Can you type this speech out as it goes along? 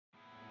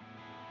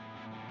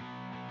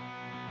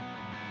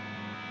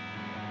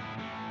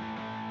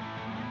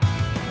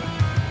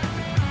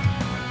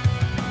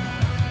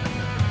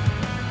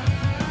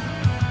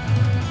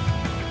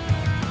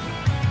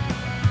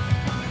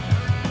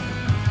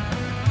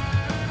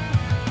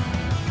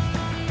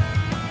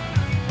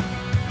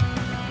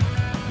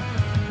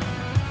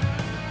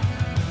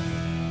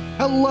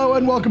Hello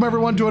and welcome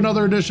everyone to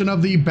another edition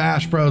of the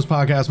Bash Bros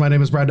podcast. My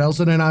name is Brad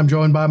Nelson and I'm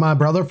joined by my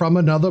brother from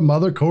another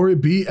mother, Corey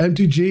B.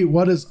 MTG.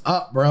 What is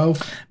up, bro?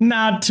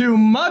 Not too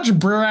much,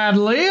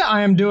 Bradley.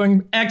 I am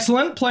doing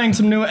excellent, playing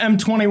some new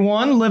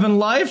M21, living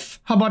life.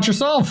 How about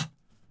yourself?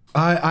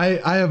 I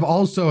have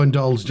also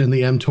indulged in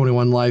the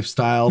M21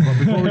 lifestyle, but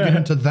before we get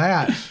into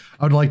that,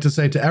 I would like to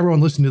say to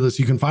everyone listening to this,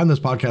 you can find this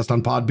podcast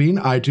on Podbean,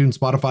 iTunes,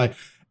 Spotify,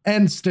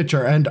 and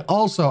Stitcher. And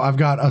also, I've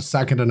got a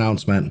second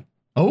announcement.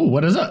 Oh,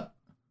 what is it?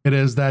 It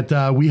is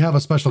that we have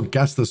a special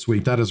guest this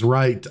week. That is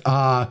right.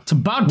 It's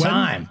about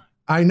time.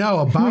 I know,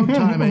 about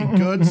time, a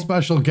good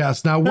special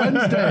guest. Now,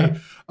 Wednesday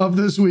of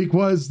this week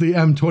was the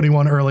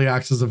M21 Early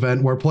Access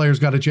event where players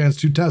got a chance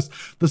to test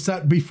the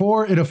set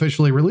before it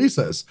officially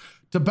releases.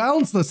 To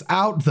balance this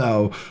out,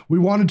 though, we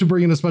wanted to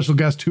bring in a special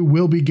guest who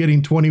will be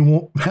getting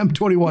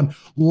M21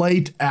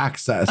 late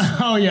access.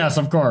 Oh, yes,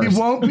 of course. He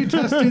won't be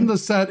testing the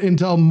set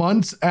until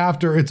months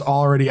after it's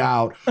already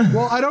out.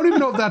 Well, I don't even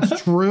know if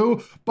that's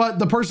true, but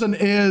the person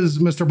is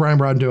Mr. Brian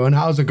Braun-Duin.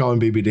 How's it going,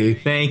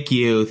 BBD? Thank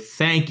you.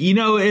 You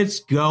know, it's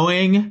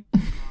going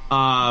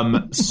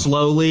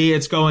slowly.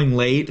 It's going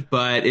late,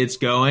 but it's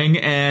going.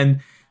 And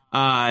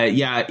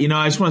yeah, you know,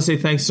 I just want to say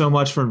thanks so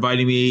much for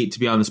inviting me to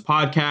be on this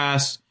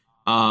podcast.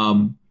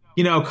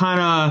 You know, kind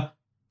of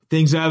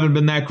things haven't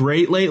been that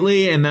great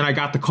lately. And then I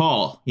got the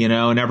call, you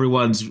know, and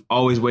everyone's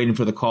always waiting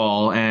for the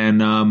call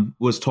and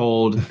was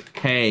told,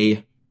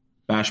 hey,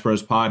 Bash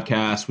Bros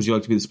podcast, would you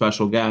like to be the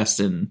special guest?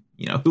 And,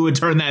 you know, who would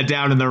turn that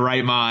down in their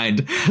right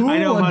mind? I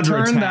know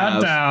hundreds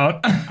have.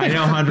 I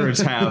know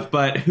hundreds have,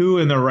 but who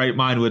in their right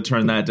mind would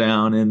turn that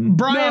down? And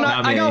Brian,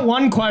 I got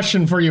one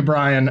question for you,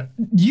 Brian.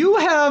 You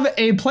have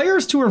a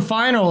Players Tour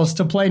Finals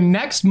to play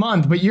next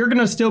month, but you're going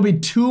to still be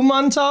 2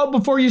 months out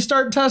before you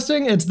start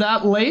testing? It's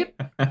that late?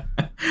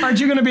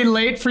 Aren't you going to be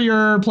late for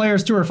your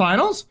Players Tour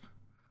Finals?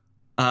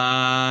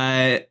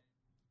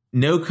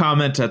 No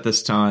comment at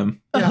this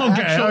time.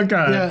 Yeah,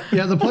 Okay.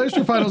 Yeah, the Players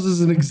Tour Finals is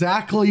in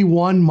exactly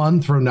 1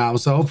 month from now,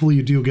 so hopefully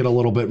you do get a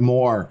little bit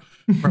more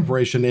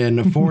preparation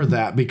in for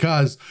that,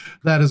 because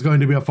that is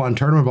going to be a fun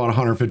tournament. About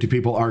 150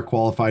 people are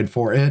qualified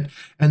for it,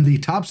 and the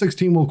top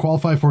 16 will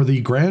qualify for the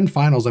grand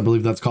finals. I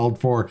believe that's called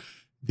for.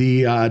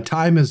 The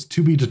time is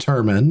to be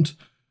determined.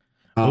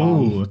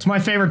 Ooh, it's my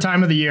favorite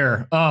time of the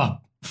year.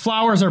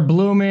 Flowers are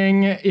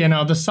blooming, you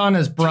know, the sun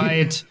is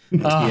bright.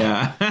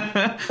 Yeah.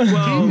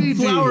 Well,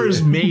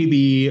 flowers may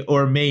be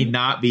or may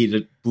not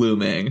be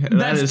blooming.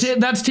 That's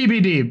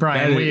TBD,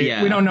 Brian. We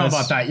don't know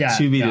about that yet.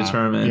 To be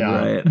determined,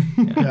 right?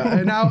 Yeah.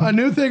 And now a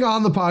new thing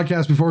on the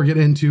podcast before we get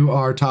into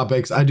our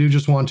topics, I do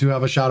just want to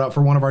have a shout out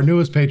for one of our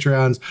newest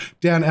Patreons,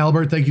 Dan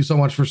Albert. Thank you so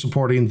much for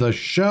supporting the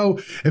show.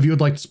 If you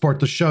would like to support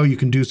the show, you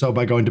can do so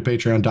by going to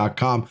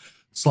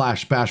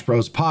patreon.com/Bash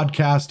Bros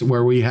podcast,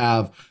 where we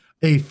have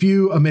a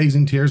few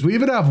amazing tiers. We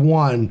even have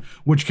one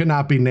which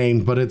cannot be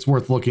named, but it's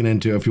worth looking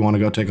into if you want to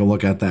go take a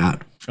look at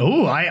that.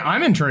 Oh,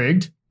 I'm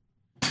intrigued.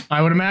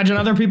 I would imagine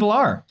other people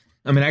are.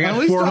 I mean, I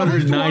got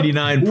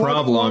 499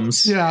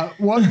 problems.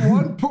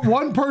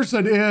 One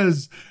person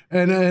is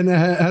and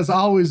has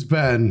always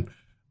been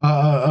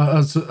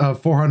a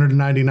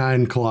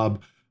 499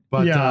 club.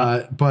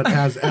 But but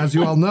as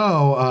you all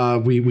know,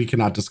 we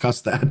cannot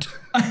discuss that.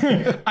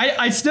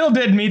 I still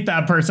did meet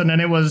that person, and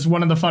it was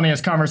one of the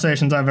funniest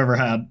conversations I've ever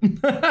had.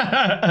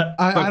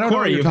 I don't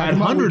Corey, know you've had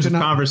hundreds of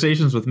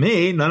conversations with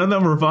me. None of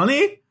them were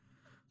funny.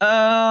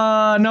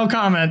 No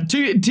comment.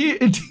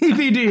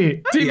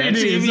 TBD. Yeah,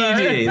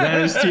 TBD.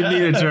 That is to be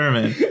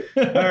determined.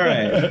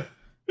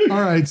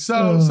 All right.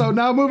 So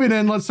now moving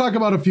in, let's talk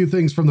about a few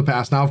things from the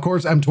past. Now, of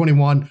course,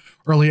 M21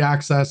 Early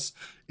Access.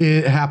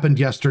 It happened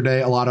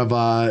yesterday. A lot of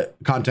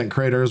content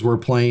creators were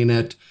playing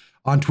it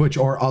on Twitch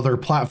or other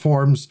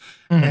platforms.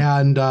 Mm-hmm.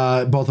 And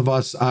both of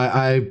us,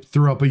 I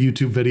threw up a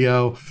YouTube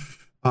video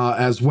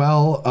as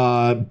well.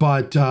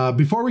 But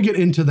before we get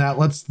into that,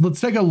 let's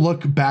take a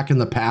look back in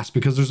the past,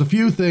 because there's a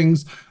few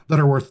things that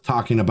are worth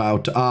talking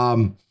about.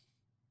 Well,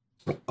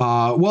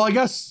 I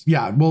guess,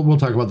 yeah, we'll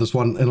talk about this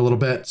one in a little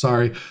bit.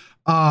 Sorry.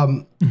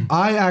 I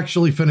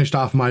actually finished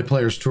off my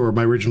Players Tour,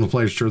 my regional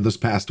Players Tour this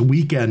past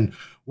weekend,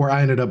 where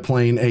I ended up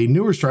playing a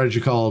newer strategy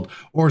called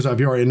Orzhov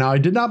Yori. Now, I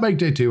did not make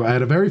day 2. I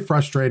had a very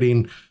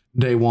frustrating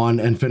day 1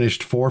 and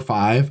finished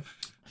 4-5.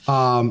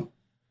 I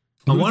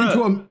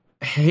want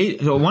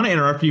to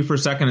interrupt you for a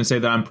second and say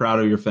that I'm proud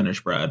of your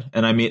finish, Brad.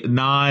 And I mean,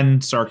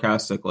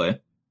 non-sarcastically.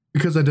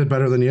 Because I did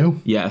better than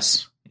you?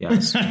 Yes.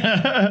 Yeah,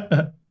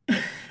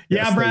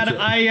 Brad,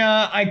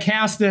 I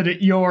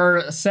casted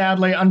your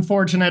sadly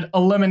unfortunate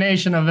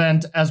elimination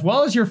event as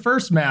well as your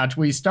first match.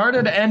 We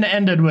started and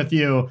ended with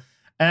you.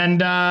 And,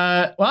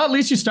 well, at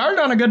least you started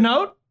on a good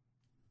note.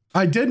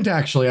 I didn't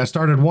actually. I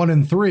started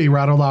 1-3,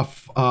 rattled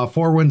off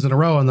 4 wins in a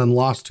row, and then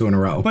lost 2 in a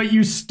row. But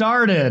you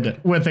started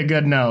with a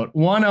good note.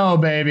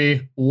 1-0,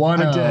 baby.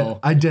 1-0.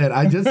 I did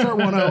start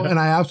 1-0, and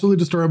I absolutely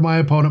destroyed my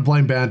opponent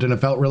playing Bant, and it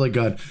felt really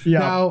good.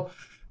 Yeah.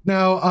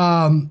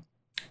 Now,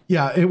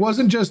 yeah, it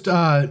wasn't just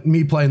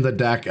me playing the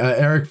deck.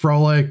 Eric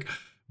Froelich,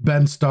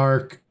 Ben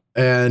Stark,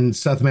 and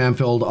Seth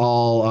Manfield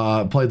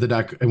all played the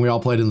deck, and we all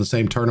played in the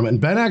same tournament.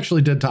 And Ben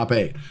actually did top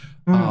 8.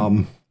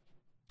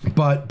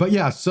 But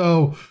yeah,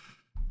 so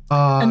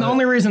and the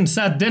only reason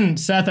Seth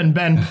and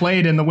Ben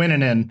played in the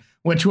win-in,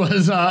 which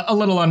was a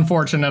little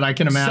unfortunate, I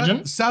can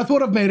imagine. Seth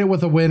would have made it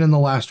with a win in the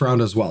last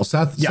round as well.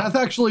 Seth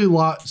actually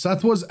lost.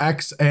 Seth was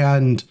X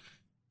and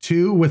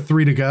 2 with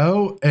 3 to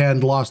go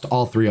and lost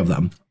all 3 of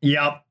them.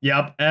 Yep.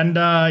 And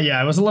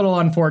it was a little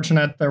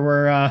unfortunate. There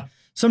were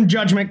some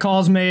judgment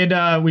calls made.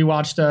 We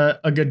watched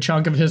a good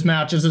chunk of his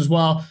matches as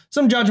well.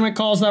 Some judgment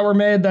calls that were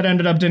made that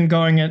ended up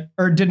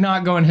did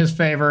not go in his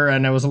favor,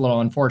 and it was a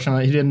little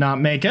unfortunate he did not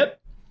make it.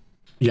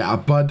 Yeah,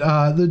 but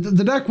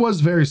the deck was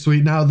very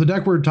sweet. Now, the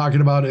deck we're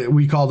talking about,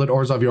 we called it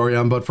Orzhov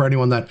Yorion, but for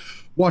anyone that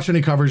watched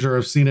any coverage or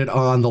have seen it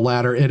on the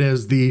ladder, it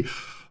is the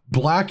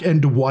black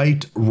and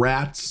white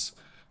rats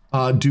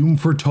Doom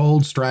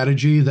Foretold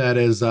strategy that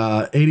is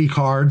 80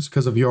 cards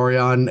because of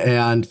Yorion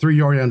and 3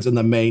 Yorions in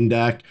the main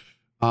deck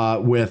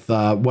with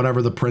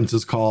whatever the prince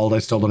is called. I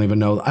still don't even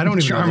know. I don't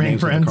even know the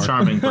names of the cards.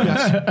 Charming Prince.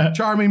 Yes.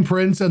 Charming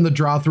Prince and the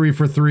draw 3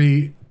 for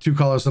 3, 2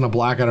 colors and a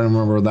black. I don't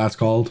remember what that's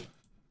called.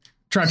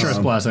 Treacherous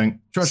Blessing.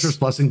 Treacherous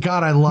Blessing.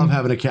 God, I love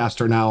having a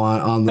caster now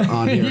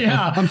on here.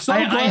 Yeah, I'm so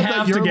glad I have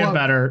that you're to get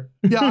better.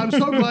 Yeah, I'm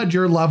so glad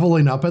you're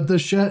leveling up at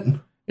this shit.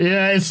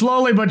 Yeah, it's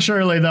slowly but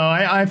surely though.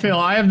 I feel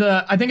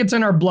I think it's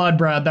in our blood,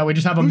 Brad, that we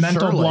just have a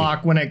mental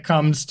block when it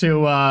comes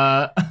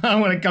to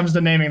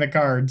naming the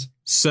cards.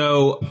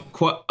 So,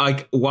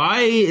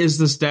 why is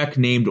this deck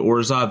named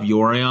Orzhov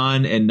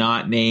Yorion and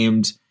not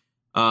named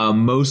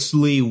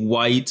mostly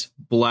white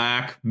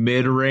black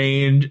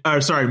mid-range?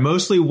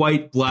 Mostly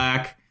white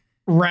black.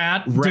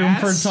 Rats, Doom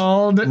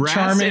Foretold, rats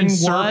Charming and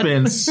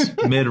serpents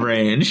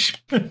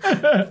mid-range.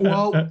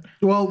 Well,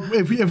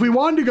 if we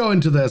wanted to go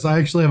into this, I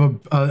actually have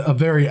a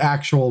very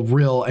actual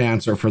real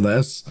answer for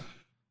this.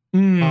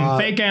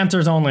 Fake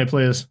answers only,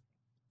 please.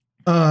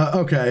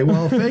 Okay,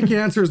 well, fake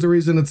answers, the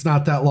reason it's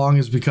not that long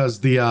is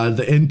because the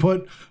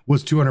input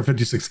was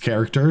 256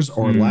 characters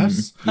or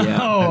less. Yeah.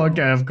 Oh,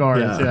 okay, of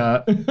course,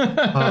 yeah.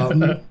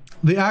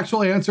 The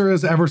actual answer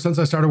is ever since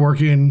I started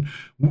working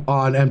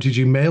on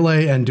MTG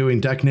Melee and doing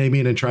deck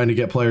naming and trying to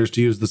get players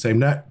to use the same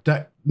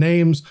deck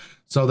names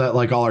so that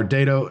like all our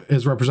data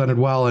is represented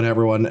well and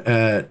everyone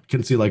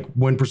can see like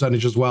win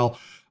percentage as well.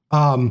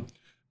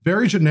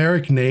 Very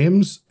generic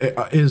names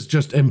is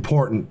just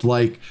important,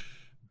 like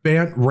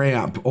Bant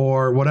Ramp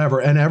or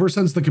whatever. And ever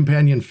since the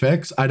companion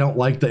fix, I don't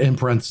like the in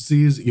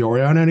parentheses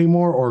Yorion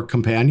anymore or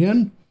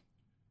companion.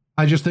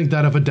 I just think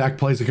that if a deck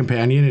plays a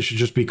companion, it should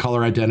just be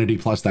color identity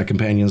plus that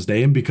companion's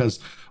name because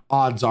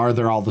odds are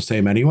they're all the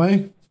same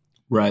anyway.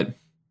 Right.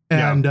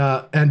 And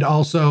and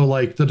also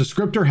like the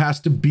descriptor has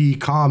to be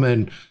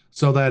common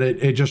so that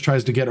it just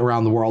tries to get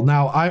around the world.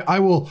 Now I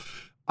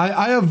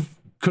have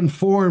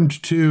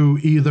conformed to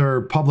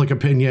either public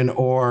opinion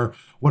or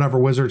whatever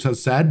Wizards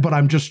has said, but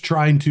I'm just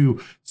trying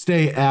to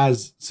stay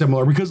as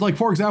similar because like,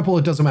 for example,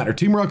 it doesn't matter.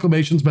 Team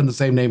Reclamation's been the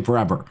same name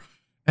forever.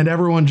 And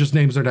everyone just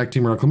names their deck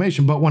Team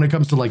Reclamation. But when it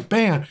comes to like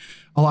Bant,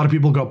 a lot of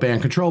people go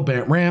Bant Control,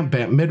 Bant Ramp,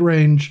 Bant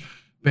Midrange,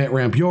 Bant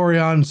Ramp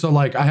Yorion. So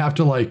like I have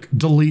to like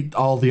delete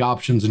all the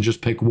options and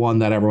just pick one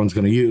that everyone's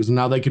going to use. And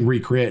now they can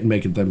recreate and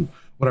make it them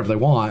whatever they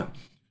want.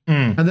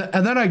 And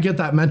then I get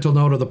that mental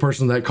note of the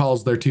person that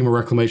calls their Team of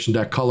Reclamation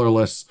deck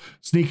colorless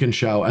Sneak and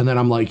Show. And then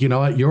I'm like, you know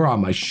what? You're on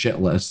my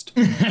shit list.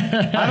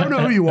 I don't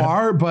know who you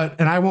are,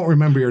 and I won't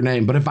remember your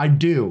name. But if I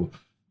do,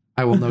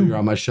 I will know you're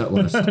on my shit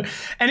list.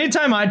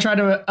 Anytime I try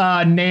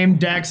to name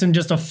decks in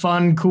just a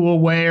fun, cool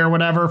way or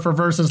whatever for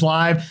Versus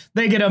Live,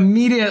 they get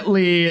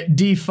immediately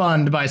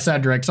defunded by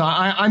Cedric. So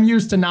I'm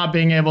used to not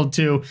being able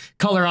to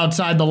color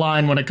outside the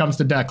line when it comes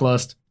to deck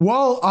list.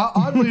 Well,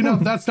 oddly enough,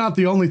 that's not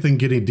the only thing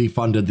getting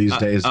defunded these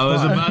days. I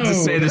was about to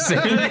say the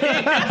same thing.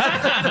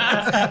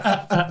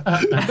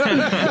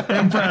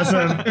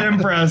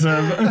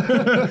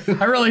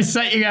 Impressive. I really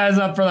set you guys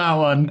up for that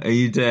one.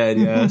 You did,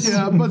 yes.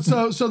 Yeah, but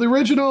so the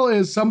original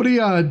is somebody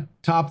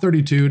top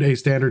 32'd a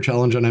standard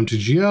challenge on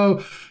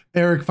MTGO.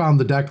 Eric found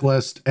the deck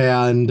list,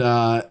 and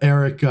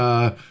Eric,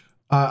 I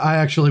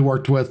actually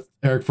worked with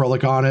Eric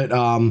Froelich on it.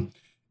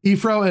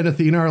 Ephro and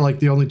Athena are like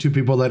the only 2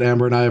 people that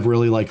Amber and I have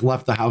really like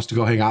left the house to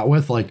go hang out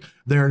with. Like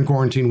they're in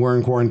quarantine, we're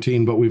in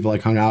quarantine, but we've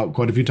like hung out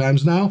quite a few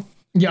times now.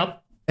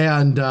 Yep.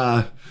 And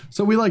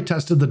so we like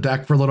tested the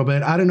deck for a little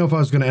bit. I didn't know if I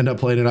was going to end up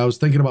playing it. I was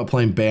thinking about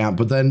playing Bant,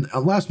 but then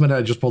last minute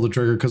I just pulled the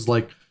trigger because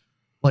like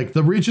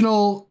the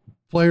regional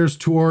players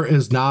tour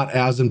is not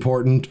as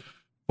important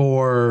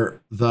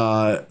for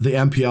the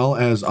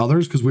MPL as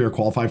others because we are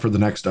qualified for the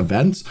next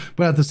events.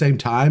 But at the same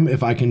time,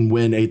 if I can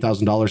win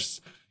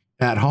 $8,000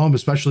 at home,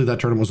 especially that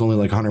tournament was only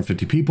like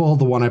 150 people,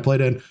 the one I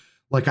played in,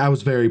 like I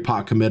was very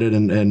pot committed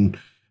and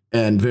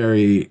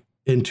very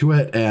into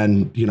it.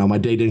 And, you know, my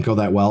day didn't go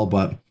that well,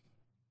 but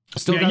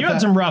still you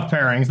had some rough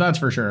pairings, that's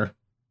for sure.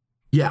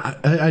 Yeah,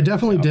 I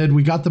definitely did.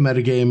 We got the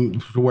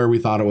metagame to where we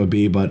thought it would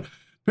be, but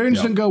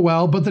pairings didn't go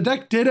well. But the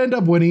deck did end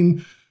up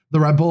winning the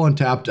Red Bull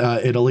Untapped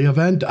Italy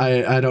event.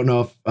 I don't know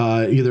if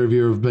either of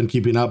you have been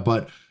keeping up,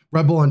 but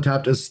Red Bull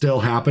Untapped is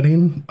still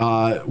happening.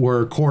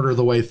 We're a quarter of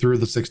the way through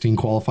the 16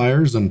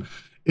 qualifiers, and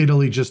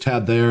Italy just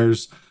had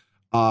theirs.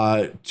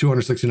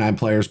 269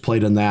 players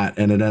played in that,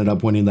 and it ended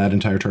up winning that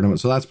entire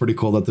tournament. So that's pretty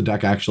cool that the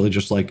deck actually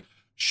just like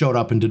showed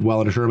up and did well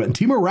in a tournament. And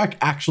Team Rec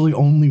actually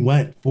only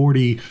went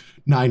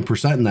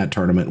 49% in that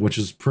tournament, which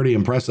is pretty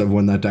impressive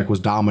when that deck was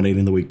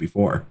dominating the week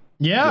before.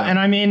 Yeah, and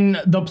I mean,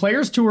 the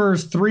Players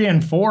Tours 3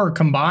 and 4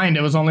 combined,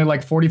 it was only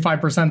like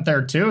 45%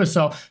 there too.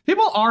 So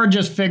people are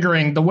just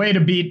figuring the way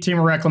to beat Team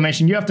of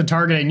Reclamation, you have to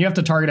target it, and you have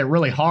to target it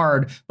really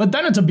hard. But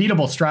then it's a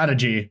beatable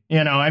strategy,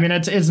 you know? I mean,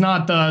 it's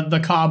not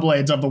the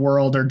Cobblades of the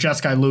world or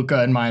Jeskai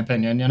Luka, in my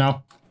opinion, you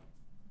know?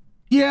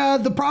 Yeah,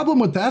 the problem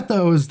with that,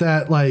 though, is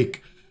that,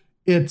 like,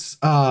 it's,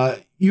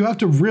 you have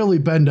to really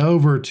bend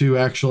over to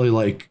actually,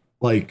 like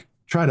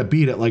try to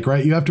beat it, like,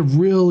 right? You have to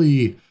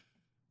really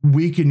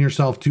weaken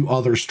yourself to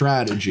other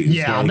strategies.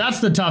 Yeah, like,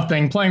 that's the tough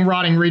thing. Playing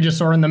Rotting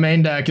Regisaur in the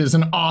main deck is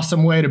an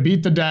awesome way to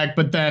beat the deck,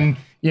 but then,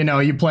 you know,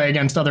 you play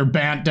against other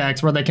Bant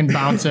decks where they can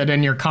bounce it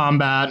in your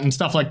combat and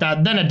stuff like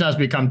that. Then it does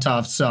become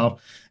tough. So,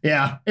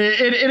 yeah,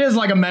 it is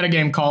like a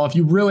metagame call. If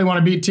you really want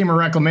to beat Team of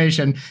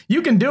Reclamation,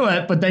 you can do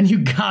it, but then you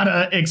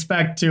gotta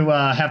expect to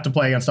have to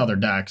play against other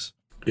decks.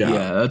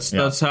 Yeah,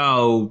 that's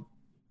how,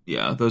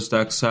 those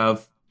decks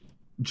have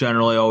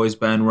generally always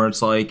been, where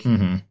it's like,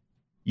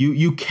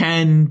 You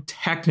can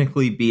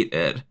technically beat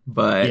it,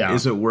 but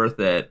is it worth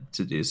it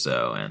to do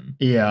so? And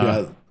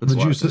the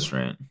juice.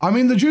 I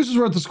mean, the juice is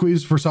worth the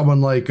squeeze for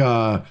someone like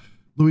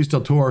Luis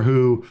Del Toro,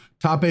 who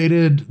top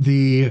aided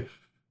the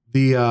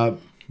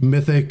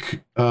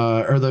Mythic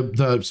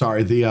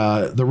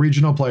the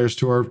Regional Players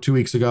Tour 2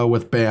 weeks ago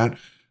with Bant.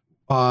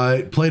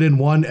 Played in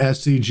one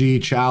SCG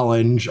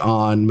challenge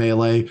on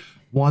Melee,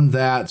 won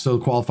that, so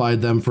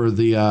qualified them for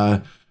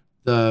the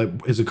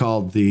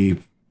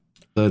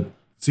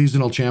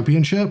seasonal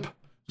championship?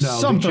 No,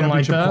 something the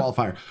like that.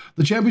 Qualifier.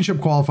 The championship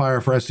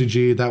qualifier for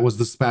SCG, that was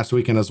this past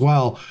weekend as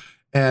well,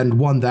 and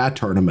won that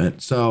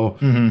tournament. So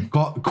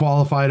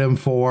qualified him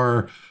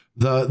for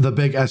the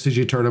big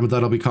SCG tournament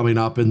that'll be coming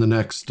up in the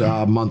next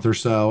month or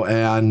so.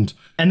 And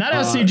that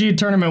SCG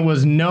tournament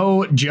was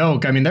no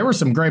joke. I mean, there were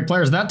some great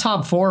players. That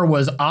top four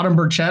was Autumn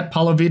Burchett,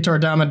 Paulo Vitor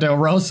Dama del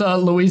Rosa,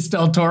 Luis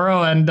Del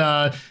Toro, and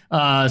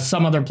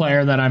some other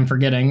player that I'm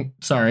forgetting.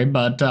 Sorry,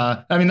 but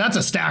I mean, that's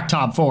a stacked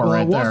top four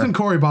right there. It wasn't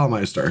Corey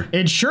Baumeister.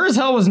 It sure as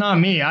hell was not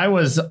me. I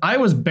was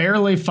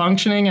barely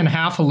functioning and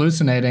half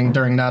hallucinating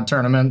during that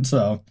tournament.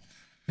 So.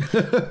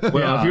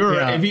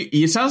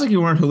 It sounds like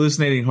you weren't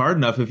hallucinating hard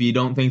enough if you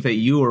don't think that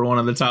you were one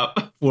of the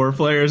top 4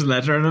 players in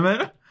that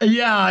tournament.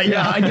 Yeah,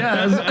 I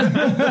guess.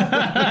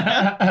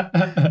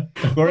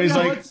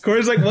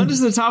 Corey's like, when does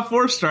the top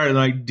 4 start? And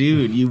like,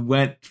 dude, you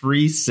went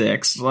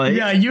 3-6. Like,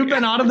 yeah, you've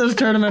been out of this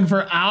tournament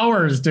for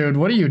hours, dude.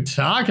 What are you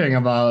talking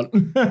about?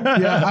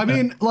 Yeah, I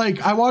mean,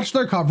 like, I watched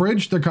their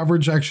coverage. Their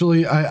coverage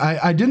actually,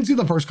 I didn't see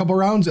the first couple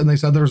rounds, and they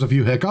said there was a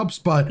few hiccups,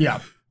 but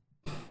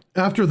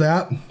after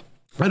that,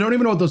 I don't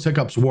even know what those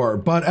hiccups were,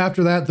 but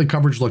after that, the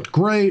coverage looked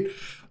great.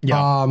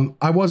 Yeah.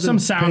 I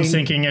wasn't some sound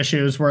syncing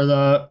issues were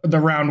the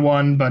round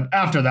 1, but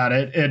after that,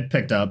 it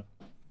picked up.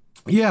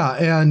 Yeah,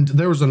 and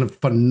there was a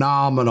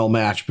phenomenal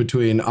match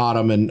between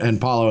Autumn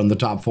and Paulo in the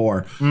top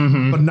 4.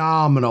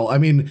 Phenomenal. I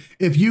mean,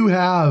 if you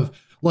have,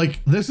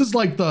 like, this is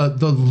like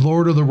the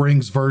Lord of the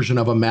Rings version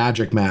of a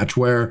Magic match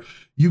where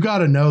you got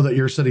to know that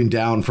you're sitting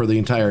down for the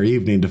entire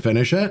evening to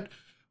finish it,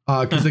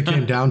 because it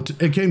came down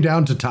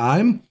to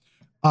time.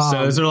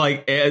 So is there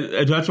like,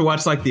 do I have to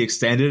watch like the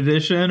extended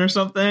edition or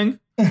something?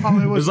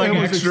 It was like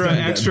extended.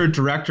 extra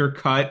director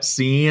cut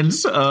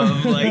scenes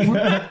of like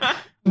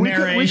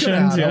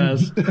narrations.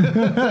 Yes.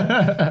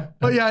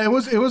 But yeah, it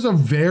was a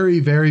very,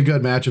 very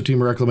good match of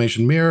Team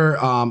Reclamation Mirror.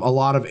 A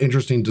lot of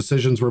interesting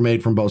decisions were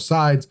made from both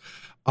sides.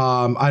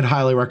 I'd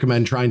highly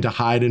recommend trying to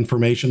hide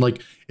information.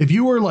 Like, if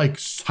you were like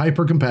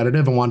hyper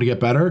competitive and wanted to get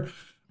better,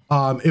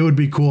 it would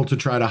be cool to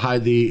try to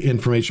hide the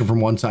information from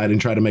one side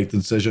and try to make the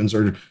decisions,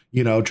 or,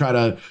 you know, try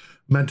to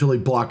mentally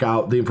block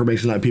out the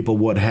information that people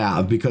would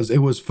have, because it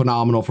was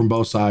phenomenal from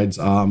both sides.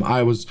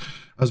 I was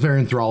very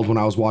enthralled when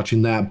I was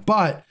watching that,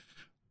 but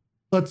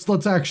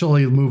let's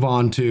actually move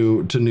on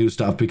to new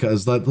stuff,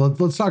 because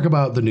let's talk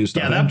about the new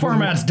stuff. Yeah, that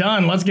format's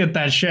done. Let's get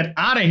that shit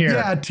out of here.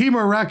 Yeah, Team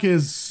Rec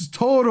is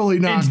totally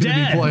not going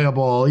to be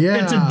playable.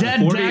 Yeah, it's a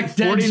dead deck,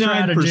 dead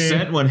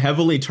 49% when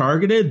heavily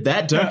targeted.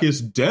 That deck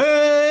is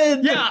dead.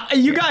 Yeah,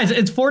 you guys,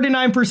 it's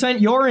 49%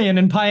 Yorion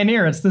and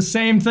Pioneer. It's the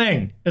same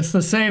thing.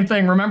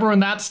 Remember when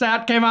that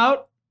stat came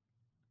out?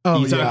 Oh,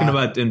 you talking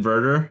about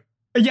Inverter?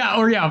 Yeah,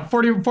 49%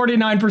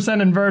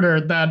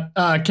 Inverter.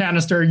 That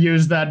Canister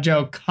used that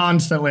joke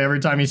constantly every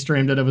time he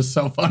streamed it. It was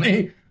so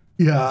funny.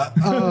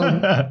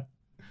 Yeah.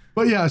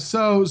 But yeah,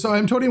 so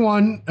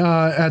M21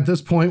 at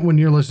this point, when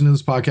you're listening to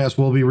this podcast,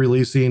 will be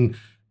releasing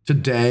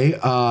today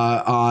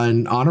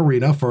on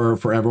Arena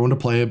for everyone to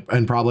play,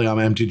 and probably on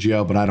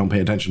MTGO, but I don't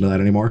pay attention to that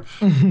anymore.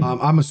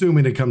 I'm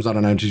assuming it comes out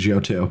on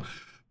MTGO too.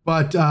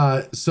 But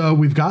so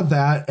we've got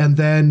that. And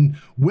then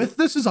with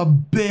this is a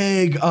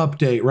big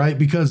update, right?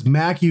 Because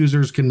Mac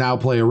users can now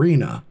play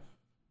Arena.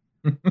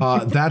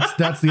 That's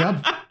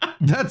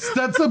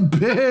a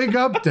big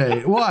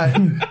update. What?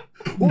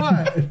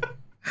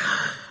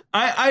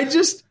 I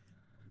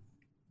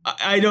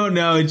don't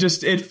know.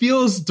 It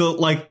feels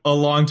like a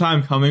long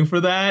time coming for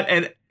that.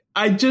 And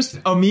I just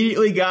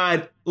immediately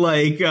got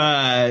like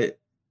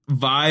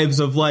vibes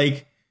of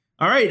like,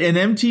 all right, an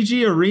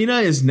MTG Arena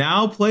is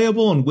now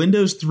playable in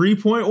Windows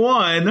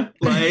 3.1.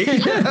 Like,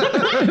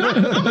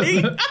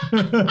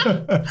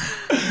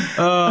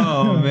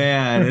 oh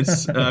man,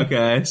 it's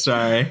okay.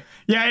 Sorry.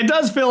 Yeah, it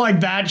does feel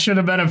like that should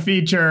have been a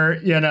feature,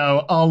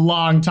 a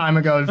long time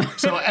ago,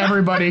 so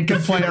everybody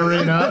could play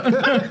Arena.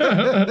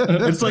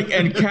 It's like,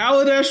 and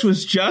Kaladesh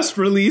was just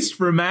released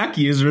for Mac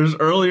users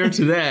earlier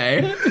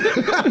today.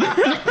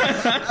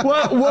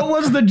 What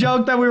was the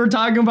joke that we were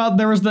talking about?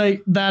 There was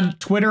that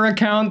Twitter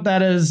account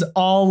that is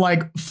all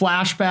like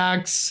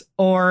flashbacks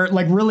or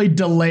like really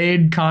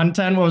delayed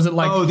content. What was it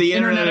like? Oh, the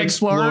Internet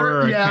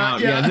Explorer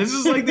account. Yeah, this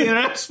is like the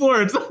Internet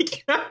Explorer. It's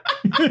like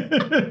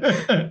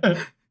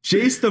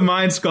Jace the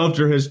Mind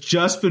Sculptor has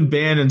just been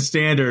banned in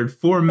Standard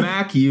for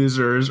Mac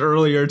users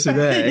earlier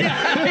today.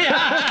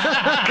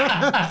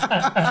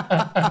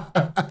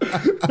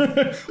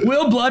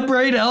 Will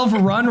Bloodbraid Elf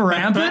run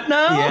rampant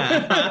now?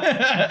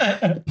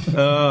 Yeah.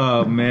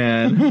 Oh,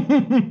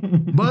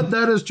 man. But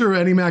that is true.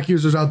 Any Mac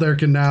users out there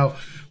can now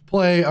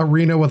play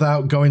Arena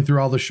without going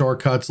through all the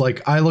shortcuts.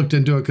 Like, I looked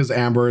into it because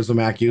Amber is a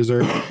Mac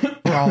user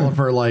for all of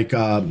her like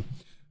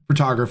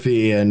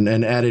photography and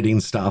editing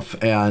stuff.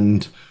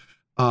 And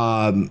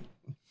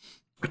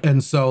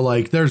so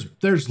like there's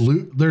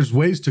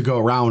ways to go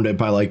around it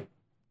by like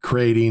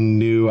creating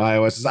new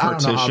iOS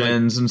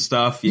partitions and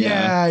stuff.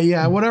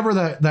 Yeah, whatever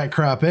that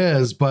crap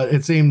is, but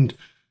it seemed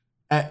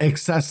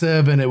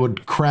excessive and it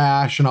would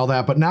crash and all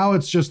that, but now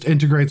it's just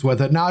integrates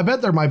with it. Now I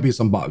bet there might be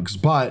some bugs,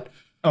 but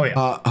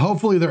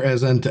hopefully there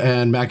isn't,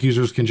 and Mac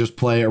users can just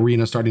play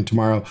Arena starting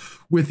tomorrow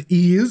with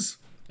ease.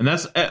 And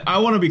I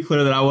want to be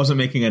clear that I wasn't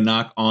making a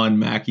knock on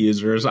Mac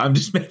users. I'm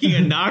just making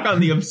a knock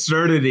on the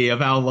absurdity of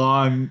how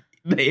long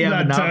they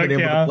have not been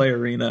able to play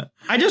Arena.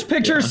 I just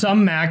picture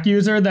some Mac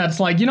user that's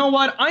like, you know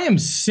what? I am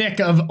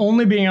sick of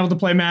only being able to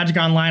play Magic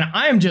Online.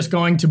 I am just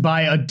going to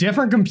buy a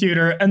different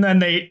computer. And then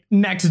they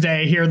next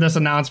day hear this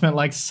announcement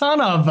like, son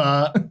of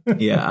a.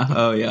 Yeah.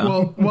 Oh, yeah.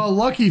 Well,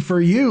 lucky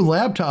for you,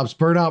 laptops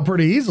burn out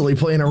pretty easily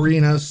playing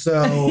Arena.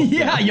 So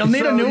yeah, you'll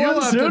need a new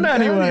one soon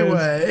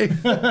anyway.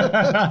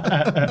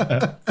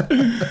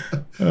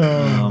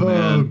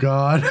 Oh,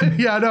 God.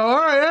 Yeah, no. All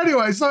right.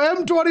 Anyway, so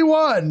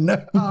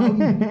M21.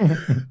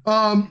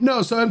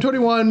 So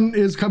M21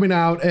 is coming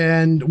out,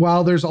 and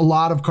while there's a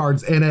lot of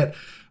cards in it,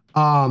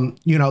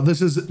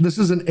 this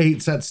is an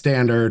 8-set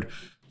standard,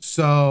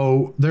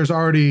 so there's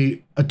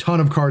already a ton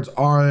of cards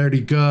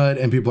already good,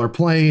 and people are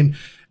playing,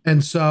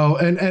 and so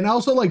and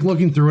also like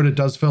looking through it, it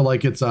does feel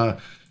like it's a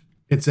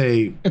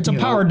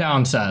powered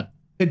down set.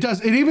 It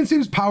does. It even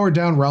seems powered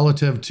down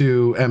relative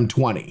to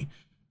M20.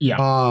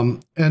 Yeah.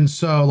 And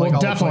so like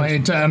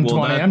definitely to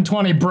M20.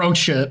 M20 broke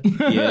shit.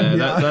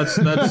 Yeah, that's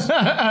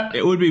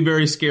it would be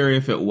very scary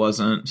if it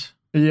wasn't.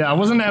 Yeah,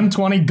 wasn't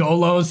M20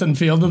 Golos and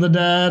Field of the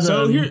Dead?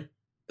 So here,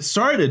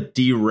 sorry to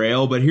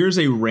derail, but here's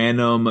a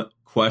random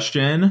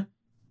question.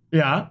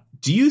 Yeah.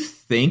 Do you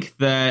think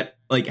that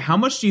like how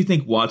much do you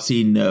think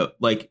WotC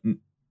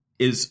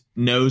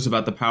knows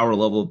about the power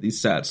level of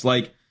these sets?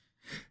 Like,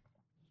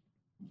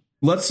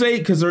 let's say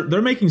because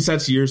they're making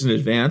sets years in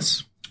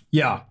advance.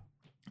 Yeah.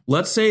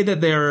 Let's say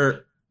that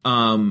they're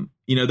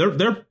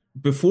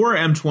before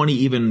M20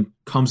 even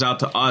comes out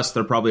to us,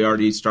 they're probably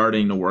already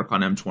starting to work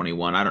on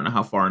M21. I don't know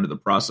how far into the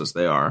process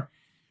they are,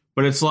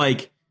 but it's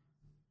like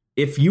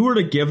if you were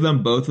to give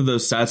them both of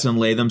those sets and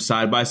lay them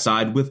side by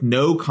side with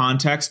no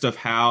context of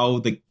how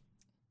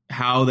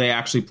they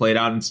actually played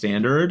out in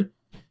Standard,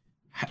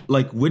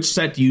 like which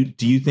set do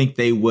you think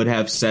they would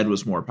have said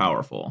was more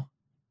powerful?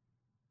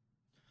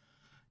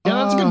 Yeah,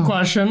 that's a good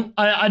question.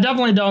 I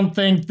definitely don't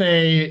think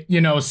they,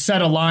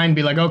 set a line,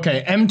 be like,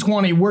 okay,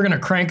 M20, we're going to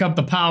crank up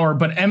the power,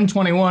 but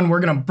M21, we're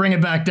going to bring it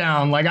back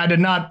down. Like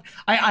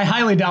I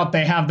highly doubt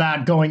they have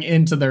that going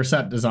into their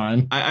set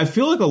design. I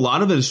feel like a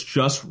lot of it is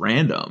just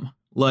random.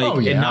 Like,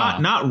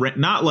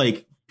 and not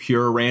like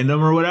pure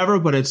random or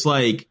whatever, but it's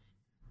like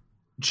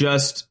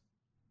just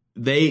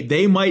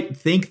they might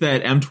think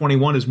that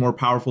M21 is more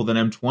powerful than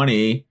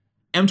M20.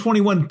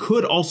 M21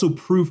 could also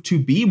prove to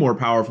be more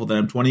powerful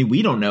than M20.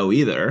 We don't know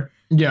either.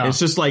 Yeah. It's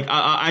just like,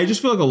 I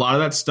just feel like a lot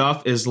of that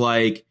stuff is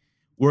like,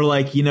 we're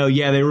like,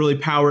 they really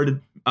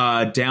powered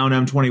down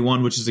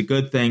M21, which is a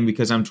good thing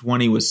because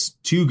M20 was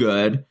too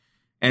good.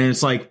 And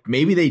it's like,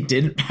 maybe they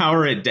didn't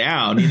power it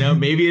down,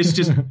 maybe it's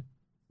just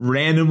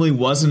randomly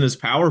wasn't as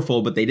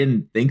powerful, but they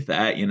didn't think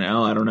that,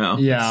 I don't know.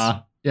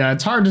 Yeah. Yeah,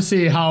 it's hard to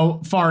see how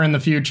far in the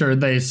future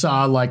they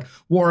saw like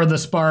War of the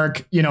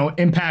Spark,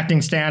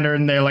 impacting Standard.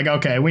 And they're like,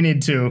 OK, we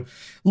need to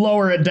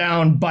lower it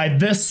down by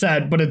this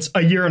set, but it's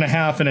a year and a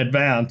half in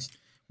advance.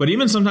 But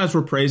even sometimes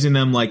we're praising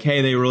them like,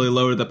 hey, they really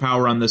lowered the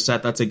power on this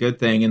set. That's a good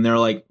thing. And they're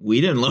like,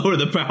 we didn't lower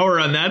the power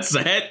on that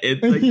set.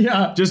 It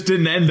just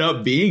didn't end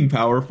up being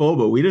powerful,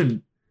 but we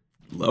didn't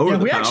lower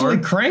the we power. actually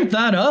cranked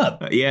that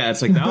up. Yeah,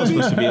 it's like that was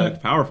supposed to be like a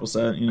powerful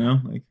set, you know?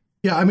 Like,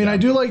 yeah, I mean, I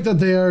do like that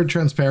they are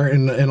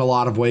transparent in a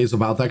lot of ways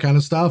about that kind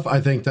of stuff.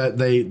 I think that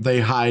they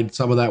hide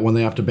some of that when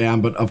they have to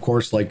ban, but of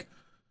course, like,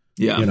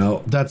 yeah, you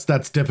know, that's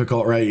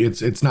difficult, right?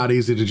 It's not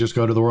easy to just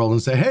go to the world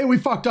and say, hey, we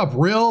fucked up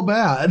real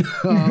bad.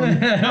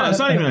 No, it's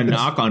not even a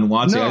knock on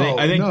WotC. No,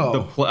 I think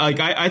no.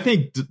 I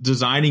think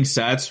designing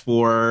sets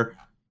for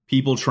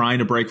people trying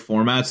to break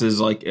formats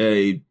is like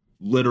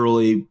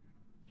literally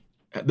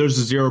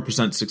there's a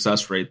 0%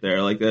 success rate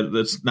there. Like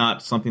that's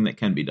not something that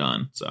can be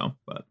done. So,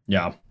 but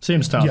yeah,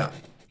 seems tough. Yeah,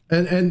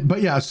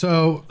 but yeah,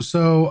 so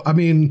I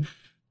mean,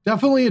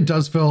 definitely it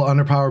does feel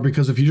underpowered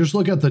because if you just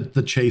look at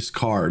the chase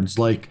cards,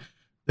 like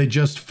they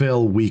just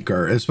feel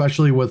weaker,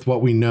 especially with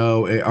what we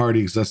know it already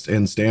exists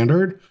in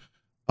standard.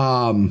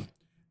 But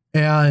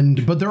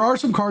there are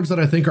some cards that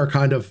I think are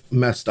kind of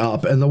messed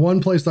up, and the one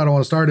place that I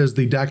want to start is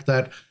the deck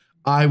that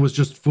I was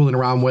just fooling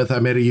around with. I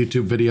made a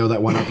YouTube video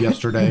that went up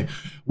yesterday,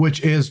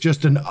 which is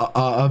just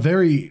a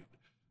very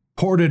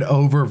ported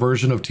over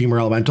version of Temur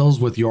Elementals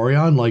with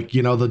Yorion, like,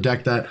 you know, the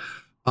deck that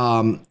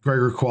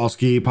Gregor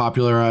Kowalski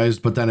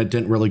popularized, but then it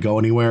didn't really go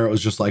anywhere. It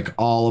was just like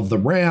all of the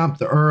ramp,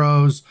 the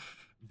Uros,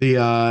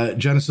 the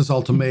Genesis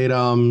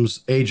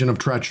Ultimatums, Agent of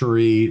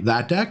Treachery,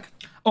 that deck.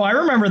 Oh, I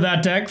remember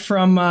that deck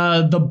from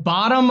the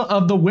bottom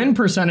of the win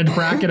percentage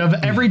bracket of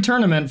every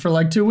tournament for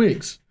like 2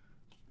 weeks.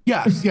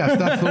 Yes,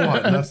 that's the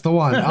one. That's the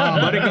one.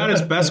 But it got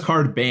its best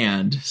card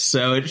banned,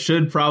 so it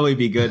should probably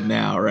be good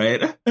now, right?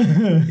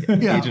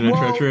 Yeah, Agent of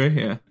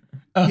Treachery, yeah.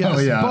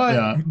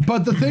 Yes,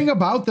 but the thing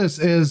about this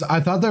is I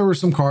thought there were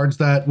some cards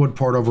that would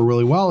port over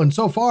really well. And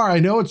so far, I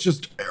know it's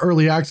just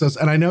early access,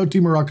 and I know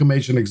Temur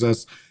Reclamation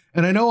exists,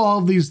 and I know all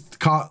of these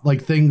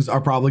things are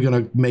probably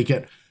going to make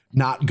it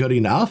not good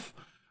enough.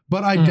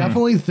 But I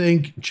definitely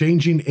think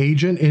changing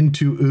Agent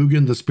into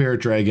Ugin the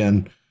Spirit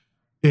Dragon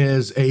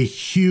is a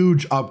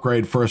huge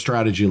upgrade for a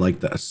strategy like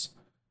this.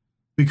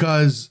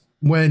 Because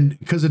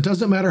it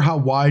doesn't matter how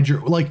wide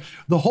you're, like,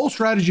 the whole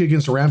strategy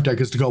against a ramp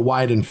deck is to go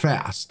wide and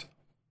fast.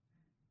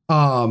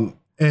 Or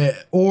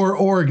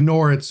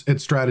ignore its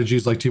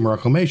strategies like Temur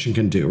Reclamation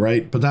can do,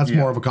 right? But that's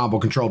more of a combo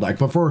control deck.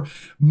 But for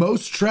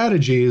most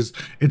strategies,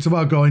 it's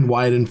about going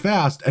wide and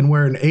fast, and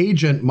where an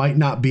Agent might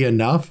not be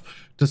enough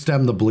to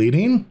stem the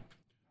bleeding,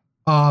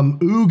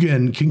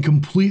 Ugin can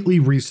completely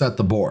reset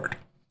the board.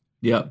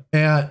 Yeah.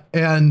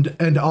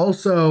 And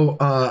also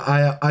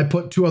I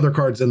put two other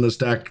cards in this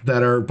deck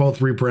that are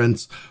both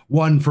reprints,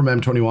 one from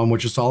M21,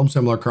 which is Solemn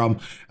Simulacrum,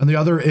 and the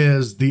other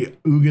is the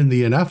Ugin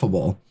the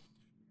Ineffable.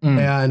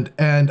 And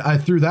I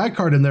threw that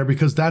card in there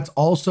because that's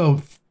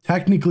also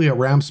technically a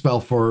ramp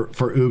spell for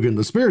Ugin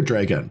the Spirit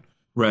Dragon.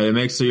 Right. It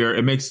makes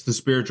the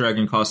Spirit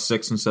Dragon cost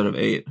 6 instead of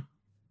 8.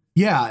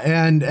 Yeah,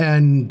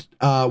 and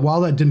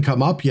while that didn't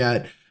come up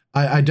yet,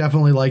 I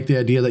definitely like the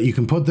idea that you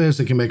can put this,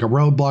 it can make a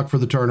roadblock for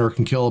the turn, or it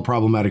can kill a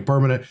problematic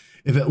permanent.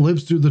 If it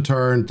lives through the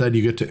turn, then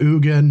you get to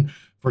Ugin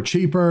for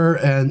cheaper,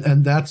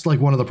 and that's like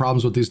one of the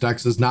problems with these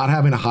decks is not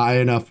having a high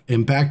enough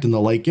impact in the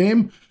late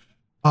game.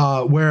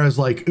 Whereas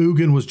like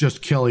Ugin was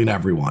just killing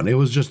everyone. It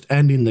was just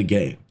ending the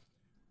game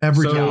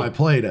every time I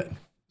played it.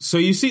 So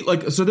you see,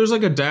 like, so there's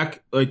like a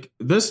deck, like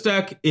this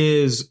deck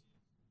is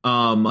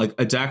like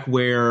a deck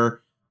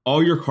where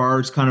all your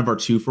cards kind of are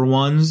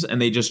 2-for-1s, and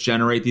they just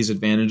generate these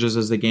advantages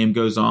as the game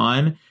goes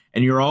on.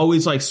 And you're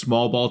always like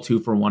small ball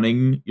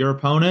 2-for-1ing your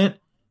opponent.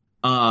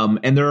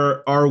 And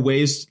there are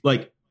ways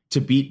like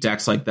to beat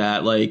decks like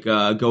that, like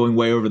going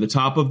way over the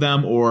top of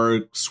them,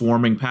 or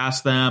swarming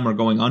past them, or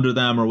going under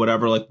them, or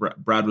whatever, like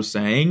Brad was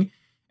saying.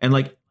 And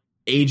like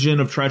Agent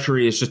of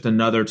Treachery is just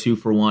another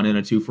 2-for-1 in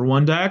a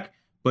 2-for-1 deck.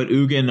 But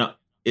Ugin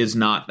is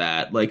not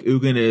that. Like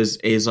Ugin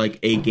is like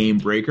a game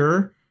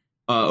breaker,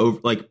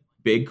 like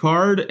big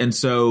card. And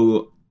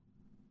so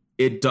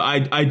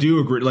I do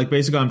agree. Like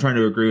basically I'm trying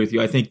to agree with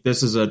you. I think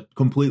this is a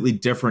completely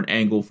different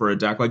angle for a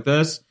deck like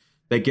this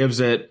that gives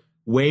it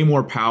way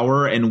more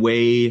power and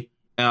way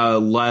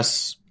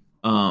less,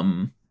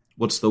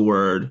 what's the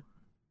word?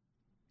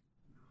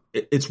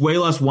 It's way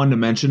less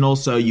one-dimensional,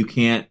 so you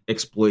can't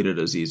exploit it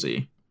as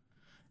easy.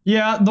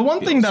 Yeah, the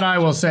one thing that I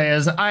will say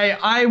is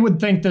I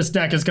would think this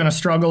deck is going to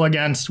struggle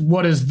against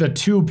what is the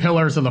two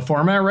pillars of the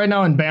format right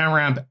now in Ban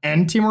Ramp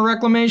and Temur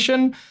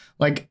Reclamation.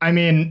 Like, I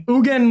mean,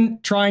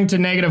 Ugin trying to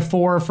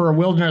 -4 for a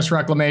Wilderness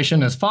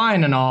Reclamation is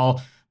fine and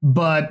all,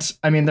 but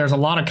I mean, there's a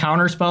lot of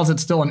counter spells.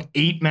 It's still an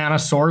 8-mana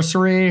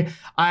sorcery.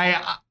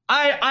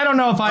 I don't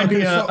know if I'd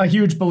be a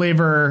huge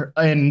believer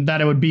in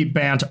that it would beat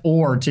Bant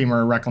or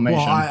Temur Reclamation.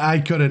 Well, I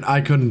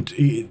couldn't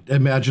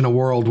imagine a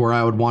world where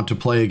I would want to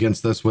play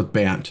against this with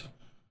Bant.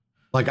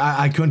 Like,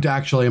 I couldn't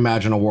actually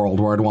imagine a world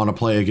where I'd want to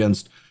play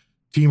against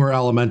Temur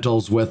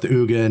Elementals with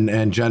Ugin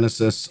and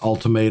Genesis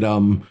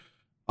Ultimatum,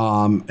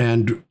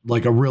 and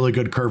like a really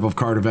good curve of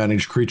card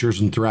advantage, creatures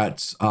and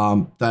threats,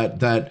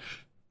 that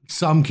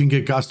some can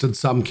get gusted,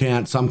 some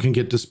can't, some can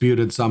get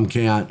disputed, some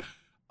can't.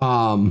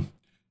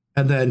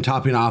 and then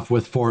topping off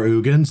with 4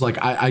 Ugins. Like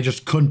I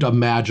just couldn't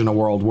imagine a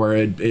world where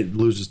it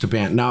loses to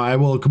Bant. Now I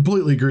will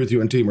completely agree with you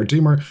in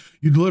Teamer.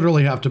 You'd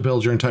literally have to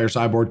build your entire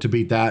sideboard to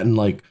beat that and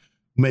like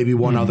maybe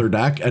one other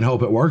deck and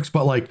hope it works.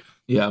 But like,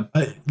 yeah,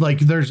 like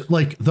there's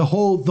like the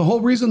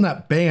whole reason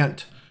that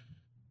Bant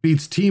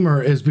beats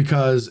Teamer is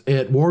because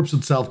it warps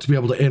itself to be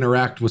able to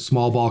interact with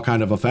small ball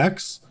kind of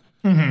effects.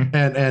 And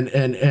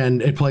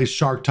it plays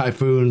Shark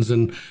Typhoons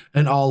and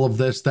all of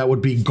this that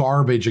would be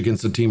garbage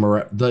against the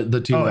Teamer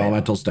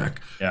Elementals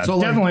deck. Yeah,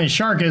 so definitely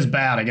Shark is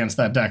bad against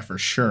that deck for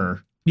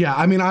sure. Yeah,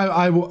 I mean,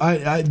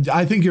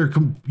 I think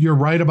you're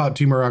right about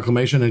Teamer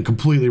Reclamation and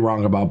completely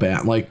wrong about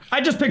Bant. Like I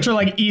just picture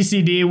like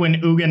ECD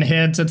when Ugin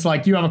hits, it's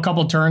like you have a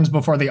couple turns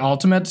before the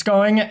ultimate's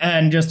going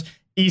and just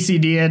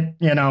ECD it,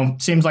 you know,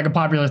 seems like a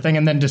popular thing,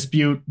 and then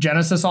dispute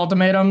Genesis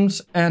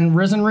Ultimatums and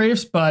Risen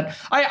Reefs. But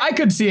I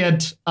could see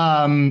it,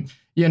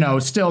 you know,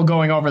 still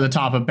going over the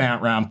top of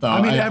Bant Ramp, though.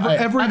 I mean,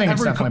 I think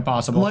it's definitely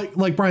possible.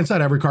 Like Brian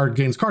said, every card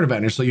gains card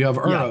advantage. So you have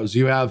Uros,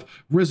 you have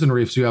Risen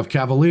Reefs, you have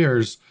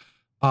Cavaliers,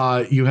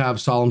 you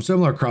have Solemn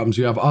Simulacrums,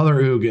 you have other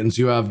Ugins,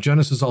 you have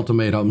Genesis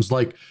Ultimatums.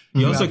 Like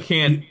you also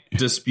can't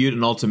dispute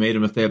an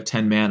ultimatum if they have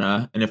 10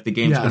 mana, and if the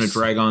game's going to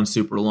drag on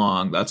super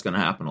long, that's going to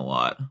happen a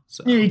lot.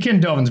 So. Yeah, you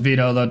can Dovin's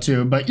Veto though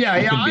too, but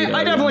I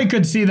definitely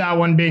could see that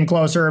one being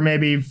closer, or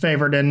maybe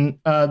favored in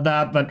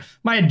that. But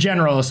my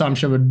general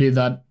assumption would be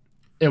that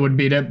it would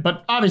beat it,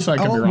 but obviously I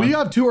could be wrong. We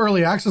have 2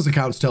 early access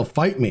accounts still.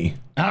 Fight me.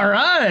 All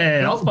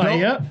right, I'll fight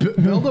you.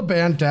 Build a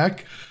Bant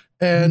deck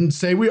and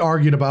say we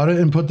argued about it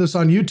and put this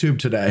on YouTube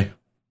today.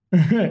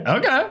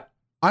 Okay.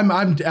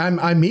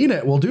 I mean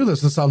it. We'll do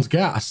this. This sounds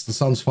gas. This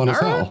sounds fun as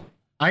hell.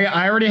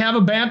 I already have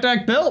a Bant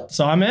deck built,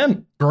 so I'm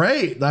in.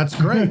 Great. That's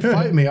great.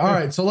 Fight me. All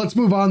right. So let's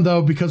move on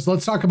though, because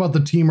let's talk about the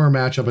Teamer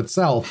matchup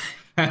itself.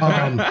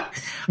 I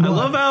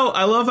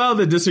love how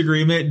the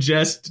disagreement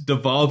just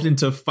devolved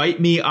into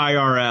fight me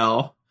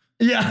IRL.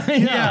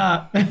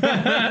 Yeah.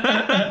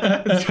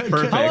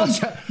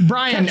 Perfect.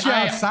 Brian,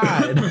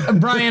 outside.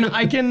 Brian,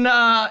 I can.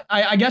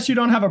 I guess you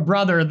don't have a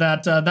brother.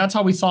 That's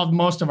how we solved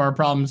most of our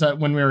problems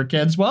when we were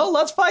kids. Well,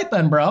 let's fight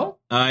then, bro.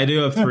 I do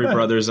have 3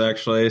 brothers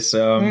actually,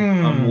 so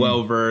I'm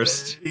well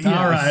versed.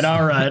 Yes.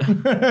 All right.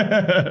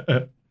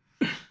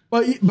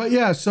 But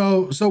yeah,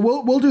 so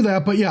we'll do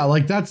that. But yeah,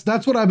 like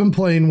that's what I've been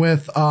playing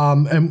with.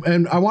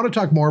 And I want to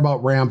talk more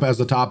about Ramp as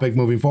a topic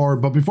moving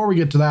forward. But before we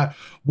get to that,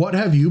 what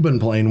have you been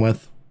playing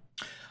with?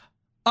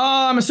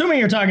 I'm assuming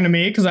you're talking to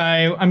me because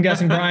I'm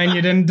guessing, Brian,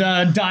 you didn't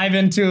dive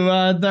into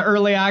the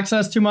early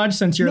access too much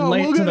since you're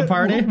late to the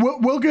party.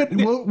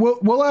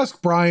 We'll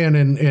ask Brian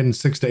in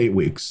 6 to 8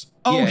 weeks.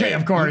 Oh, okay,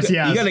 of course,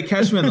 yeah. You got to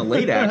catch me in the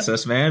late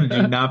access, man.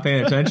 Did you not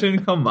paying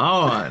attention? Come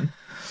on.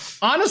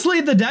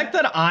 Honestly, the deck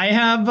that I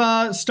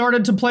have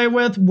started to play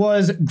with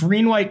was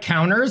green-white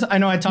counters. I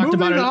know I talked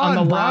about it on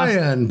the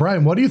last.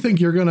 Brian, what do you think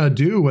you're going to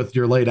do with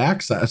your late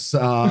access?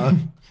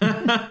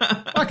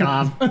 Fuck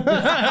off.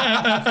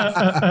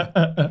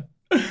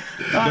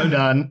 I'm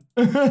done.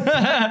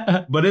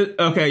 But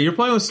you're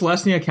playing with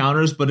Selesnya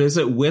counters, but is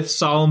it with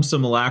Solemn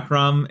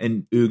Simulacrum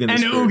and Ugin?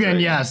 And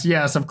Ugin,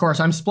 yes, of course.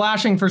 I'm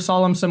splashing for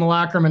Solemn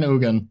Simulacrum and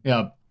Ugin.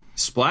 Yep.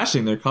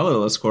 Splashing, they're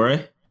colorless,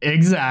 Corey.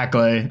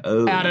 Exactly.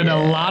 Added a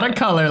lot of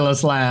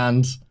colorless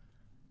lands.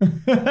 All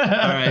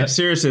right,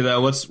 seriously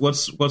though, what's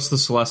the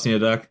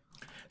Selesnya deck?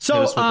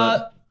 So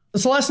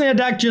Selesnya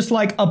deck, just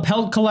like a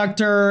Pelt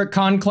Collector,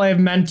 Conclave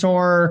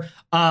Mentor,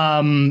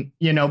 Vivian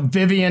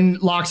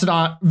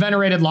Loxodon,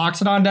 Venerated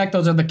Loxodon deck.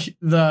 Those are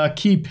the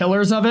key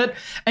pillars of it.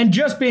 And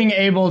just being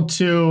able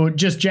to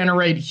just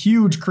generate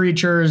huge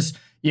creatures,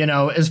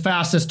 as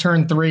fast as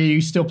turn 3. You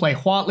still play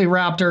Huatli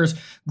Raptors,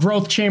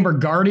 Growth Chamber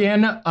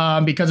Guardian,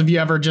 because if you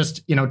ever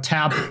just,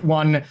 tap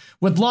one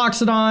with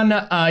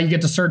Loxodon, you get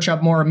to search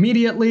up more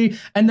immediately.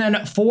 And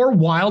then 4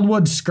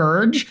 Wildwood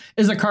Scourge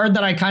is a card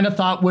that I kind of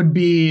thought would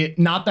be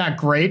not that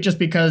great, just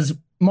because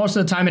most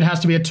of the time it has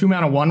to be a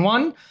 2-mana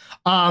 1/1.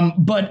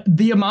 But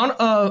the amount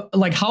of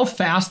how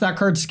fast that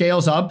card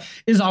scales up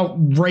is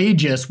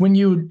outrageous when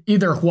you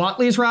either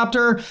Huatli's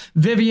Raptor,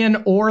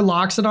 Vivian, or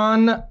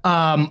Loxodon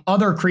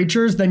other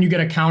creatures. Then you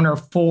get a counter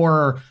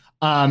for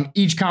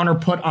each counter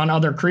put on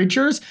other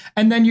creatures,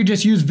 and then you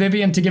just use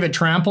Vivian to give it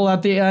trample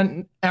at the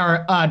end,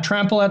 or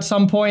trample at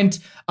some point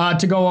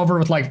to go over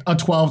with like a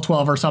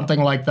 12/12 or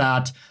something like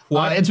that.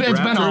 It's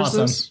been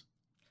awesome.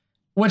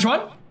 Which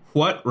one?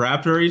 What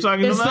Raptor are you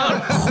talking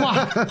about?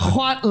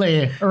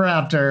 Huatli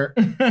Raptor.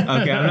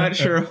 Okay, I'm not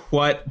sure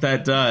what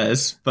that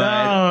does,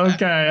 but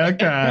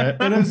okay.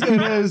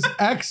 It is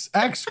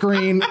X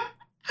green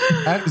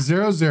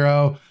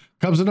X00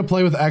 comes into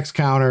play with X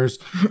counters.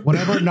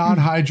 Whenever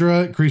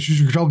non-Hydra creatures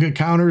you control get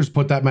counters,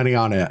 put that many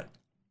on it.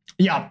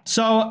 Yeah.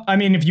 So I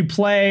mean, if you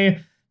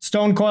play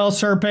Stone Coil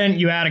Serpent,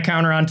 you add a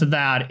counter onto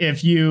that.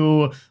 If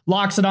you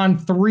Loxodon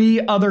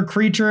 3 other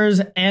creatures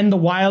and the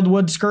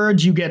Wildwood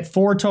Scourge, you get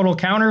 4 total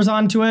counters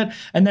onto it.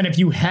 And then if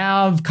you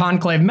have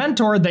Conclave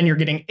Mentor, then you're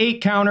getting 8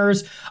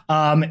 counters.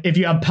 If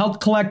you have Pelt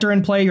Collector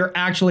in play, you're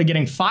actually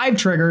getting 5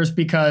 triggers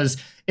because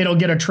it'll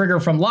get a trigger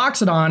from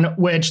Loxodon,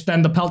 which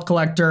then the Pelt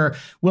Collector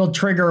will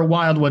trigger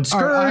Wildwood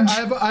Scourge.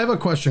 Right, I have a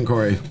question,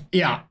 Corey.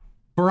 Yeah.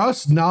 For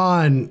us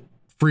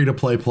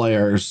non-free-to-play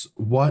players,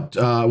 what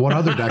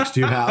other decks do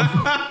you have?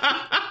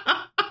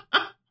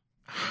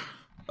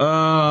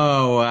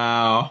 Oh,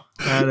 wow.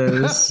 That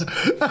is...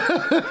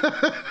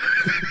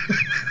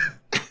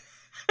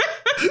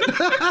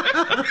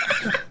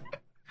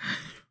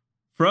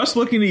 For us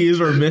looking to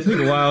use our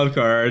mythic wild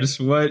cards,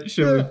 what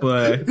should we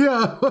play?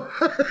 Yeah.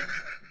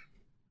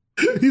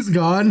 He's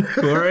gone.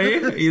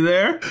 Corey, are you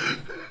there?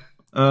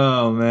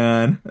 Oh,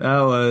 man.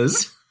 That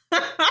was...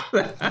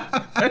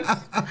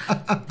 That's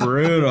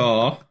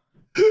brutal.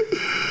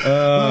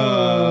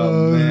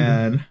 Oh,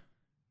 man.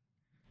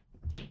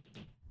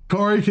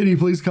 Corey, can you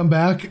please come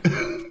back?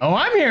 Oh,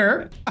 I'm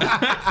here.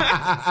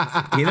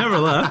 He never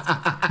left.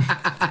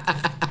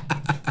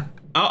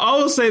 I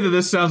will say that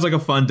this sounds like a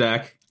fun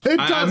deck. It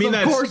does,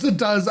 of course it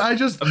does. I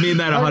mean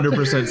that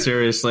 100%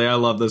 seriously. I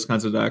love those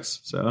kinds of decks.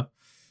 So,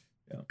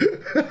 yeah.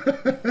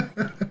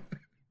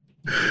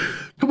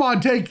 Come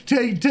on, take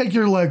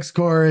your licks,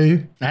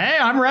 Corey. Hey,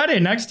 I'm ready.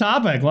 Next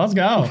topic. Let's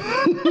go.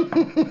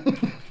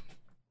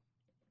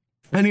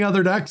 Any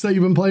other decks that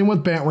you've been playing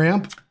with? Bant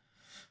Ramp?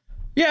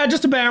 Yeah,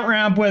 just a Bant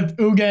Ramp with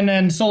Ugin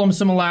and Solemn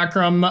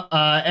Simulacrum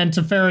and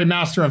Teferi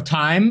Master of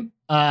Time.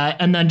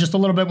 And then just a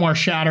little bit more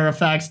shatter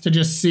effects to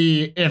just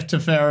see if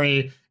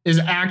Teferi is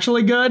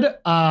actually good.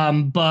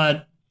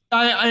 But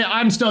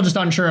I'm still just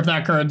unsure if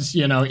that card's,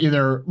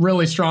 either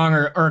really strong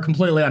or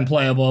completely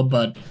unplayable.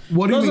 But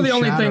those are the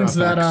only things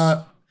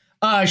that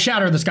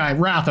Shatter the Sky,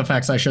 Wrath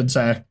effects, I should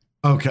say.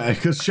 Okay,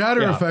 because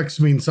shatter effects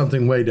mean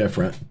something way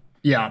different.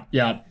 Yeah.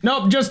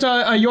 Nope, just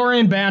a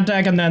Yorion Bant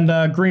deck, and then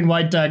the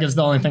green-white deck is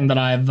the only thing that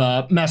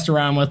I've messed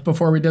around with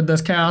before we did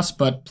this cast,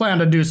 but plan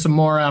to do some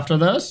more after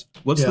this.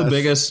 What's the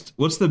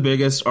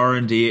biggest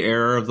R&D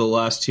error of the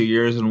last 2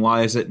 years, and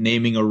why is it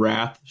naming a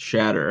Wrath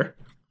Shatter?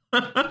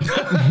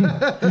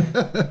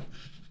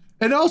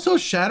 And also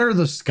Shatter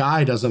the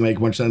Sky doesn't make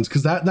much sense,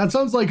 because that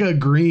sounds like a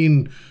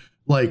green,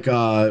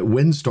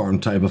 windstorm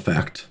type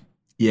effect.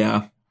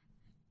 Yeah.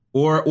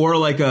 Or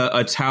like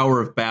a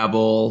Tower of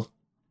Babel,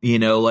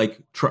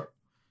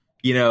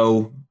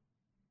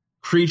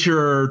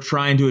 creature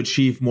trying to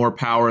achieve more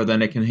power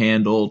than it can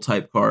handle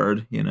type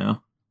card, to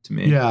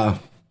me. Yeah.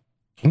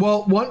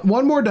 Well,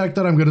 one more deck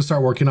that I'm going to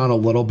start working on a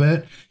little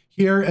bit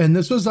here, and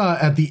this was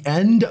at the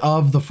end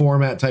of the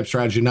format type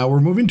strategy. Now we're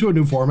moving to a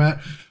new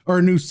format or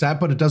a new set,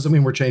 but it doesn't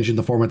mean we're changing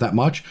the format that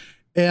much.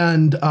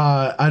 And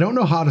I don't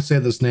know how to say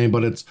this name,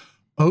 but it's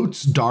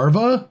Oats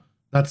Darva.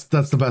 That's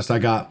the best I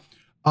got.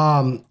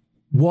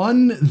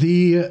 Won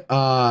the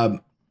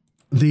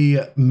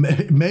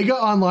Mega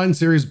Online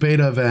Series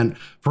beta event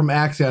from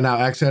Axia Now.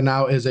 Axia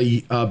Now is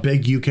a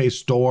big UK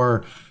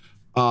store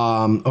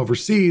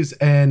overseas,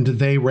 and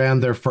they ran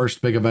their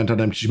first big event on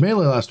MTG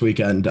Melee last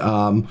weekend.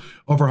 Over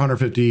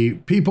 150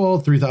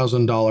 people,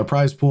 $3,000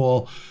 prize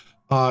pool,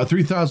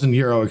 3,000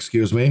 euro,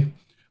 excuse me.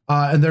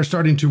 And they're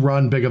starting to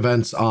run big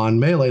events on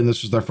Melee, and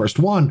this was their first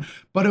one.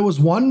 But it was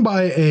won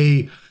by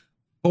a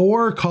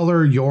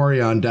 4-color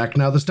Yorion deck.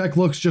 Now, this deck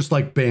looks just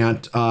like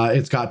Bant.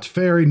 It's got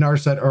Teferi,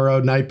 Narset,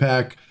 Uro,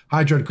 Nightpack,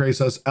 Hydra,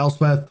 Krasus,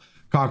 Elspeth,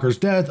 Conqueror's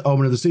Death,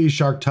 Omen of the Sea,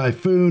 Shark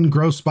Typhoon,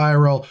 Gross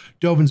Spiral,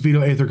 Dovin's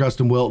Veto, Aether Gust,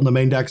 and Wilt. And the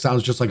main deck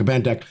sounds just like a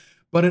Bant deck.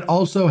 But it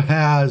also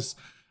has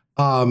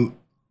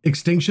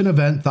Extinction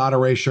Event, Thought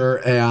Erasure,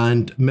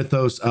 and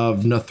Mythos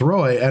of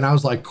Nathroi. And I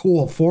was like,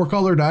 cool,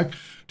 4-color deck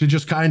to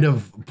just kind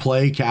of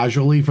play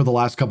casually for the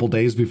last couple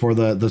days before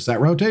the set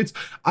rotates.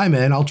 I'm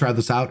in. I'll try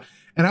this out.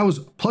 And I was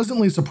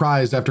pleasantly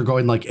surprised after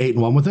going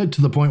 8-1 with it,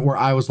 to the point where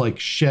I was like,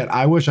 shit,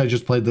 I wish I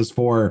just played this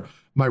for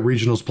my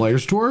Regionals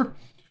Players Tour,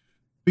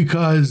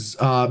 because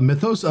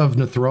Mythos of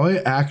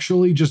Nathroi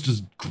actually just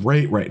is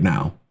great right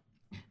now.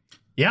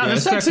 Yeah,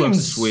 this deck looks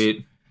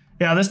sweet.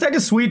 Yeah, this deck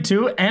is sweet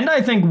too. And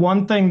I think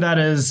one thing that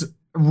is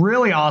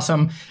really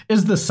awesome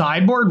is the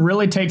sideboard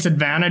really takes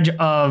advantage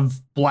of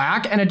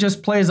black, and it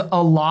just plays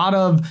a lot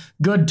of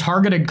good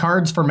targeted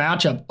cards for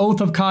matchup.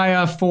 Oath of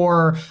Kaya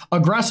for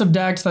aggressive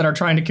decks that are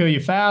trying to kill you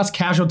fast,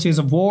 Casualties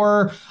of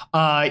War,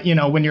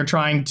 when you're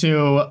trying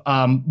to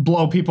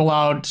blow people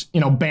out,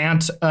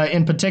 Bant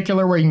in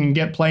particular, where you can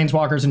get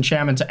Planeswalkers,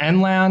 Enchantments,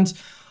 and lands.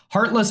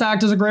 Heartless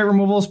Act is a great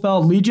removal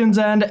spell, Legion's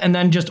End, and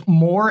then just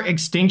more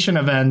Extinction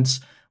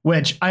Events,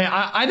 which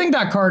I think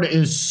that card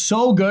is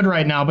so good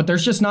right now, but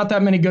there's just not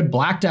that many good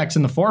black decks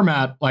in the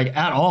format,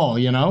 at all,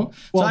 Well,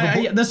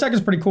 so this deck is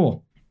pretty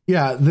cool.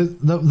 Yeah,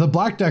 the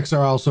black decks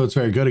are also, it's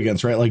very good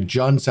against, right? Like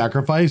Jund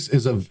Sacrifice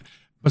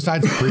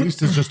besides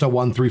Priest, is just a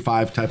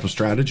 1-3-5 type of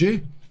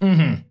strategy.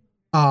 Mm-hmm.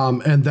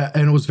 And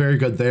it was very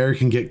good there. You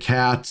can get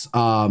cats,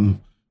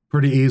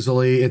 pretty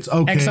easily. It's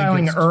okay.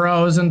 Exiling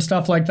Uros and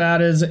stuff like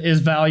that is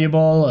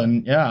valuable.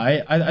 And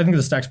yeah, I think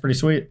this deck's pretty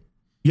sweet.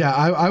 Yeah,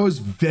 I was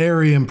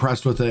very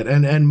impressed with it.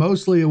 And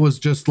mostly it was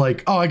just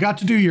like, oh, I got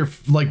to do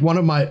one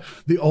of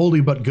the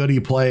oldie but goodie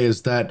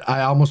plays that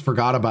I almost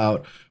forgot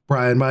about,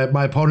 Brian.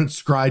 My opponent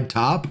scried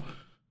top,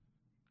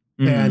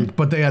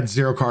 but they had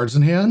 0 cards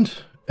in hand,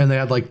 and they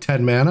had like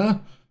 10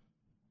 mana.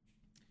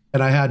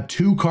 And I had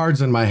 2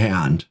 cards in my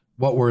hand.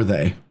 What were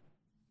they?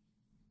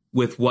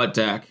 With what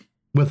deck?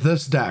 With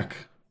this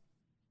deck.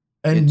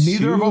 And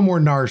neither of them were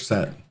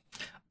Narset.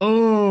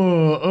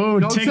 Oh,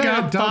 tick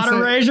up Thought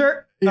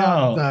Erasure?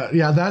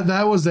 Yeah,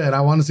 that was it. I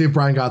want to see if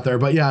Brian got there.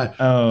 But yeah,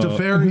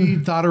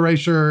 Teferi, Thought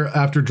Erasure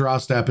after draw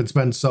step. It's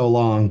been so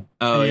long.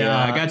 Oh,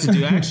 yeah. I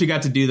actually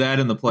got to do that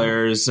in the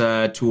Players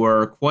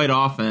Tour quite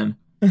often.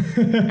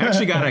 I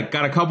actually got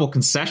a couple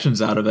concessions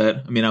out of it.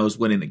 I mean, I was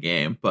winning the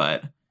game,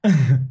 but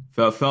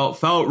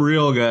felt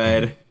real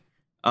good.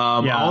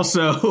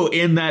 Also,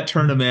 in that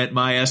tournament,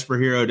 my Esper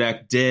Hero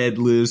deck did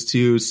lose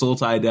to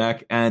Sultai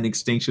deck, and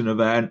Extinction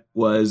Event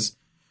was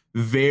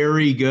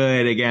very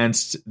good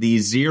against the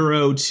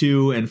 0,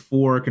 2, and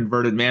 4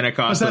 converted mana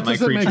cost that my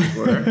creatures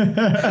were.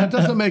 That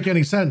doesn't make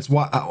any sense.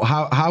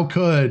 How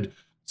could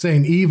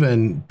Saint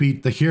Even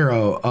beat the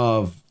hero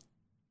of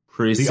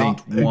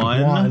Precinct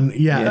 1?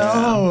 Yes.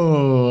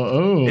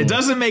 Oh. It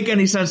doesn't make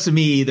any sense to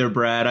me either,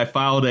 Brad. I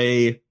filed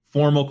a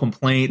formal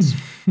complaint,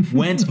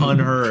 went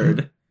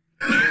unheard.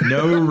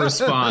 No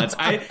response.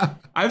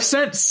 I've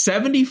sent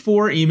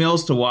 74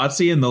 emails to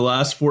WotC in the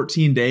last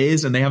 14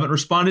 days, and they haven't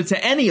responded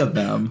to any of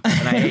them.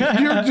 And I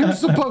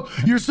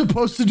hate you're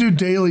supposed to do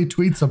daily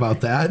tweets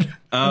about that.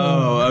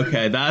 Oh,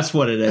 okay. That's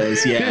what it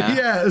is. Yeah.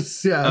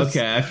 Yes.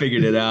 Okay, I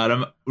figured it out.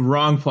 I'm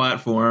wrong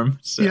platform.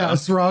 So.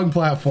 Yes, wrong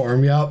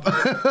platform. Yep.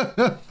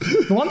 The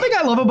one thing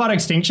I love about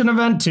Extinction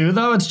Event, too,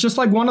 though, it's just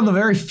like one of the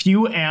very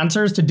few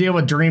answers to deal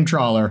with Dream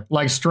Trawler.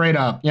 Like, straight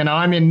up. You know,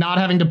 I mean, not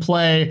having to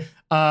play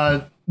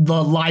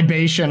the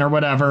libation or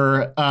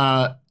whatever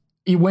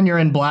when you're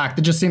in black.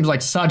 That just seems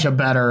like such a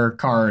better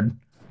card.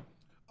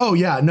 Oh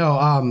yeah, no,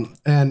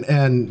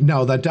 and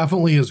no, that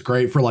definitely is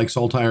great for like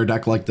Sultai or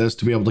deck like this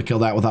to be able to kill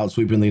that without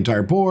sweeping the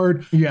entire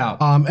board. Yeah.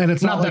 And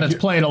it's not that like it's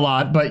played a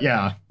lot, but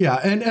yeah. Yeah,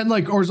 and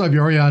like Orzhov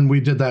Yorion, we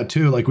did that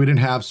too. Like we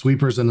didn't have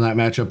sweepers in that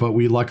matchup, but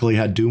we luckily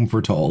had Doom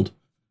Foretold.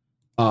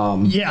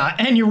 Yeah,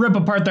 and you rip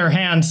apart their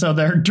hand so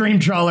their Dream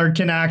Trawler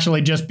can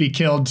actually just be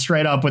killed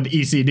straight up with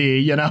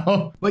ECD, you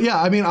know? But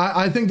yeah, I mean,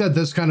 I think that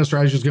this kind of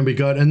strategy is going to be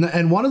good.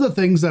 And one of the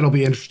things that'll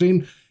be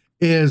interesting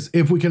is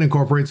if we can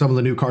incorporate some of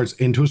the new cards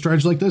into a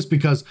strategy like this,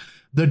 because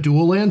the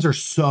dual lands are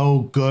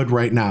so good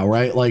right now,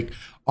 right? Like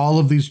all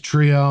of these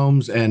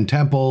triomes and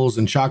temples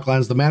and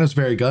shocklands, the mana is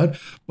very good.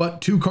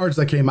 But 2 cards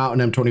that came out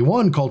in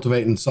M21,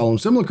 Cultivate and Solemn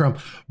Simulacrum,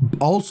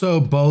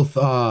 also both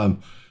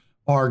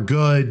are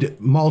good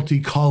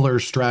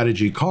multicolor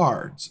strategy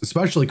cards.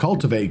 Especially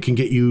Cultivate can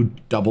get you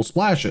double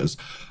splashes.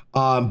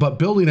 But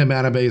building a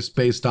mana base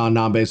based on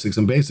non-basics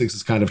and basics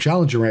is kind of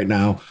challenging right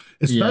now,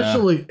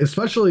 especially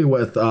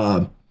with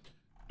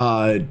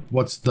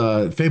what's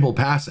the Fabled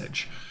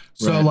Passage.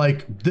 So right.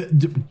 Like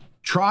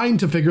trying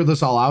to figure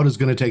this all out is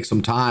going to take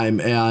some time,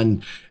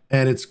 and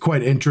it's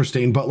quite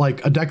interesting. But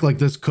like a deck like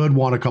this could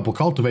want a couple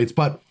Cultivates,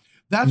 but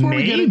that's where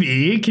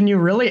maybe can you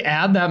really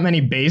add that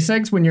many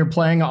basics when you're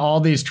playing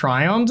all these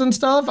triomes and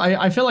stuff?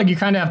 I feel like you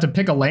kind of have to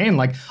pick a lane.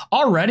 Like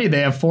already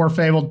they have 4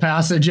 Fabled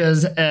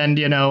Passages and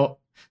 5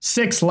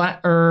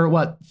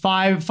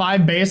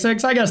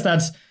 basics. I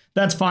guess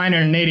that's fine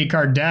in an 80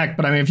 card deck.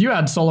 But I mean, if you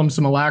add Solemn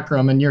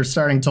Simulacrum and you're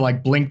starting to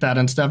like blink that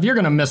and stuff, you're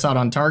going to miss out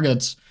on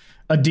targets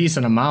a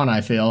decent amount,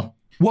 I feel.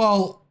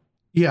 Well,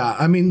 yeah,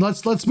 I mean,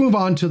 let's move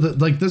on to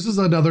this is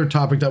another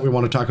topic that we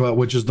want to talk about,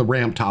 which is the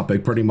ramp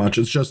topic pretty much.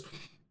 It's just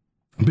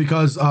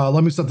because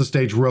let me set the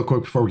stage real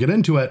quick before we get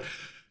into it.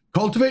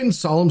 Cultivate and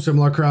Solemn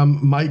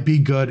Simulacrum might be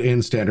good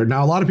in standard.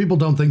 Now, a lot of people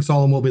don't think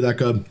Solemn will be that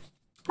good.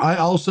 I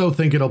also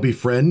think it'll be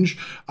fringe.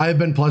 I have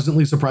been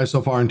pleasantly surprised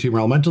so far in Team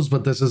Elementals,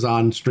 but this is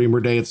on streamer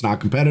day. It's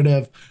not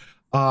competitive,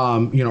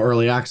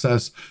 early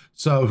access.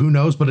 So who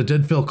knows, but it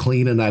did feel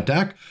clean in that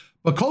deck.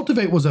 But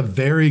Cultivate was a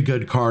very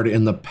good card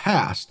in the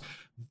past.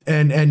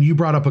 And you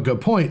brought up a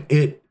good point.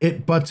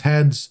 It butts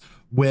heads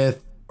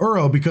with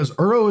Uro, because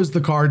Uro is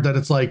the card that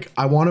it's like,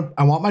 I want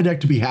my deck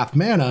to be half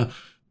mana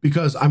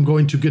because I'm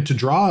going to get to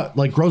draw.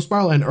 Like Growth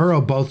Spiral and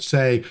Uro both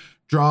say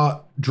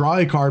draw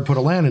a card, put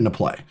a land into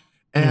play.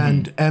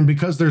 And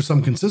because there's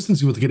some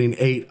consistency with getting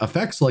 8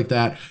 effects like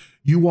that,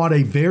 you want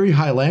a very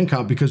high land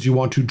count because you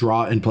want to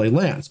draw and play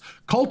lands.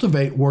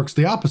 Cultivate works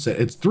the opposite.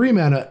 It's 3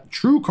 mana,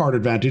 true card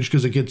advantage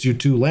because it gets you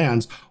 2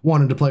 lands,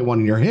 wanting to play 1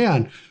 in your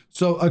hand.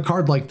 So a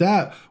card like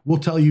that will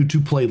tell you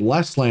to play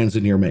less lands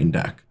in your main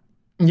deck.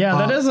 Yeah,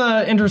 that is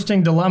an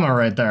interesting dilemma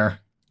right there.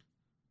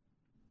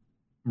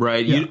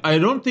 Right. Yeah. I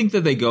don't think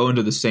that they go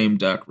into the same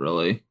deck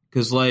really,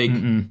 because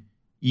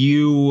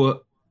you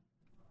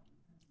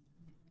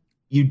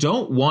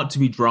don't want to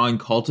be drawing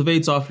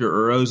Cultivates off your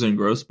Uros and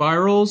Growth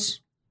Spirals.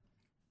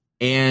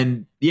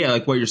 And yeah,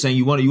 like what you're saying,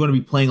 you want to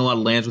be playing a lot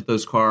of lands with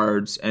those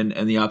cards, and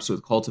the opposite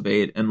with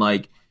Cultivate. And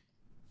like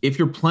if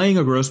you're playing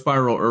a Growth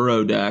Spiral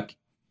Uro deck,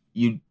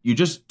 you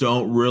just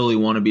don't really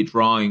want to be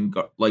drawing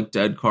like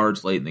dead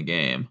cards late in the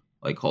game,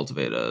 like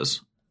Cultivate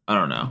is. I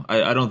don't know.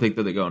 I don't think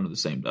that they go into the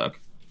same deck.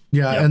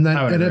 Yeah, Yep, and then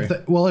I would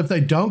agree. if they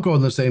don't go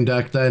in the same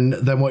deck, then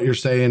what you're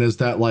saying is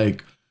that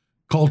like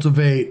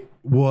Cultivate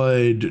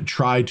would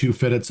try to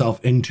fit itself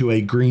into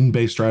a green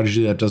based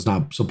strategy that does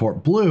not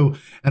support blue,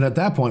 and at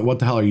that point, what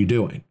the hell are you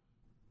doing?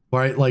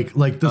 Right, like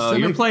the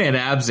you're playing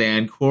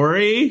Abzan,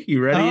 Corey.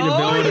 You ready to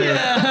build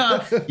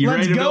it? You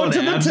ready to build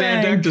an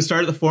Abzan deck to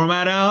start the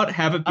format out?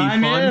 Have it be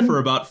fun for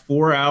about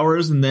 4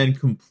 hours and then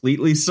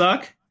completely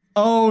suck?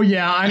 Oh,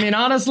 yeah. I mean,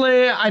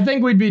 honestly, I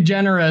think we'd be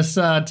generous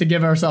to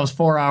give ourselves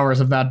 4 hours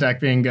of that deck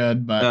being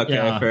good. But okay,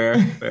 yeah.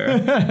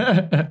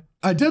 fair.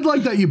 I did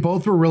like that you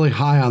both were really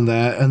high on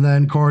that, and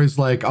then Corey's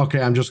like,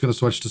 okay, I'm just going to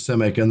switch to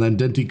Simic, and then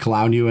didn't he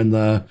clown you in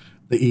the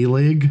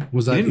E-League?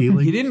 Was that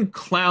E-League? He didn't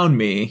clown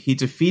me. He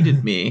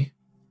defeated me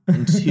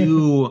in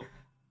 2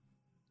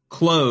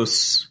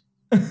 close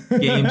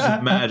games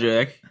of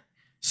Magic.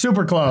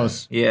 Super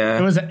close. Yeah.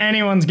 It was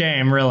anyone's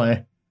game,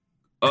 really.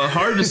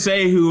 Hard to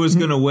say who was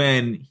going to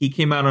win. He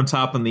came out on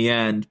top in the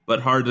end,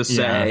 but hard to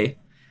say. Yeah.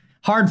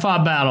 Hard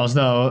fought battles,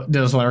 though,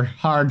 Dizzler.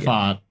 Hard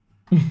fought.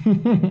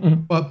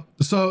 But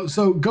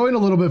so going a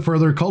little bit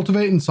further,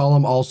 Cultivate and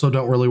Solemn also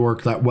don't really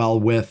work that well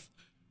with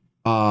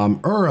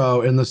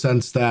Uro, in the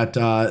sense that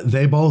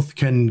they both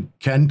can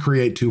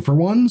create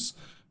 2-for-1s.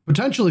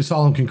 Potentially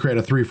Solemn can create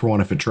a 3-for-1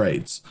 if it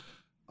trades.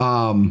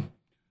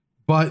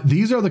 But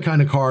these are the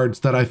kind of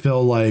cards that I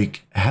feel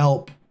like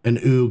help an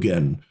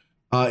Ugin.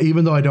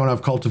 Even though I don't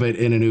have Cultivate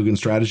in an Ugin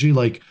strategy,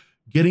 like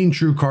getting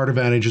true card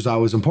advantage is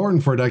always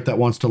important for a deck that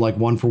wants to like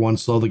 1-for-1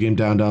 slow the game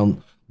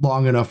down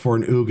long enough for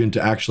an Ugin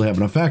to actually have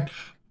an effect.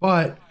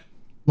 But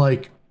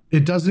like,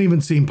 it doesn't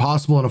even seem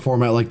possible in a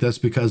format like this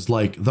because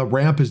like the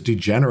ramp is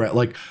degenerate.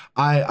 Like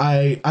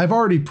I've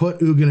already put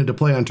Ugin into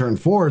play on turn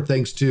 4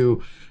 thanks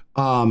to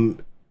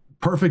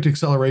perfect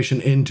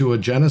acceleration into a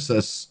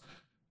Genesis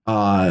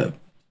Ultimatum.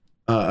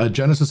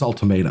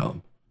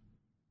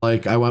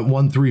 Like I went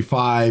 1, 3,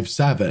 5,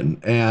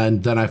 7,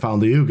 and then I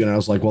found the Ugin. And I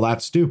was like, well,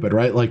 that's stupid,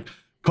 right? Like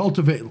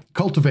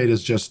Cultivate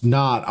is just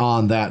not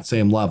on that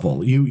same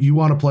level. You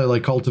want to play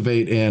like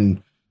Cultivate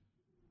in,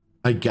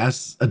 I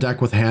guess, a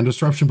deck with hand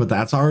disruption, but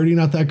that's already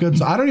not that good.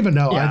 So I don't even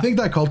know. Yeah. I think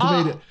that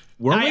Cultivate.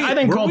 I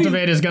think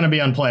Cultivate is going to be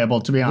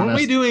unplayable, to be honest. Weren't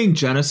we doing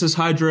Genesis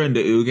Hydra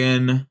into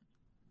Ugin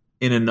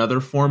in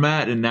another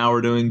format, and now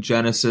we're doing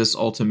Genesis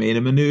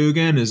Ultimatum into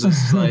Ugin? Is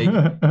this like,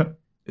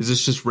 is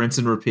this just rinse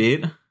and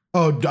repeat?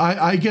 Oh,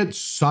 I get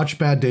such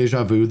bad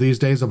deja vu these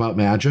days about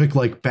Magic,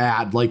 like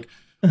bad, like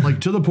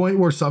to the point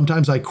where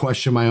sometimes I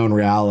question my own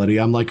reality.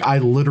 I'm like, I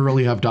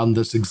literally have done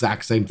this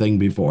exact same thing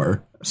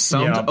before.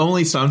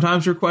 Only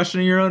sometimes you're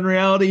questioning your own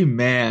reality.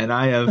 Man,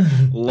 I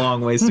have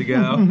long ways to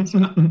go.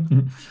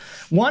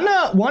 One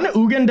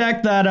Ugin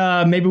deck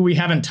that maybe we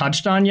haven't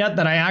touched on yet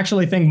that I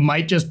actually think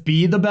might just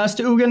be the best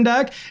Ugin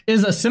deck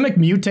is a Simic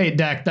Mutate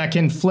deck that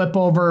can flip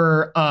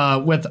over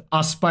with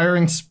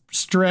Aspiring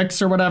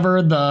Strix or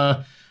whatever,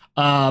 the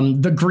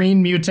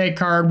green mutate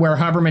card where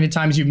however many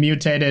times you've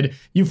mutated,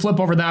 you flip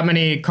over that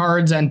many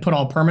cards and put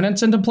all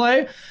permanents into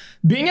play.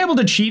 Being able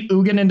to cheat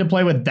Ugin into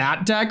play with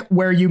that deck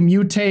where you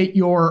mutate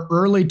your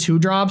early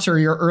 2-drops or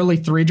your early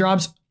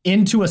 3-drops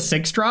into a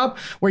 6-drop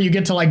where you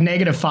get to like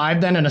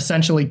 -5 then and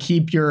essentially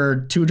keep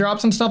your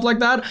 2-drops and stuff like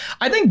that.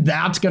 I think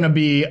that's going to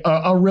be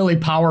a really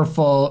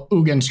powerful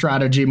Ugin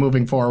strategy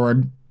moving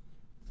forward.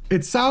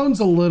 It sounds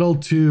a little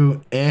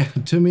too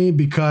to me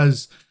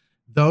because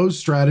those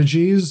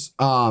strategies,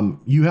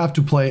 you have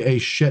to play a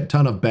shit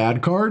ton of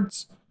bad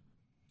cards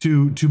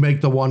to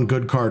make the one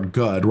good card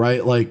good,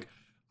 right? Like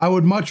I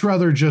would much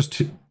rather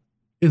just,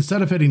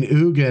 instead of hitting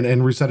Ugin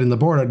and resetting the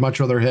board, I'd much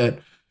rather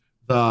hit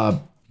the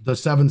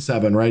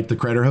 7/7, right? The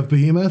Craterhoof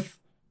Behemoth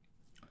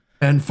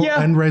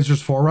and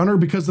Razor's Forerunner,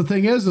 because the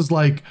thing is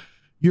like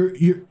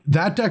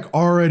that deck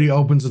already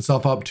opens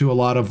itself up to a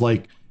lot of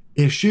like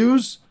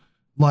issues,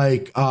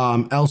 like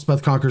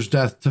Elspeth Conquers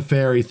Death,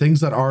 Teferi,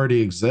 things that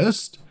already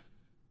exist.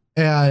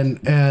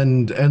 And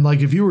like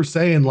if you were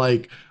saying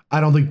like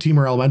I don't think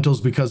Temur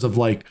Elementals, because of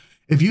like,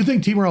 if you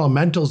think Temur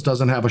Elementals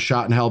doesn't have a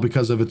shot in hell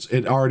because of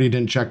it already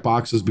didn't check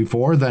boxes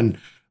before, then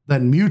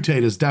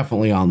Mutate is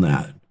definitely on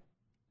that.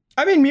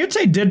 I mean,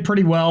 Mutate did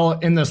pretty well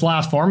in this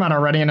last format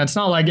already, and it's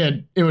not like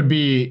it would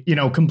be,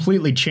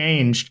 completely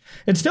changed.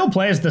 It still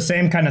plays the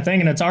same kind of thing,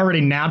 and it's already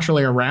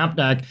naturally a ramp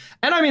deck.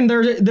 And I mean,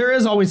 there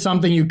is always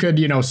something you could,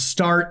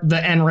 start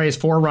the N-Rays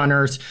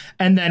Forerunners,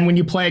 and then when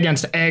you play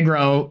against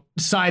aggro,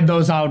 side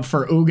those out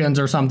for Ugins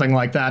or something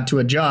like that to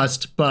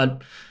adjust.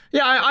 But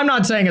yeah, I'm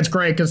not saying it's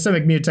great because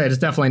Simic Mutate is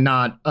definitely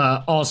not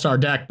all-star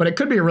deck, but it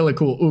could be a really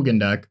cool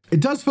Ugin deck. It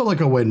does feel like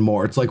a win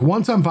more. It's like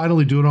once I'm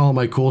finally doing all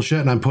my cool shit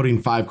and I'm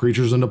putting 5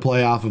 creatures into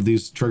play off of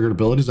these triggered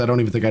abilities, I don't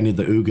even think I need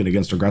the Ugin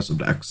against aggressive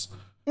decks.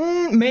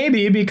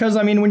 Maybe, because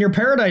I mean, when you're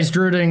Paradise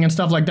Druiding and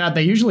stuff like that,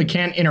 they usually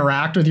can't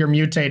interact with your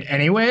Mutate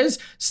anyways,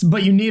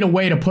 but you need a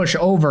way to push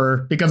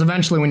over because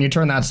eventually when you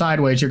turn that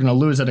sideways, you're going to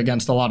lose it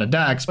against a lot of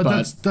decks.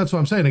 But that's what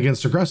I'm saying.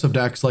 Against aggressive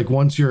decks, like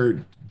once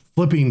you're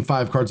flipping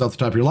 5 cards off the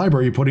top of your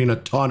library, you're putting a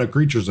ton of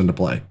creatures into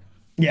play.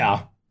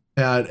 Yeah.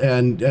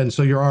 And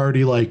so you're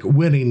already like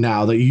winning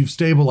now that you've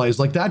stabilized.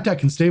 Like that deck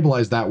can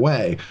stabilize that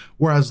way.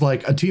 Whereas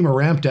like a Temur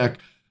Ramp deck,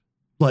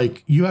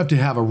 like you have to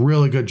have a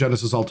really good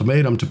Genesis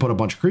Ultimatum to put a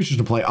bunch of creatures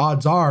to play.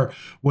 Odds are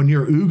when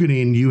you're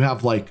Uganing, you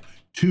have like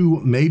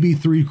 2, maybe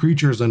 3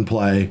 creatures in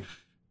play,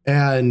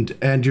 and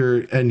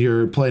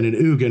you're playing an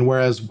Ugin.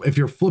 Whereas if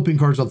you're flipping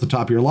cards off the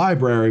top of your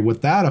library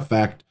with that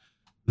effect,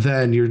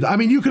 then you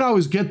can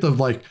always get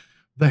the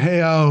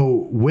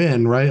Heo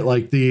win, right?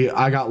 Like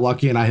I got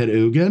lucky and I hit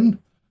Ugin,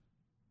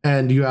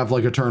 and you have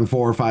like a turn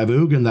 4 or 5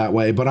 Ugin that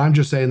way. But I'm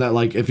just saying that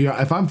like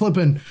if I'm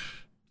flipping,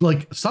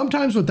 like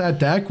sometimes with that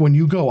deck, when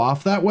you go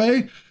off that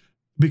way,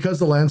 because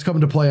the lands come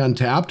into play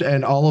untapped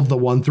and all of the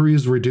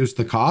 1/3s reduce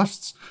the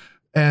costs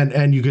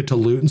and you get to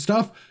loot and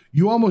stuff,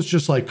 you almost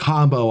just like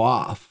combo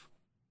off.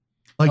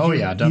 Like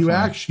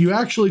definitely. You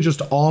actually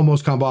just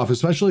almost combo off,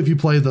 especially if you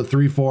play the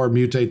 3/4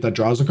 mutate that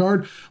draws a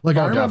card. Like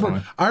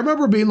I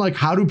remember being like,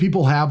 how do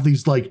people have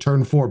these like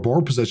turn 4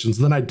 board positions?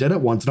 And then I did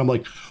it once and I'm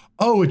like,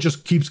 oh, it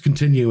just keeps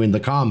continuing the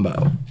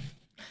combo.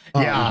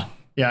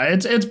 Yeah,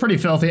 it's pretty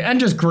filthy. And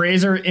just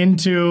Grazer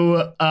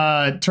into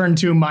turn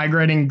 2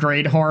 migrating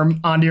Great Horn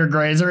onto your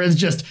Grazer is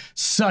just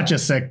such a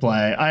sick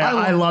play.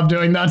 I love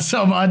doing that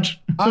so much.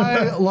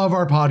 I love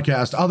our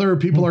podcast. Other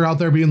people are out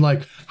there being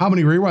like, how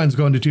many rewinds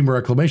go into Temur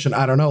Reclamation?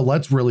 I don't know.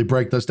 Let's really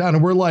break this down.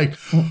 And we're like,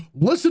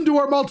 listen to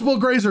our multiple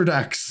Grazer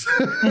decks.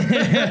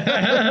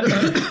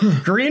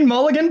 Green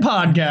Mulligan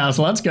podcast.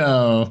 Let's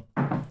go.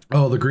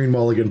 Oh, the Green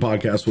Mulligan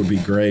podcast would be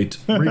great.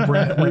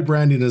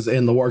 Rebranding is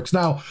in the works.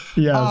 Now,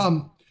 yes.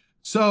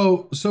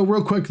 So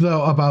real quick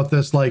though about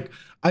this, like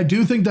I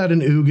do think that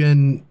an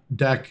Ugin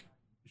deck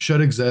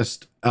should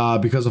exist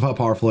because of how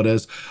powerful it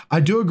is. I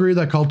do agree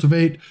that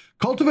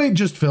Cultivate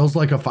just feels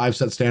like a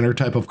 5-set standard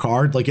type of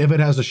card. Like if it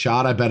has a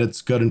shot, I bet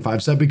it's good in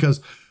 5-set, because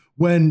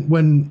when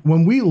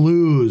we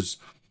lose,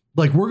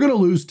 like we're gonna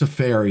lose to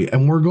Fairy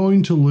and we're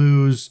going to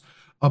lose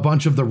a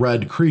bunch of the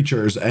red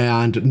creatures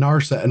and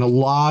Narset and a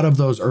lot of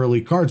those early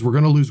cards. We're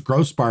gonna lose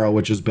Growth Spiral,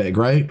 which is big,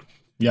 right?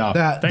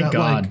 Yeah, thank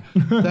God.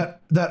 Like,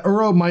 that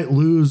Uro might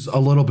lose a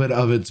little bit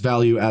of its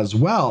value as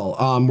well.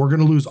 We're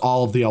going to lose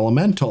all of the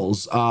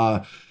elementals.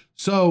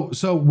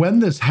 So when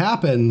this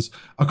happens,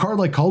 a card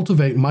like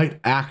Cultivate might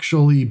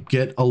actually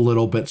get a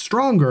little bit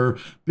stronger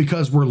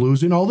because we're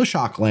losing all the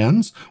shock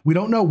lands. We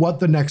don't know what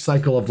the next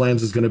cycle of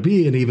lands is going to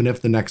be, and even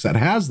if the next set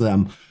has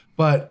them.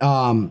 But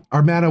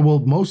our mana will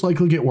most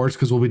likely get worse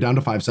because we'll be down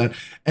to 5-set.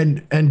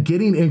 And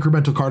getting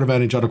incremental card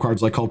advantage out of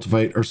cards like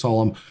Cultivate or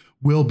Solemn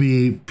will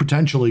be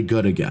potentially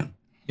good again.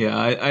 Yeah,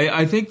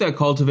 I think that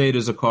Cultivate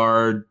is a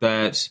card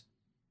that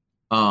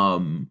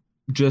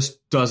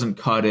just doesn't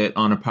cut it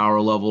on a power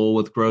level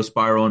with Growth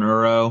Spiral and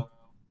Uro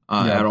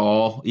at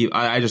all.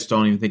 I just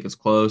don't even think it's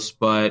close.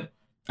 But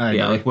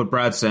like what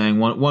Brad's saying,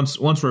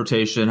 once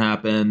rotation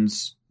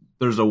happens,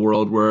 there's a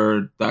world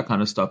where that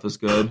kind of stuff is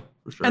good.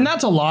 For sure. And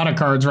that's a lot of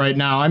cards right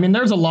now. I mean,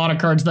 there's a lot of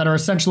cards that are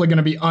essentially going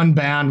to be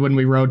unbanned when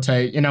we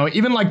rotate. You know,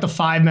 even like the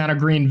 5-mana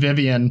green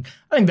Vivian.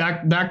 I think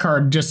that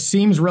card just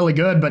seems really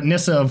good, but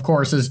Nissa, of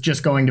course, is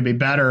just going to be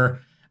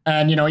better.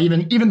 And, you know,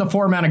 even the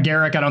 4-mana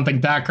Garruk, I don't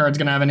think that card's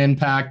going to have an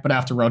impact, but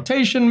after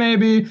rotation,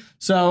 maybe.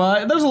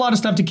 So there's a lot of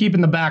stuff to keep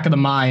in the back of the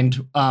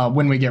mind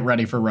when we get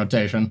ready for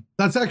rotation.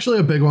 That's actually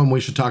a big one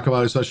we should talk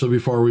about, especially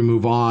before we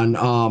move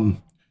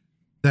on.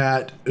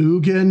 That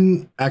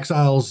Ugin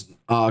exiles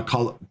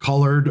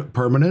colored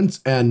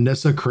permanents and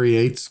Nissa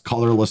creates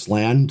colorless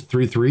land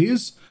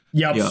 3/3s.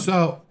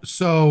 Yep.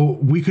 So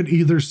we could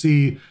either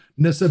see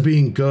Nissa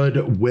being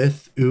good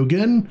with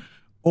Ugin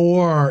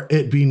or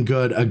it being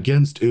good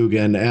against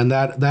Ugin, and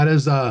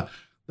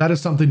that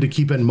is something to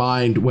keep in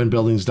mind when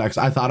building these decks.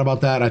 I thought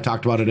about that. I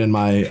talked about it in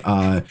my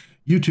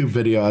YouTube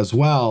video as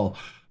well,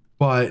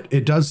 but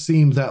it does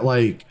seem that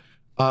like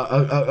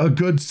a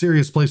good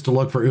serious place to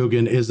look for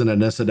Ugin is in a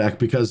Nissa deck,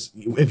 because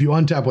if you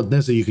untap with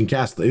Nissa, you can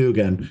cast the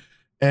Ugin,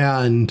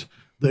 and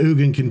the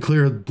Ugin can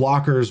clear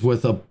blockers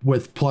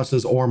with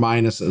pluses or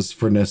minuses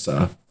for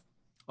Nissa.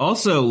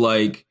 Also,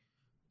 like,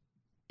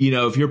 you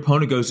know, if your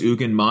opponent goes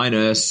Ugin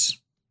minus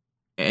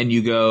and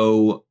you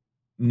go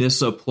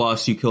Nissa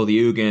plus, you kill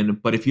the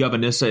Ugin, but if you have a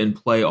Nissa in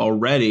play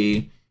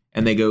already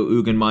and they go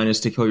Ugin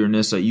minus to kill your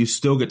Nissa, you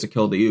still get to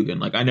kill the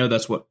Ugin. Like, I know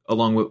that's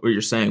along with what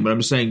you're saying, but I'm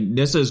just saying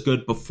Nissa is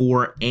good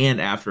before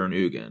and after an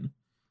Ugin.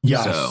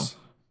 Yes.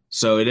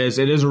 So it is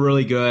a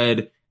really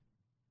good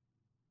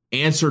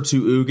answer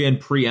to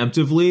Ugin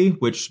preemptively,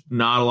 which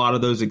not a lot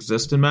of those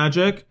exist in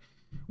Magic,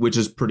 which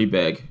is pretty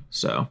big.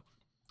 So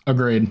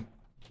agreed.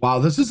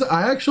 Wow,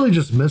 I actually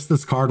just missed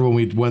this card when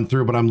we went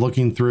through, but I'm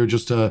looking through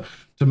just to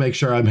make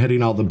sure I'm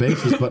hitting all the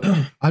bases. But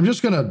I'm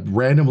just going to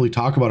randomly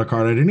talk about a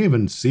card I didn't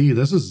even see.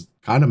 This is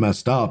kind of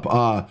messed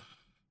up.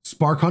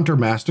 Spark Hunter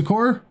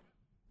Masticore,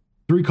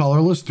 3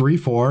 colorless,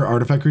 3/4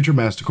 artifact creature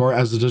Masticore.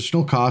 As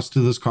additional cost to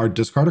this card,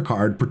 discard a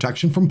card.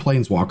 Protection from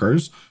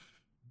Planeswalkers.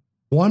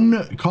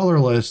 1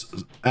 colorless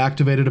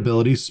activated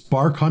ability,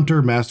 Spark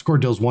Hunter Masticore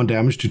deals 1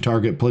 damage to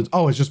target planes.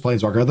 Oh, it's just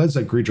Planeswalker. I thought it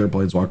said creature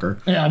Planeswalker.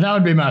 Yeah, that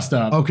would be messed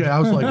up. Okay, I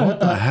was like, what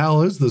the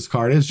hell is this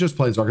card? It's just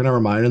Planeswalker, never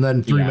mind. And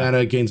then 3 Yeah.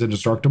 mana, gains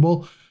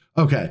indestructible.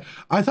 Okay,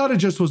 I thought it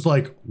just was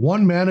like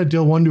 1 mana,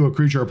 deal 1 to a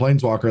creature or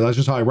Planeswalker. That's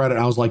just how I read it.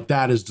 I was like,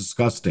 that is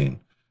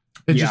disgusting.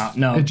 It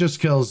just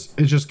kills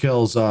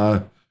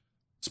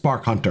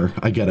Spark Hunter.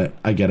 I get it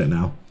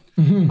now.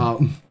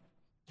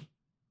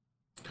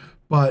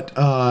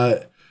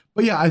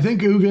 But yeah, I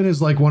think Ugin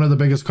is like one of the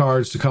biggest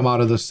cards to come out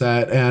of the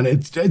set, and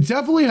it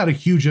definitely had a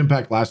huge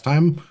impact last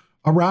time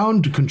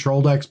around.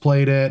 Control decks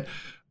played it,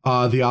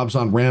 the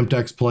Abzan Ramp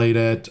decks played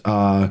it.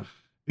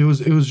 It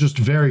was just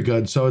very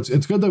good. So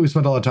it's good that we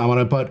spent a lot of time on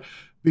it. But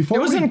before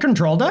It was in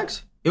control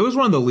decks? It was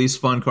one of the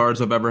least fun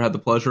cards I've ever had the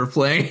pleasure of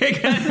playing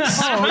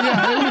against. oh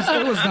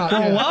yeah, it was not.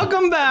 Well, yeah.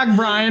 welcome back,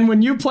 Brian.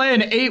 When you play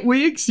in 8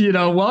 weeks,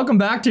 welcome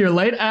back to your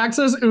late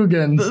access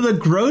Ugin. The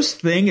gross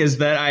thing is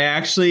that I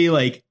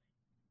actually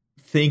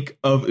think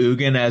of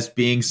Ugin as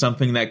being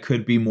something that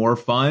could be more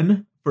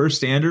fun for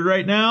standard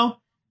right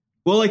now.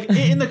 Well,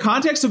 in the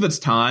context of its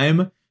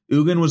time,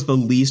 Ugin was the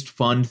least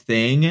fun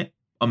thing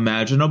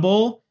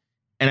imaginable.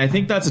 And I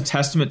think that's a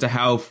testament to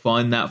how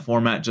fun that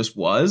format just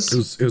was.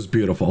 It was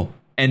beautiful.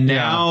 And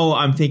now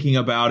I'm thinking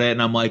about it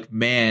and I'm like,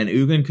 man,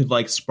 Ugin could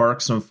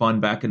spark some fun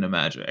back into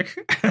Magic.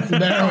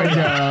 There we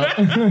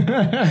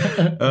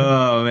go.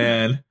 Oh,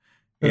 man.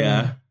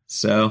 Yeah.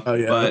 So, Oh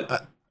yeah.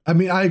 but I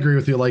mean, I agree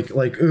with you. Like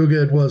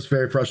Ugin was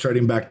very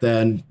frustrating back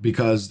then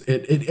because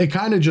it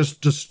kind of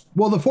just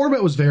the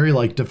format was very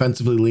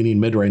defensively leaning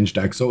mid-range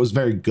deck, so it was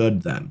very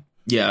good then.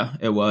 yeah,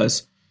 it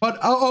was.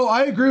 But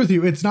I agree with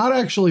you. It's not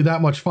actually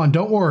that much fun.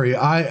 Don't worry.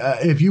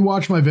 If you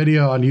watch my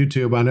video on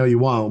YouTube, I know you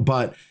won't,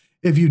 but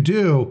if you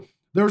do,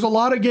 there was a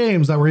lot of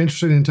games that were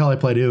interesting until I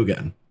played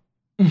Ugin.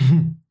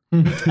 And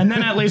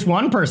then at least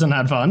one person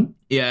had fun.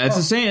 Yeah, it's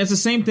the same. It's the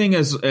same thing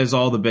as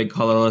all the big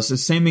colorless.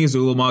 It's the same thing as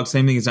Ulamog.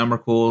 Same thing as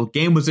Emrakul.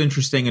 Game was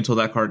interesting until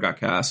that card got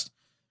cast.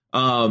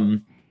 I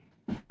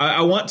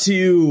want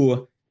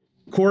to.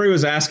 Corey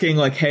was asking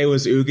hey,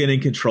 was Ugin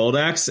in control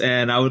decks?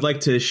 And I would like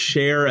to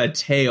share a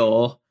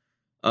tale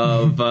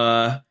of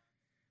a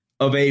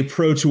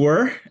Pro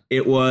Tour.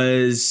 It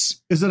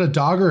was. Is it a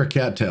dog or a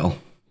cattail?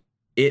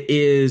 It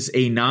is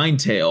a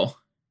 9-tail.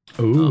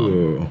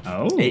 Ooh.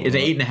 It's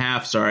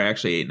 8.5. Sorry,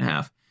 actually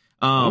 8.5.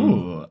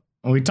 Ooh.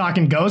 Are we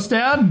talking Ghost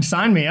Dad?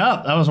 Sign me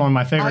up. That was one of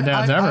my favorite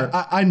dads ever.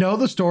 I know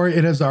the story.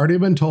 It has already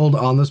been told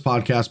on this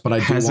podcast, but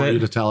I do want you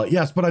to tell it.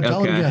 Yes, but I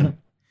tell it again.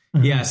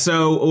 Yeah,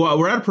 so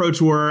we're at a Pro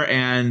Tour,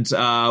 and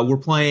we're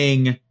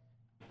playing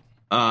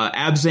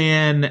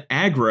Abzan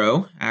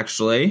Aggro,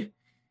 actually.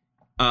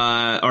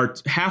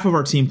 Half of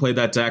our team played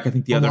that deck. I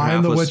think the other half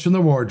Lion, the was Witch, and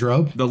the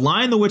Wardrobe. The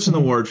Lion, the Witch, and the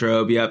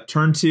Wardrobe. Yep.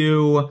 Turn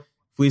 2,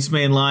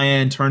 Fleecemane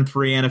Lion. Turn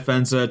 3,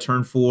 Anafenza.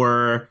 Turn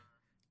 4,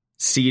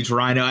 Siege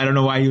Rhino. I don't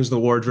know why he was the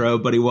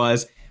Wardrobe, but he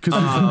was.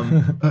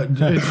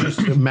 It's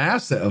just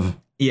massive.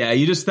 Yeah,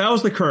 that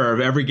was the curve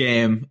every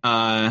game.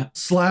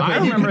 Slap I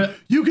it. remember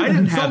You I can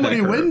didn't have so have that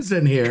many curve. wins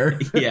in here.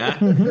 Yeah.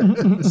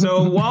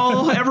 So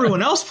while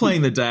everyone else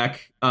playing the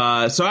deck,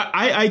 so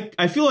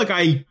I feel like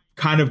I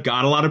kind of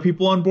got a lot of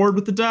people on board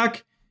with the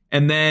deck,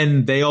 and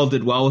then they all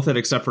did well with it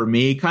except for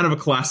me. Kind of a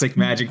classic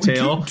Magic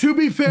tale. To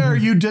be fair,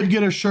 you did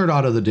get a shirt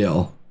out of the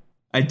deal.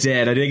 I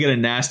did get a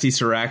nasty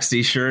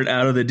Siraxi shirt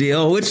out of the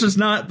deal, which was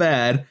not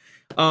bad.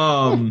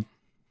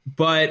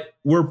 But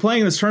we're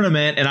playing this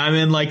tournament, and I'm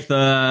in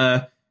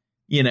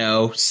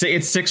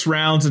it's 6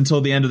 rounds until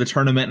the end of the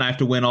tournament, and I have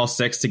to win all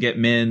 6 to get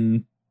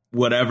min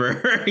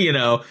whatever,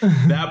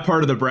 that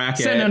part of the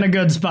bracket. Sitting in a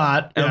good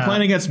spot. And I'm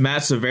playing against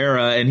Matt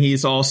Severa, and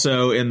he's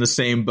also in the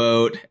same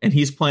boat, and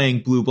he's playing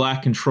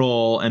Blue-Black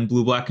Control, and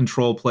Blue-Black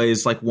Control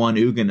plays 1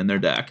 Ugin in their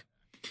deck.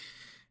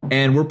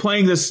 And we're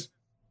playing this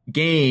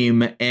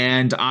game,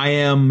 and I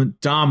am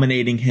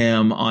dominating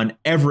him on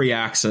every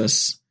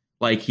axis.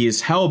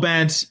 He's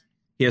hellbent,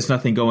 he has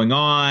nothing going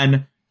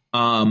on.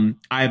 I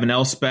have an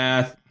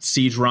Elspeth,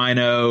 Siege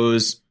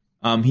Rhinos,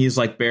 he's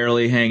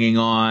barely hanging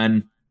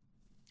on.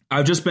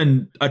 I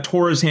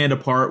tore his hand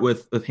apart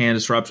with hand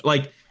disruption.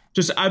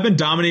 I've been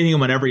dominating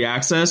him on every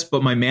axis,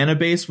 but my mana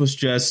base was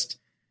just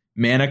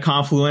mana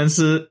confluence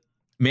and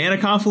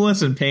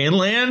pain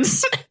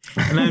lands.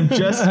 And I'm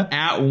just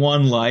at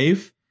 1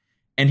 life.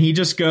 And he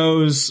just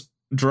goes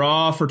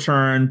draw for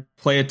turn,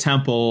 play a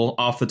temple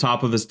off the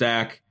top of his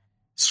deck,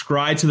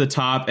 scry to the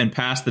top and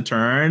pass the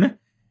turn.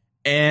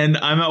 And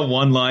I'm at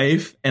 1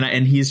 life.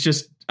 And he's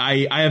just,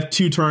 I have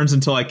 2 turns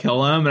until I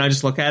kill him. And I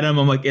just look at him.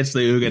 I'm like, it's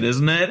the Ugin,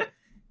 isn't it?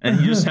 And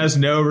he just has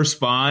no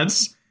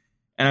response.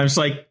 And I'm just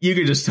like, you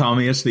could just tell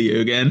me it's the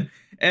Ugin.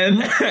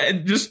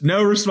 And just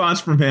no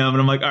response from him. And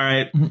I'm like, all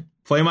right,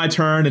 play my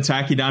turn,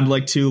 attack you down to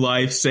 2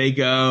 life, say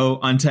go,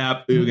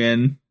 untap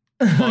Ugin,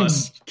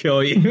 plus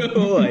kill you.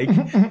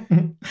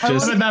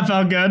 That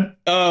felt good.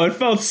 Oh, it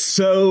felt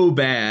so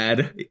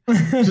bad.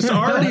 Just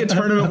already a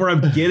tournament where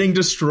I'm getting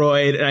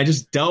destroyed, and I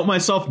just dealt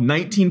myself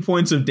 19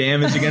 points of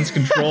damage against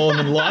control and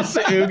then lost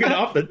to Ugin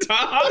off the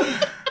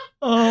top.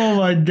 Oh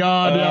my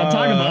God!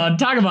 Yeah,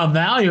 talk about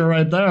value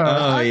right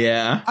there.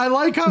 Yeah. I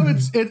like how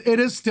it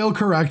is still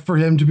correct for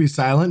him to be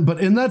silent,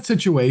 but in that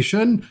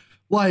situation,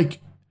 like,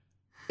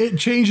 it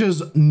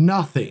changes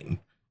nothing.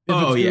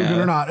 If it's good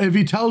or not. If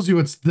he tells you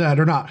it's that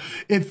or not.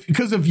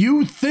 Because if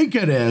you think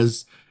it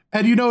is,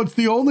 and you know it's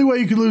the only way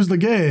you can lose the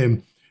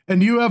game,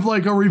 and you have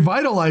like a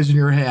Revitalize in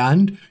your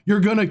hand, you're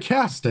gonna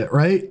cast it,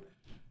 right?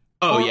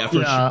 Oh yeah,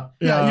 for sure.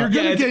 Yeah, you're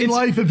gonna gain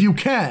life if you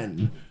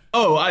can.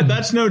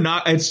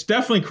 It's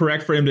definitely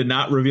correct for him to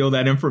not reveal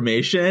that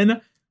information.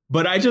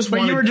 But I just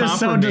wanted you were just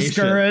so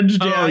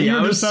discouraged. Yeah, you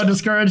were just so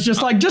discouraged.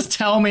 Just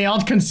tell me. I'll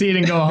concede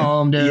and go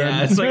home, dude.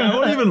 Yeah, it's like, I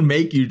won't even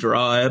make you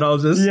draw it. I'll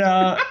just...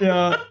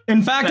 Yeah.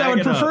 In fact, I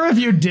would prefer if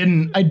you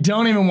didn't. I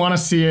don't even want to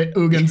see it.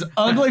 Uggin's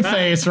ugly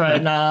face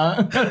right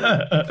now.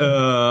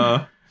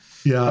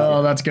 Yeah.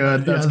 Oh, that's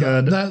good. That's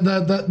good.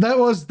 That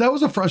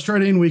was a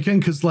frustrating weekend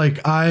because like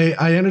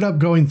I ended up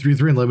going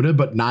 3-3 in limited,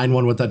 but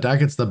 9-1 with that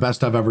deck. It's the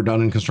best I've ever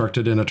done in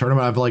constructed in a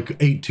tournament. I've like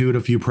 8-2'd a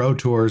few pro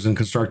tours in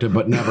constructed,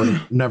 but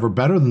never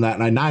better than that.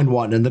 And I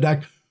 9-1 in the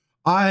deck.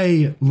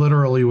 I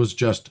literally was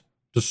just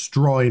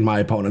destroying my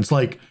opponents,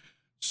 like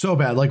so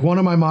bad. Like one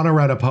of my mono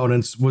red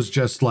opponents was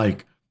just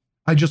like,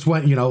 I just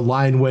went,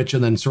 Lion Witch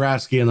and then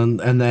Saraski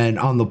and then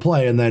on the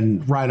play and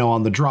then Rhino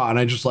on the draw. And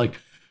I just like,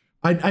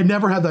 I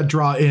never had that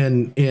draw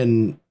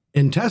in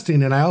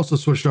testing, and I also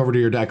switched over to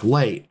your deck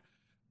late.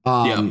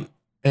 And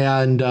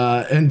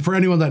for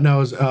anyone that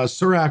knows,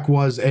 Surak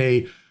was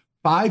a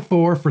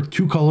 5/4 for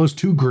 2 colors,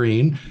 2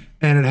 green,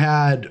 and it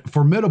had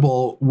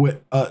formidable.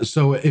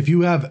 So if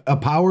you have a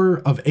power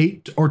of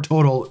 8 or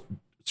total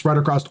spread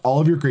across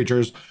all of your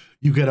creatures,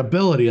 you get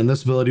ability, and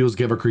this ability was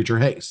give a creature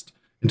haste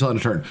until end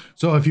of turn.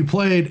 So if you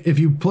played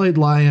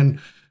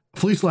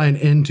Fleece Lion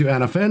into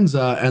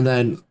Anafenza and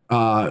then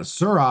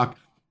Surak,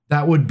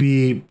 that would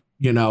be,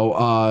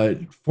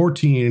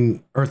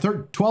 14 or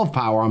 12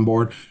 power on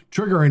board,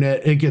 triggering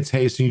it gets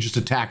haste, and you just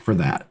attack for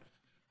that.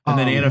 And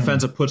then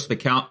Anafenza puts the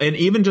count, and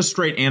even just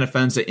straight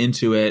Anafenza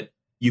into it,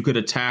 you could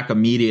attack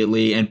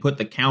immediately and put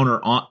the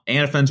counter on.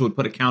 Anafenza would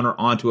put a counter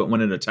onto it when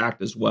it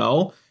attacked as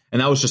well,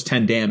 and that was just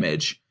 10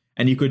 damage.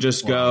 And you could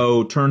just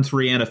go turn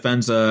 3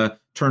 Anafenza,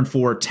 turn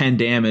 4 10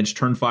 damage,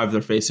 turn 5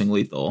 they're facing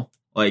lethal.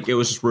 Like, it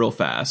was just real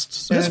fast.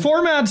 So. This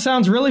format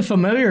sounds really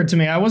familiar to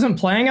me. I wasn't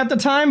playing at the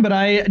time, but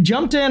I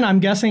jumped in,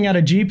 I'm guessing, at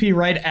a GP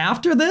right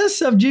after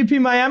this of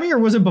GP Miami, or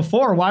was it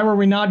before? Why were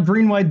we not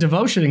green-white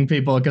devotioning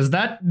people? Because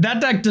that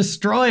deck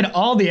destroyed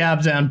all the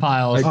Abzan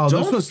piles.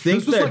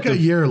 This was like a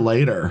year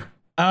later.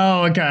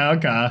 Oh,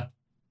 okay.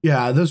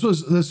 Yeah, this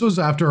was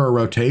after a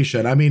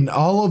rotation. I mean,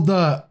 all of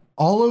the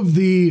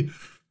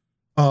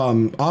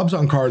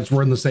Abzan cards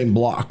were in the same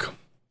block.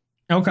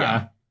 Okay.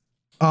 Yeah.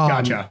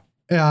 Gotcha.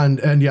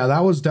 And yeah,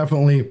 that was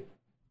definitely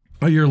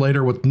a year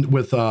later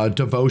with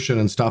Devotion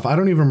and stuff. I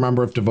don't even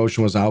remember if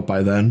Devotion was out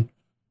by then.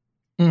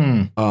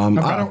 Okay.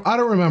 I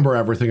don't remember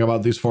everything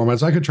about these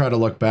formats. I could try to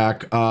look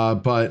back,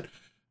 but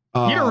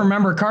you don't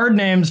remember card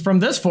names from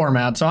this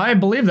format, so I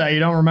believe that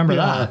you don't remember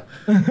that.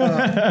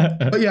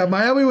 But yeah,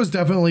 Miami was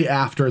definitely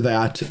after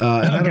that, and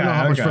I don't know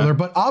how much further.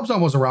 But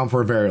Abzan was around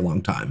for a very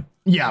long time.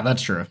 Yeah,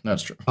 that's true.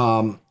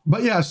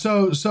 But yeah,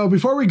 so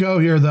before we go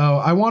here, though,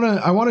 I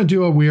want to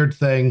do a weird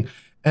thing.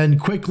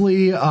 And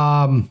quickly,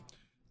 in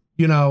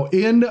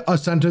a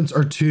sentence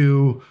or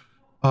two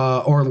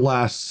or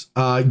less,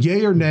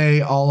 yay or nay,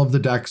 all of the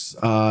decks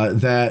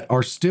that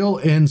are still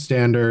in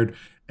standard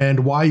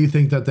and why you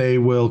think that they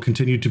will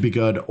continue to be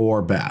good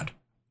or bad.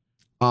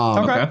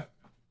 Okay.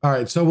 All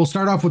right. So we'll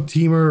start off with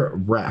Teamer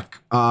Wreck.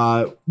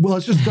 Well,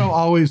 let's just go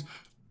always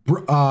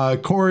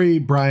Corey,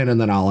 Brian,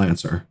 and then I'll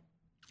answer.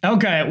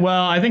 Okay.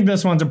 Well, I think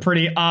this one's a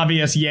pretty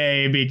obvious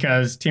yay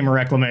because Teamer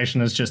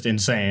Reclamation is just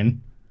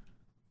insane.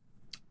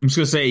 I'm just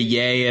gonna say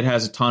yay. It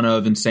has a ton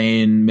of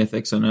insane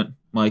mythics in it.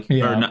 Like,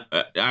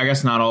 I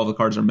guess not all the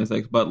cards are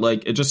mythic, but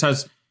like it just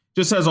has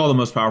all the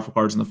most powerful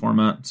cards in the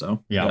format.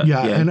 So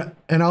yeah.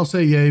 And I'll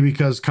say yay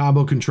because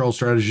combo control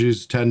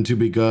strategies tend to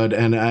be good.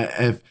 And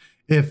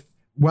if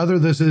whether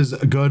this is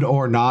good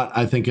or not,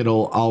 I think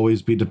it'll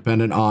always be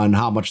dependent on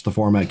how much the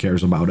format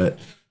cares about it.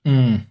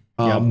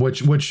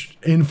 Which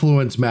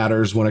influence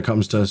matters when it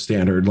comes to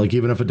standard. Like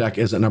even if a deck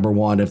isn't number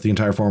 1, if the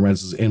entire format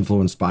is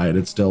influenced by it,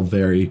 it's still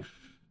very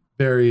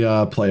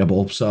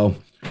playable. So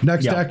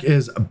next deck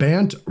is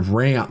Bant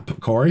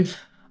Ramp. Corey?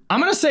 I'm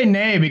going to say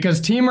nay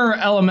because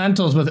Teamer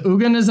Elementals with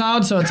Ugin is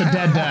out, so it's a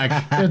dead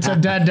deck. It's a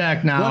dead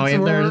deck now.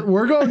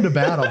 We're going to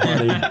battle,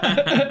 buddy. No,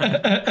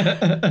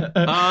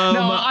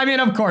 I mean,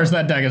 of course,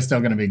 that deck is still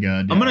going to be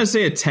good. I'm going to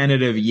say a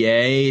tentative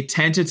yay.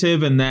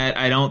 Tentative in that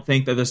I don't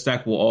think that this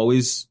deck will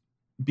always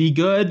be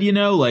good,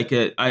 Like,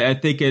 I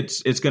think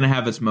it's going to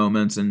have its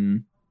moments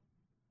and,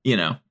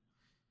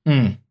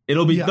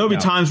 There'll be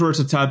times where it's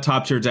a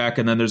top tier deck,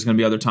 and then there's going to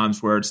be other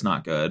times where it's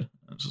not good.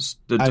 It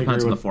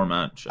depends on the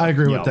format. I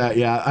agree with that.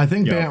 Yeah, I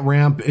think Bant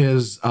Ramp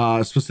is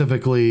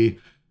specifically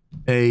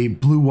a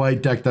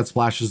blue-white deck that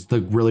splashes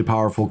the really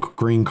powerful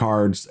green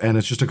cards, and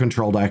it's just a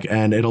control deck,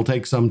 and it'll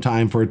take some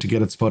time for it to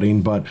get its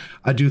footing, but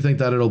I do think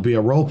that it'll be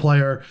a role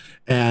player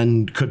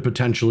and could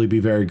potentially be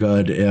very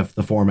good if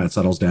the format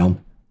settles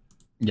down.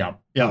 Yeah,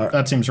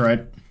 that seems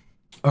right.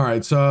 All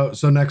right, so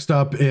next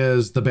up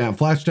is the Bant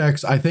Flash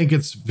decks. I think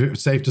it's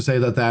safe to say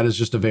that is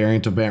just a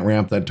variant of Bant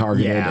Ramp that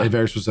targeted a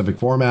very specific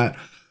format.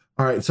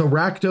 All right, so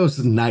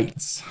Rakdos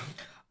Knights.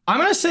 I'm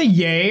going to say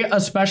yay,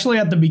 especially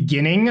at the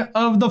beginning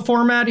of the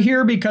format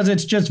here, because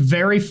it's just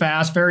very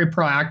fast, very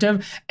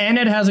proactive, and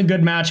it has a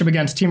good matchup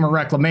against Temur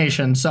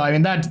Reclamation. So, I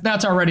mean,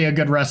 that's already a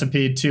good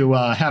recipe to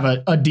have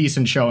a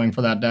decent showing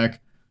for that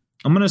deck.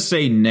 I'm going to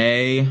say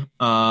nay,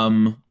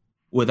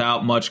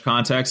 without much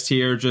context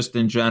here, just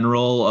in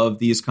general of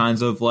these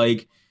kinds of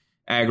like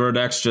aggro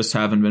decks just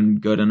haven't been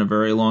good in a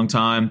very long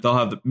time.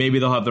 Maybe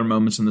they'll have their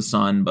moments in the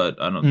sun,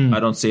 but I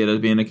don't see it as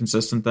being a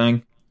consistent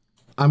thing.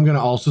 I'm going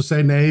to also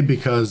say nay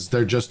because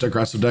they're just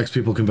aggressive decks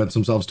people convince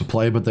themselves to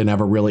play, but they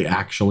never really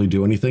actually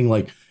do anything.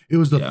 Like, it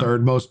was the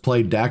third most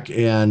played deck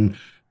in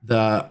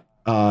the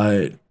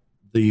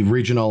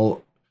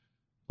regional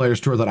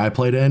players tour that I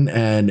played in,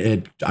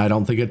 and I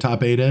don't think it top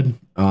 8'd.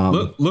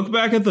 Look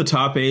back at the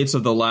top 8s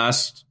of the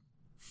last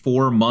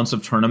 4 months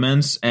of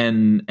tournaments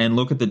and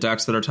look at the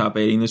decks that are top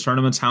 8ing these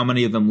tournaments. How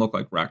many of them look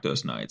like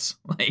Rakdos Knights?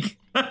 Like...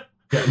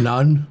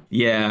 None.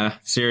 Yeah,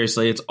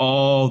 seriously, it's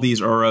all these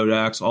Uro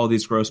decks, all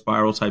these Growth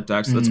Spiral type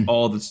decks. That's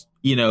all this,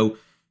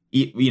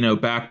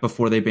 back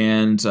before they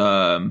banned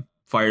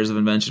Fires of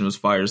Invention, was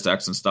Fires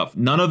decks and stuff.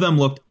 None of them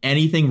looked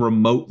anything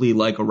remotely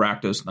like a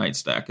Rakdos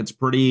Knights deck. It's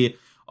pretty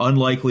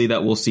unlikely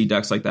that we'll see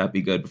decks like that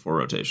be good before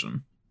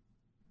rotation.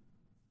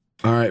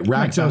 All right,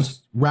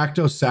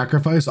 Rakdos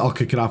Sacrifice. I'll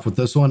kick it off with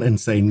this one and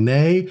say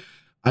nay.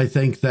 I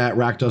think that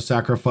Rakdos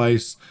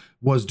Sacrifice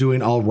was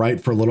doing all right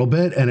for a little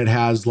bit, and it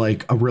has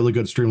like a really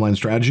good streamlined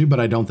strategy, but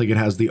I don't think it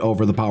has the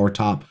over the power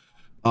top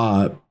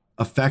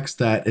effects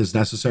that is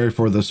necessary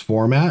for this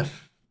format.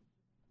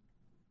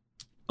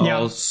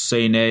 I'll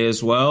say nay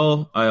as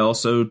well. I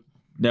also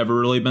never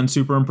really been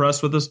super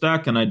impressed with this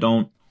deck, and I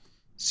don't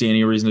see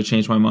any reason to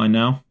change my mind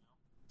now.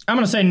 I'm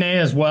going to say nay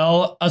as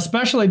well,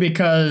 especially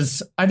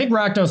because I think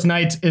Rakdos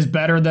Knights is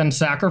better than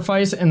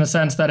Sacrifice in the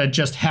sense that it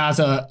just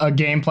has a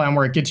game plan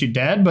where it gets you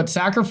dead, but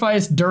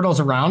Sacrifice dirtles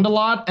around a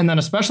lot, and then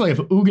especially if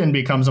Ugin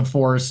becomes a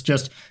force,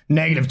 just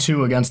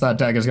 -2 against that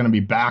deck is going to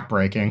be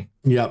backbreaking.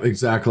 Yep,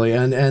 exactly.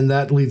 And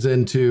that leads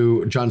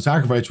into John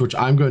Sacrifice, which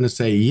I'm going to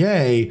say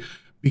yay,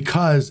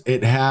 because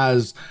it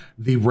has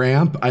the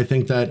ramp. I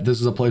think that this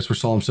is a place where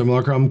Solemn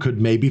Simulacrum could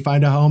maybe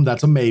find a home.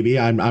 That's a maybe.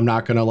 I'm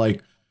not going to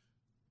like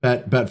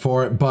bet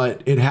for it,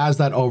 but it has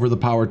that over the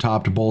power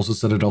top to Bols'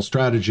 Citadel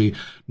strategy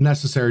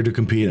necessary to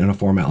compete in a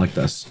format like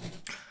this.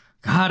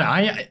 God,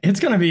 it's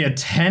going to be a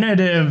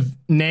tentative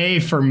nay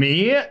for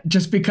me,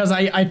 just because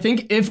I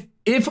think if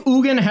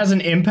Ugin has an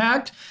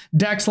impact,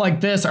 decks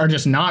like this are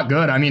just not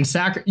good. I mean,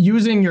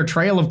 using your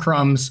Trail of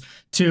Crumbs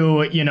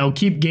to,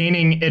 keep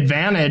gaining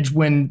advantage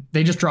when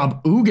they just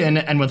drop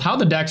Ugin, and with how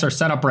the decks are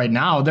set up right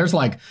now, there's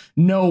like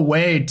no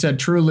way to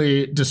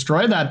truly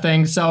destroy that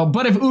thing. So,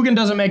 but if Ugin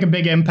doesn't make a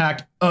big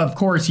impact, of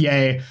course,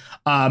 yay,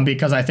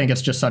 because I think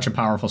it's just such a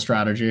powerful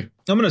strategy.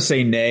 I'm going to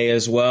say nay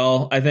as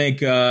well. I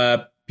think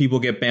people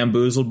get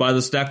bamboozled by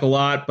this deck a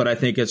lot, but I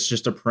think it's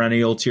just a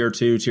perennial tier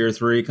 2, tier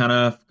 3 kind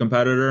of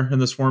competitor in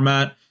this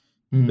format.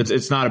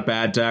 It's not a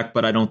bad deck,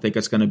 but I don't think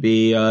it's going to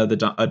be a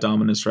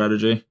dominant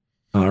strategy.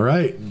 All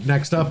right.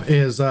 Next up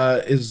is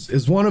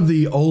one of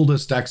the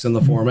oldest decks in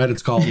the format.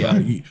 It's called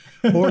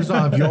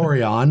Orzhov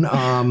Yorion.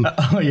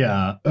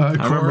 I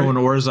remember when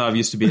Orzhov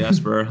used to be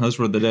Esper. Those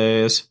were the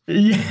days.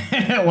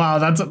 Yeah, wow,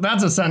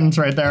 that's a sentence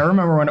right there. I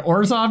remember when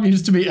Orzhov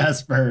used to be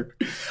Esper.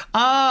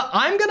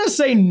 I'm gonna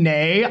say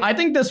nay. I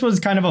think this was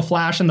kind of a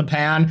flash in the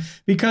pan,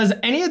 because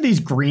any of these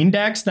green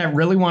decks that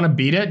really want to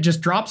beat it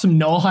just drop some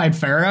Nullhide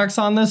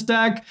Ferox on this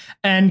deck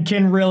and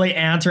can really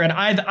answer it.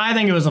 I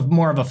think it was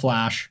more of a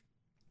flash.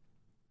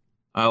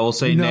 I will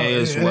say nay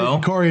as well.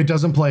 Corey, it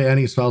doesn't play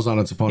any spells on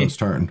its opponent's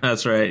turn.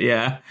 That's right,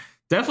 yeah.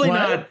 Definitely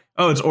not.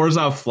 Oh, it's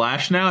Orzhov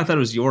Flash now? I thought it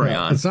was Yorion.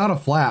 Yeah, it's not a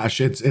Flash.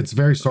 It's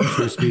very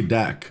sorcerer speed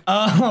deck.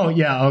 Oh,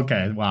 yeah,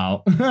 okay,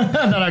 wow.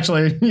 That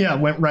actually,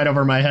 went right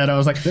over my head. I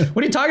was like,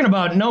 what are you talking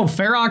about? No,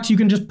 Ferox you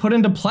can just put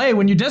into play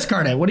when you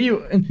discard it. What do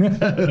you...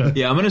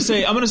 Yeah, I'm gonna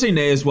say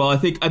nay as well. I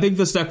think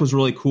this deck was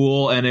really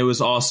cool, and it was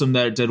awesome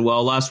that it did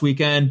well last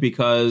weekend,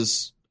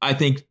 because I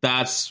think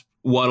that's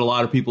what a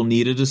lot of people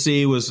needed to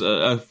see, was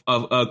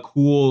a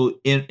cool,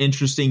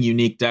 interesting,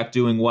 unique deck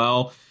doing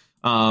well.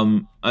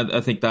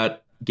 I think that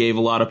gave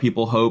a lot of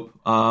people hope.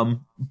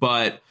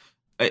 But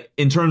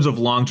in terms of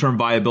long-term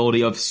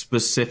viability of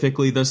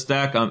specifically this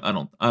deck,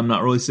 I'm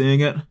not really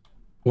seeing it.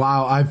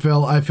 Wow, I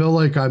feel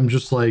like I'm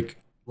just like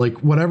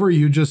whatever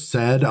you just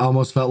said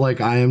almost felt like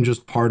I am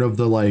just part of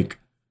the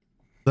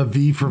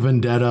V for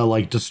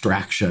Vendetta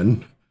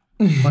distraction.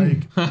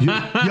 Like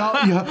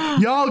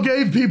y'all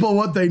gave people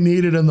what they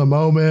needed in the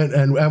moment,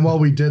 and while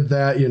we did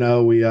that,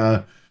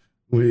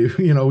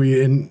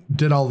 we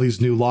did all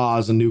these new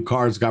laws and new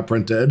cards got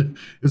printed. It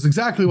was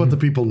exactly what the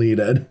people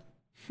needed.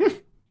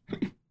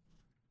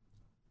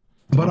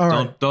 But all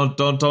right, don't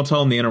tell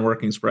them the inner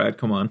workings, Brad.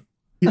 Come on.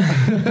 All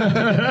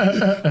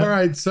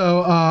right,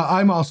 so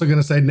I'm also going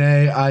to say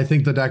nay. I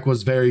think the deck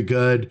was very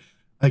good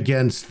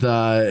against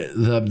the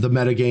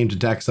metagamed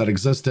decks that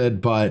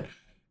existed, but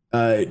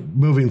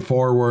moving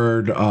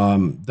forward,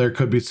 there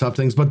could be some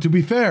things. But to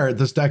be fair,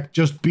 this deck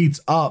just beats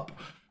up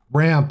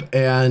ramp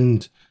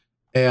and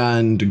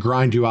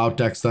grind you out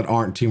decks that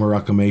aren't Temur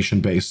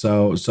Reclamation based.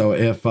 So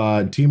if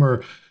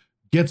Temur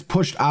gets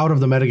pushed out of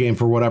the metagame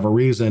for whatever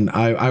reason,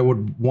 I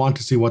would want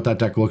to see what that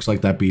deck looks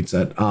like that beats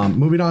it.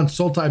 Moving on,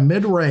 Sultai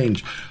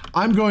mid-range.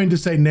 I'm going to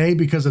say nay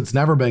because it's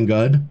never been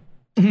good.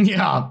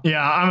 Yeah,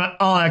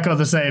 I'll echo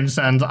the same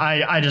sense.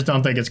 I just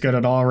don't think it's good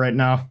at all right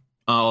now.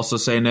 I'll also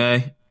say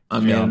nay. I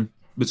mean,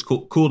 it's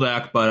cool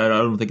deck, but I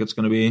don't think it's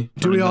going to be.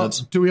 Do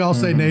we all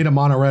say nay to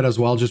mono red as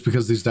well, just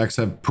because these decks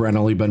have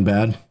perennially been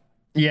bad?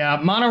 Yeah,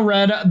 mono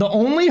red. The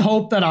only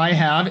hope that I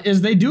have is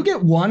they do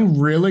get one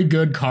really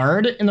good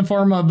card in the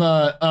form of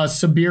a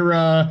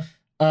Sabira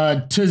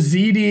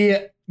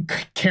Tazidi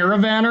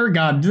Caravaner.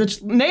 God, the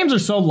names are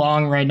so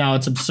long right now,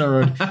 it's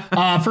absurd.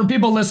 For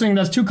people listening,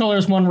 that's 2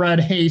 colors, 1 red,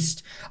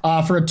 haste.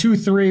 For a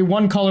 2/3,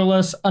 1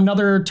 colorless,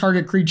 another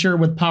target creature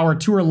with power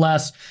 2 or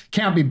less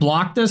can't be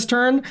blocked this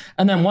turn.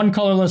 And then 1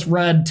 colorless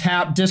red,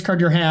 tap,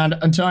 discard your hand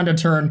until end of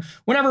turn.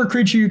 Whenever a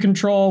creature you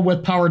control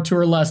with power 2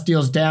 or less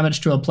deals damage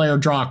to a player,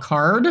 draw a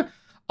card.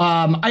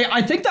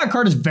 I think that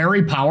card is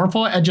very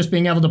powerful at just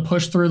being able to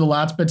push through the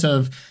last bits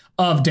of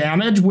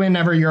damage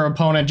whenever your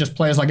opponent just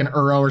plays like an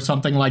Uro or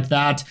something like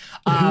that.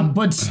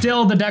 But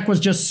still, the deck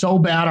was just so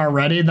bad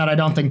already that I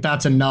don't think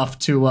that's enough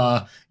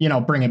to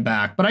bring it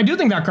back. But I do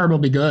think that card will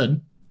be good.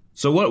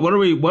 So what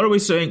are we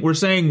saying? We're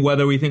saying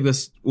whether we think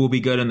this will be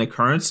good in the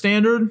current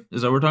standard.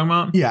 Is that what we're talking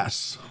about?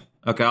 Yes.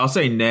 Okay, I'll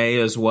say nay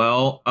as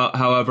well.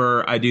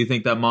 However, I do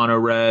think that mono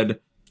red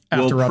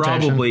will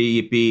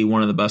probably be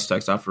one of the best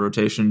decks after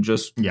rotation,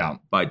 just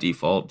by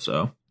default.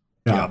 So.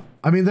 Yeah.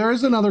 I mean, there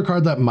is another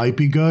card that might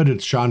be good.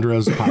 It's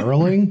Chandra's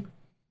Pyroling.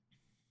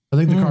 I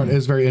think the card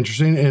is very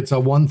interesting. It's a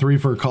 1/3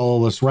 for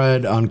colorless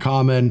red,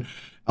 uncommon,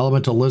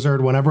 elemental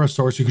lizard. Whenever a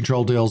source you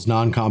control deals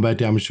non-combat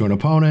damage to an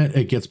opponent,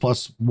 it gets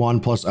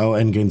 +1/+0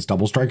 and gains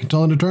double strike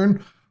until end of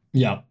turn.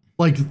 Yeah.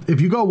 Like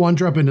if you go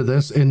 1-drop into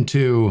this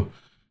into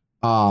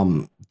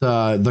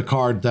the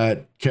card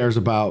that cares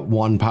about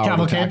 1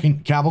 power attacking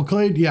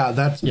Cavalcade.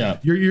 Yeah,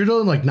 you're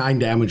doing like 9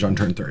 damage on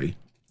turn 3.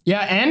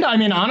 Yeah, and I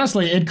mean,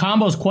 honestly, it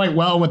combos quite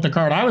well with the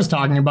card I was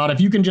talking about. If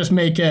you can just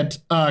make it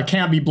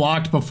can't be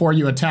blocked before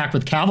you attack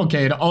with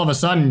Cavalcade, all of a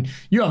sudden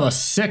you have a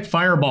sick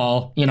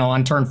fireball,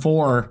 on turn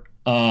 4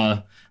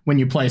 when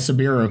you play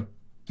Sabiru.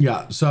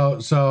 Yeah, so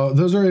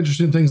those are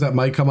interesting things that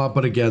might come up,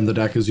 but again, the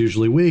deck is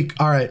usually weak.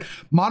 All right,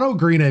 mono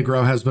green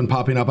aggro has been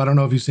popping up. I don't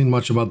know if you've seen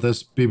much about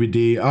this,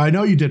 BBD. I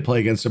know you did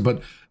play against it,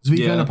 but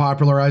Zvi kind of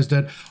popularized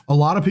it. A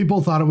lot of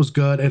people thought it was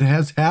good. It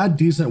has had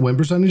decent win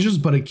percentages,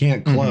 but it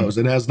can't close.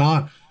 It has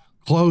not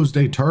closed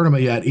a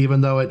tournament yet,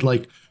 even though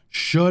it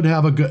should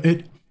have a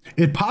good.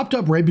 It popped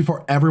up right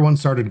before everyone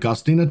started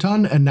gusting a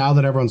ton, and now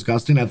that everyone's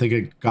gusting, I think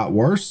it got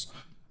worse.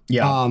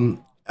 Yeah.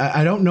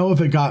 I don't know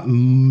if it got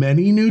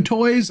many new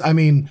toys. I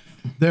mean,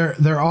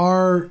 there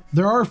are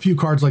a few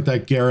cards like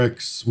that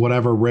Garrix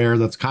whatever rare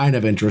that's kind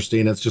of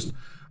interesting. It's just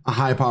a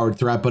high powered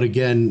threat, but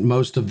again,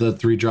 most of the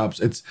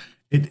 3-drops,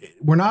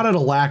 we're not at a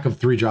lack of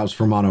 3-drops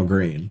for mono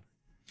green.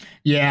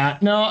 Yeah,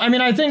 no, I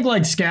mean, I think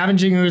like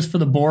Scavenging Ooze for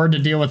the board to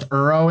deal with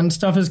Uro and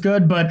stuff is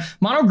good, but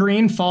mono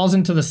green falls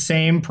into the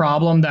same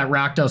problem that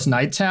Rakdos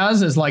Knights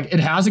has, is like it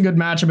has a good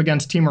matchup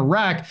against Temur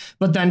Rec,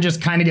 but then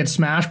just kind of gets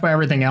smashed by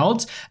everything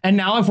else. And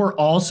now if we're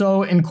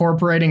also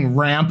incorporating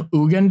Ramp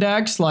Ugin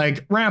decks,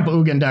 like Ramp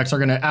Ugin decks are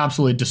going to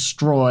absolutely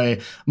destroy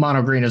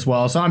mono green as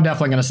well. So I'm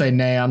definitely going to say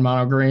nay on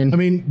mono green. I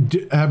mean,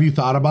 have you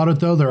thought about it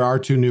though? There are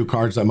 2 new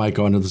cards that might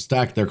go into this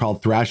deck. They're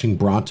called Thrashing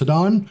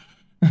Brontodon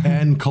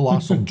and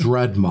Colossal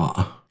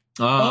Dreadmaw.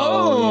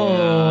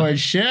 Oh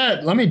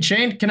shit! Let me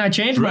change. Can I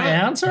change my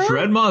answer?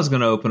 Dreadmaw is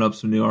going to open up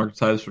some new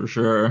archetypes for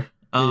sure.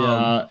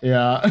 Yeah.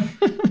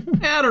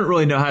 I don't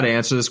really know how to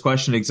answer this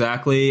question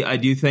exactly. I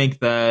do think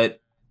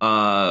that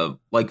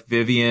like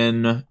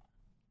Vivian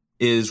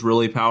is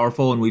really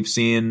powerful, and we've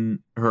seen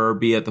her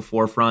be at the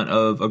forefront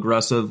of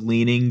aggressive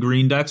leaning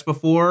green decks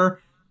before.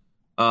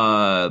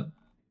 Like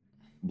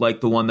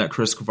the one that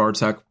Chris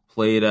Kvartek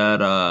played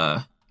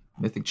at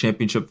Mythic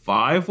Championship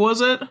 5,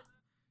 was it?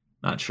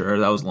 Not sure.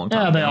 That was a long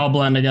time ago. They all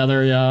blend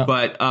together, yeah.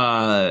 But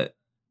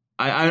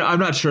I'm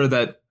not sure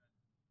that.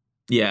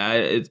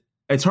 Yeah,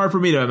 it's hard for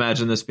me to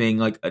imagine this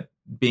being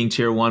being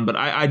tier 1, but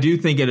I do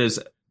think it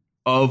is,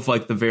 of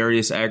like the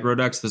various aggro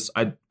decks.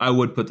 I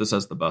would put this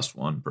as the best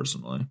one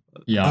personally.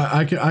 But. Yeah,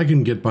 I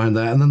can get behind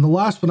that. And then the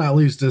last but not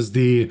least is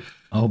the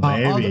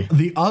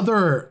the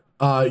other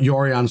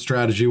Yorion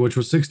strategy, which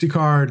was 60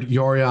 card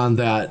Yorion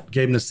that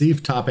Gabe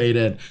Nassif top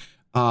 8'd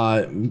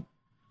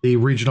the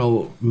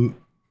regional.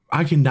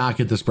 I cannot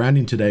get this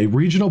branding today.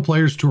 Regional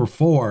Players Tour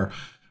 4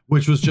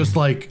 which was just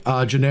like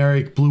a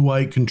generic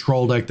blue-white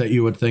control deck that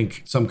you would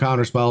think some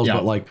counter spells,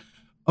 but like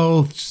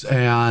Oaths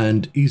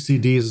and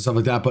ECDs and stuff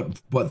like that.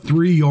 But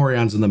 3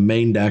 Yorions in the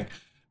main deck,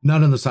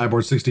 none in the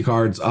sideboard, 60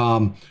 cards.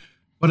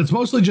 But it's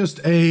mostly just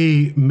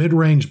a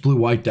mid-range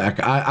blue-white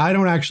deck. I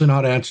don't actually know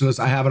how to answer this.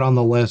 I have it on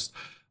the list.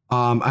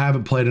 I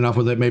haven't played enough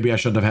with it. Maybe I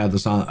shouldn't have had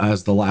this on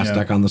as the last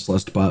deck on this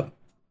list, but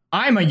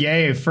I'm a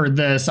yay for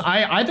this.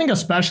 I think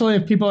especially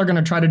if people are going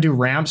to try to do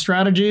ramp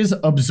strategies,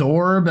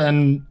 absorb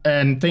and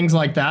things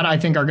like that, I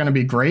think are going to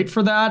be great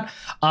for that.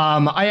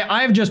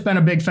 I've just been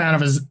a big fan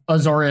of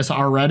Azorius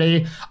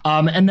already.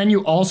 And then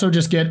you also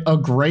just get a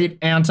great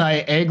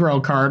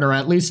anti-aggro card, or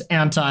at least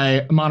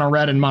anti-mono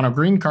red and mono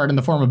green card in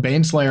the form of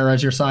Baneslayer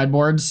as your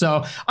sideboard.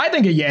 So I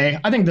think a yay.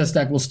 I think this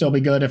deck will still be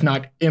good, if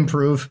not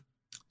improve.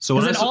 So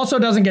it also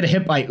doesn't get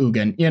hit by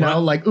Ugin.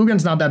 Like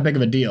Ugin's not that big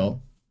of a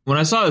deal. When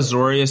I saw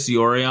Azorius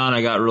Yorion,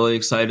 I got really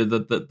excited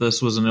that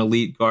this was an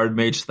elite guard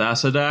mage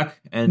Thassa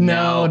deck. And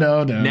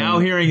now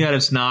hearing that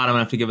it's not, I'm going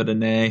to have to give it a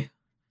nay.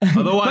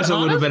 Otherwise, it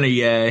would have been a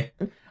yay.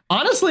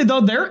 Honestly, though,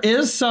 there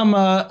is some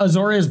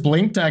Azorius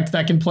Blink deck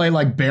that can play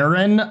like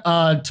Baron,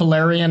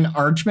 Tolarian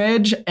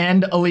Archmage,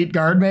 and Elite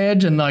Guard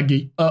Mage, and like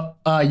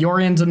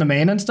Yorions in the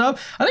main and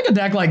stuff. I think a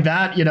deck like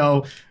that,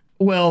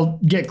 will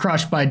get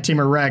crushed by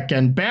Temur Rek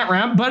and Bant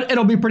Ramp, but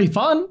it'll be pretty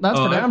fun. That's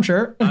for damn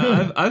sure.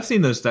 I've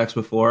seen those decks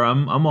before.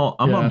 I'm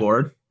on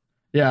board.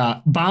 Yeah,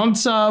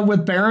 bounce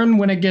with Baron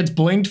when it gets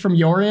blinked from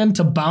Yorion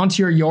to bounce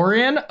your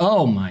Yorion.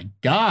 Oh my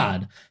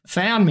god,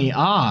 fan me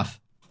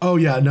off. Oh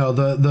yeah, no,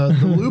 the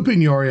looping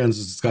Yorions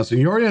is disgusting.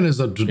 Yorion is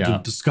a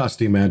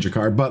disgusting magic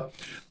card, but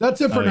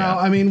that's it for now.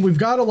 I mean, we've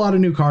got a lot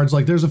of new cards.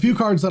 Like, there's a few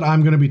cards that I'm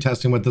going to be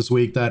testing with this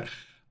week that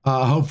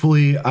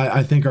hopefully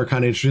I think are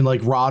kind of interesting.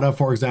 Like Rada,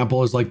 for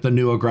example, is like the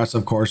new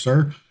aggressive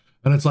Courser,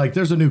 and it's like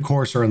there's a new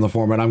Courser in the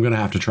format. I'm going to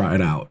have to try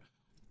it out.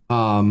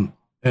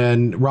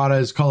 And Rada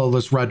is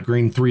colorless, red,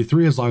 green,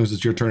 3/3. As long as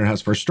it's your turn, it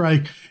has first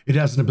strike. It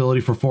has an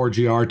ability for 4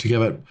 GR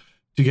to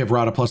give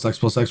Rada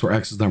 +X/+X, where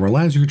X is the number of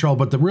lands you control.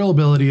 But the real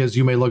ability is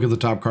you may look at the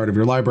top card of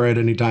your library at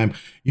any time.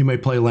 You may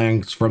play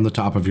lands from the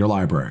top of your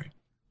library.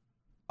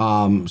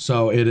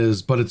 So it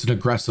is, but it's an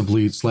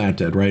aggressively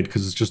slanted, right?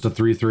 Because it's just a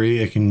 3/3.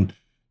 It can,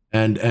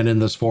 and in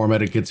this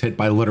format, it gets hit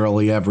by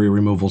literally every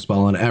removal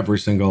spell and every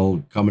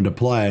single come into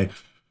play.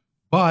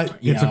 But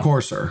it's a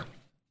Courser.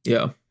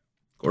 Yeah.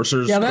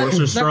 Courser's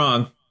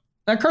strong.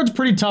 That card's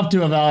pretty tough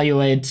to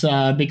evaluate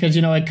because,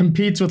 it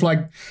competes with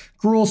like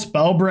Gruul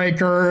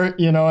Spellbreaker.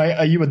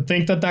 You would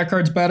think that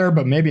card's better,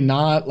 but maybe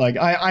not. Like,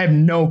 I have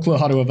no clue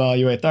how to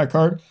evaluate that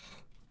card.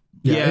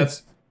 Yeah,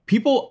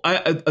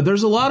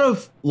 there's a lot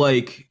of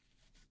like,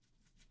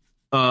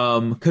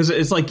 because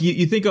it's like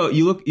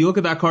you look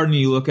at that card and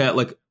you look at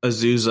like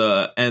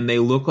Azusa, and they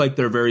look like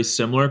they're very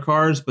similar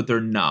cards, but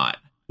they're not.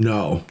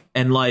 No,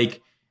 and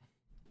like,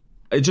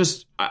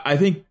 I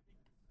think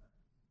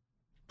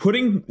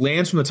putting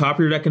lands from the top of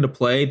your deck into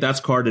play, that's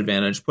card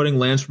advantage. Putting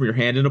lands from your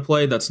hand into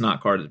play, that's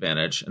not card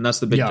advantage, and that's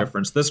the big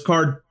difference. This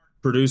card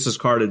produces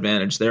card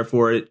advantage,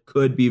 therefore it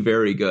could be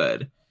very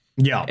good.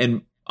 Yeah,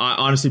 and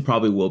honestly,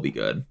 probably will be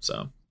good.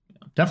 So.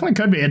 Definitely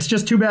could be. It's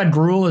just too bad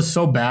Gruul is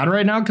so bad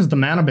right now because the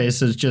mana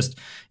base is just,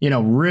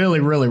 really,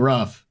 really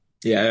rough.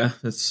 Yeah,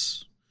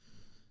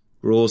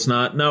 Gruul's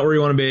not where you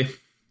want to be.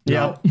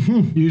 Yeah,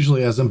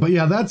 usually isn't. But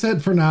yeah, that's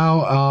it for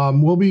now.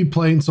 We'll be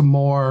playing some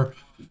more.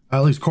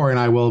 At least Corey and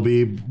I will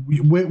be.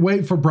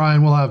 Wait for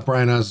Brian. We'll have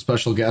Brian as a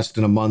special guest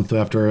in a month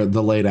after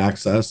the late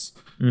access.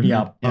 Mm-hmm.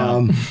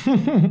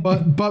 Yeah.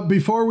 But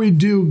before we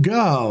do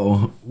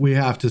go, we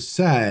have to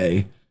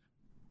say,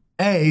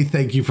 A,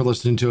 thank you for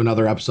listening to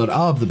another episode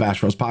of the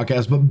Bash Bros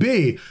podcast. But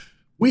B,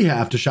 we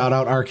have to shout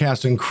out our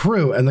cast and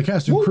crew. And the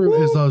cast and crew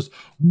is those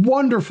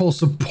wonderful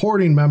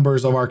supporting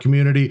members of our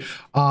community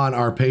on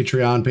our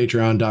Patreon,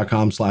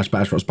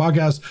 patreon.com/Bash Bros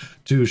podcast,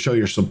 to show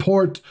your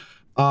support.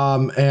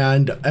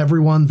 And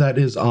everyone that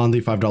is on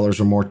the $5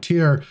 or more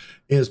tier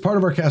is part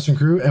of our cast and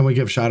crew. And we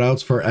give shout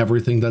outs for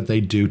everything that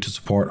they do to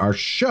support our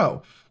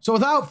show. So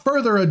without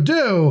further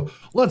ado,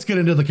 let's get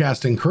into the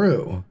cast and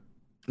crew.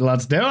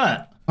 Let's do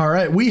it. All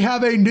right, we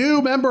have a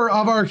new member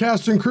of our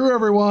cast and crew,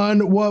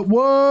 everyone.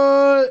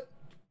 What?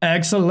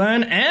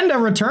 Excellent. And a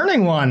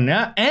returning one.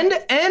 Yeah.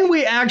 And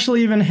we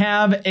actually even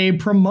have a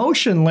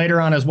promotion later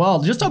on as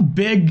well. Just a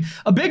big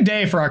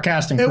day for our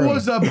cast and crew. It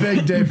was a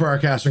big day for our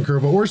cast and crew,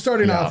 but we're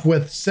starting off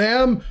with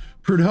Sam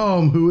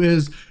Prudhomme, who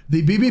is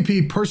the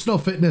BBP personal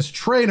fitness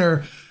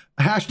trainer.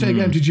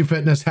 #MTG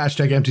Fitness,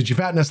 #MTG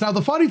Fatness. Now,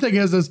 the funny thing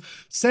is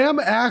Sam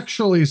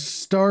actually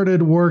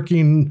started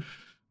working,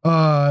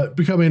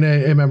 becoming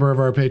a member of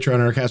our Patreon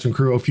and our cast and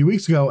crew a few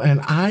weeks ago,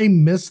 and I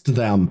missed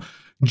them.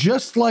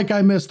 Just like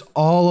I missed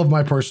all of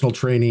my personal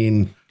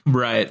training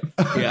Right.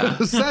 Yeah.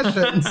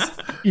 sessions.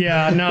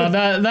 Yeah, no,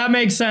 that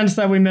makes sense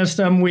that we missed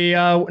him. We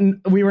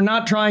were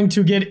not trying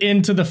to get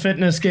into the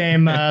fitness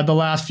game the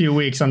last few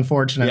weeks,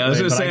 unfortunately. Yeah, I was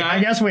gonna But say, I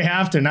guess we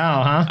have to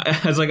now, huh?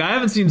 I was like, I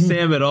haven't seen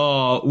Sam at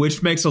all,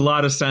 which makes a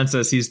lot of sense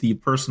as he's the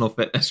personal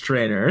fitness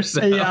trainer.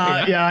 So,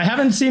 Yeah, I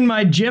haven't seen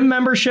my gym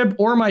membership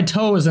or my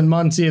toes in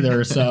months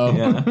either. So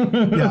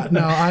Yeah,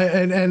 no,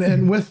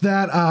 and with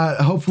that,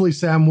 hopefully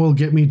Sam will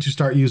get me to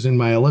start using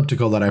my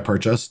elliptical that I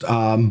purchased.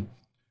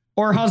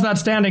 Or how's that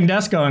standing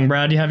desk going,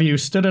 Brad? Have you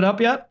stood it up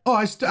yet? Oh,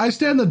 I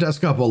stand the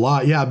desk up a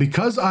lot. Yeah,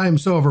 because I'm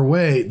so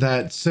overweight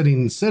that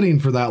sitting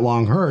for that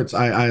long hurts.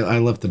 I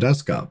lift the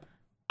desk up.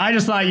 I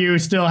just thought you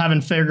still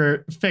haven't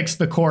fixed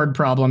the cord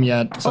problem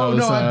yet. So Oh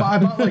no, I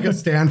bought like a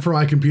stand for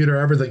my computer.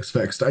 Everything's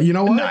fixed. You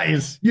know what?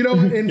 Nice. You know,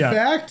 in Yeah.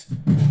 fact,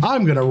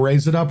 I'm gonna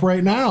raise it up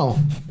right now.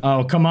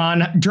 Oh, come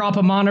on. Drop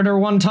a monitor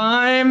one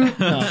time.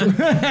 No.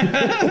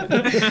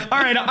 All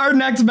right. Our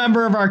next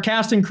member of our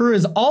cast and crew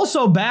is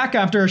also back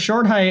after a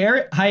short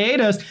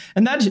hiatus,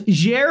 and that's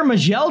Jair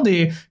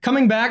Majeldi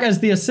coming back as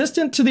the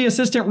assistant to the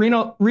assistant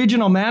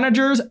regional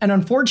managers. And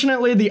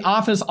unfortunately, The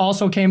Office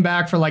also came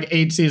back for like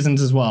 8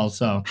 seasons as well.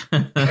 So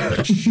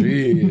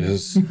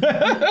Jeez.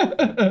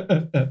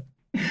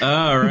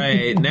 all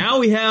right. Now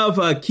we have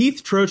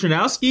Keith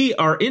Trojanowski,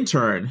 our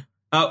intern.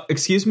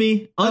 Excuse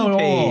me,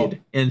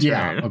 unpaid intern.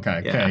 yeah.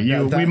 Okay.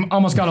 Yeah. Okay. We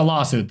almost got a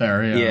lawsuit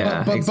there. Yeah.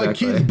 Yeah,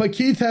 exactly. But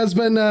Keith has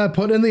been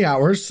put in the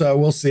hours, so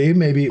we'll see.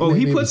 Maybe. Oh,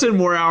 maybe. he puts in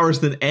more hours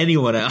than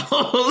anyone else.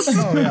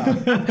 Oh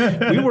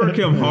yeah. We work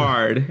him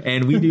hard,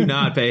 and we do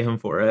not pay him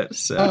for it.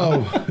 So.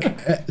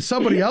 Oh,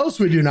 somebody else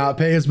we do not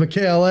pay is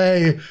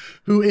Michaela,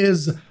 who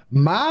is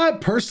my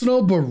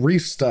personal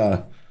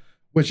barista,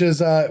 which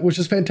is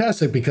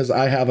fantastic because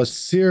I have a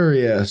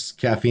serious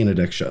caffeine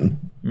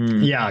addiction.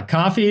 Yeah,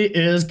 coffee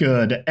is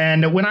good.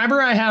 And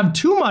whenever I have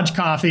too much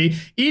coffee,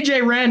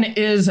 EJ Wren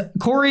is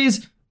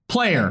Corey's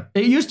player.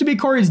 It used to be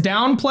Corey's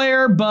down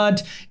player,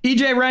 but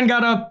EJ Wren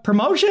got a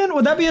promotion.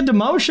 Would that be a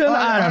demotion?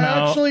 I don't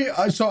know.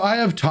 Actually, so I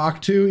have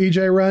talked to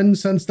EJ Wren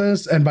since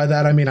this, and by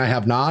that I mean I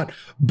have not.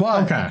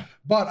 But Okay.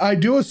 But I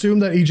do assume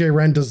that EJ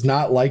Wren does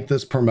not like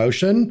this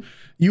promotion.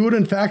 You would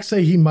in fact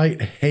say he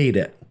might hate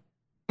it.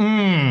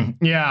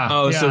 Yeah.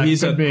 Oh, yeah, so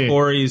he's could a be.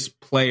 Corey's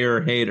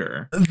player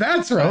hater.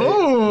 That's right.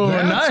 Oh,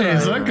 That's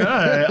nice. right.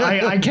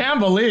 Okay. I can't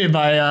believe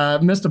I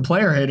missed a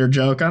player hater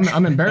joke.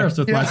 I'm embarrassed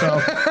with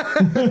myself.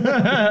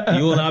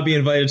 You will not be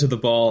invited to the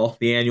ball,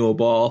 the annual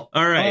ball.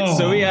 All right.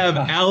 So we have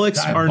Alex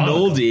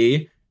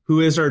Arnoldi, who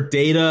is our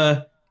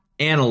data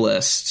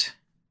analyst.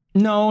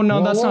 No,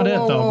 that's not it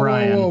though,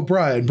 Brian. Whoa,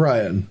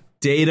 Brian.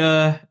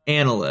 Data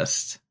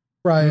analyst.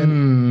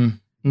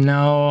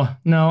 No.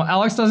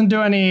 Alex doesn't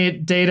do any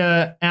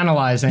data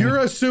analyzing. You're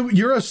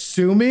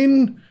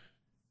assuming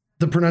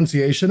the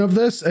pronunciation of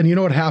this, and you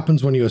know what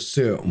happens when you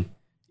assume.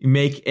 You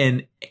make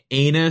an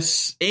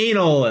analyst.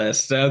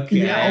 Okay.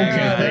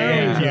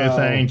 Yeah, okay.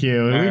 Thank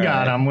you. All We right.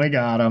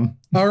 got him.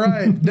 All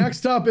right.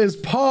 Next up is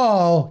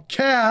Paul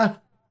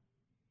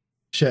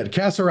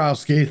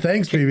Kasarowski.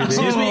 Thanks, BBD.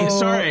 Excuse me.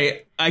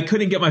 Sorry. I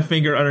couldn't get my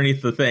finger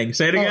underneath the thing.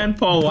 Say it again.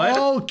 Paul what?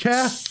 Paul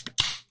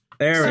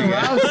There we go.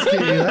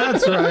 Kasarowski.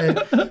 That's right.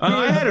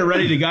 I had it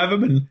ready to go. I've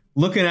been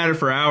looking at it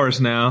for hours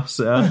now.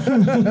 So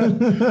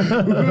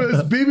Who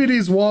is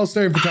BBD's wall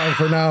staring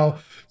photographer now.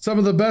 Some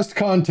of the best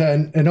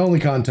content and only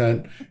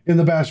content in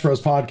the Bash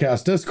Bros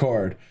podcast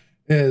Discord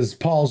is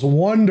Paul's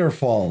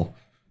wonderful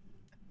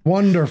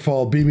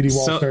BBD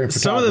wall staring photography.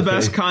 some of the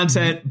best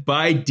content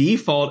by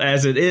default,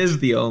 as it is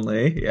the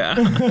only. Yeah.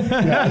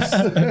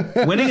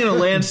 Yes. Winning in a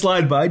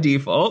landslide by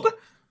default.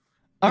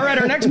 All right,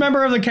 our next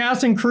member of the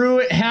cast and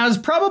crew has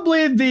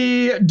probably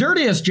the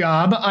dirtiest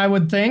job, I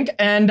would think.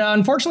 And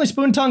unfortunately,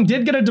 Spoon Tongue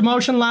did get a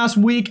demotion last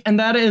week, and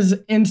that is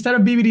instead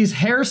of BBD's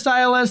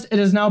hairstylist, it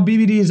is now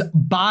BBD's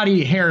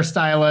body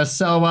hairstylist.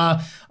 So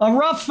a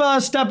rough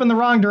step in the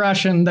wrong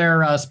direction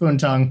there, Spoon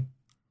Tongue.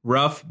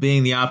 Rough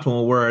being the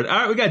optimal word. All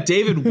right, we got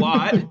David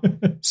Watt,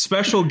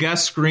 special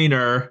guest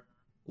screener.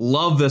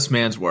 Love this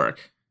man's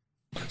work.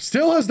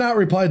 Still has not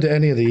replied to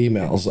any of the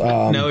emails.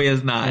 No, he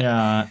has not.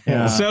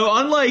 Yeah. So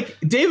unlike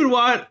David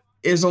Watt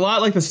is a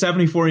lot like the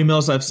 74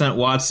 emails I've sent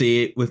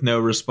Watsy with no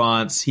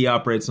response. He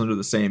operates under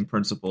the same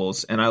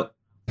principles, and I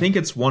think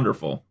it's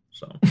wonderful.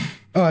 So.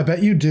 Oh, I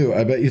bet you do.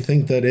 I bet you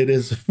think that it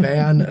is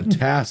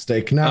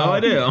fantastic. Now, Oh,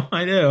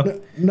 I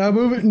do. Now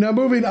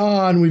moving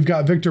on, we've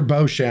got Victor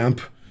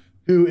Beauchamp,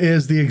 who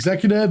is the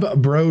executive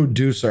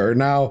producer.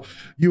 Now,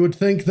 you would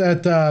think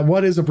that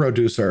what is a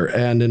producer?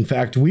 And in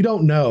fact, we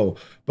don't know,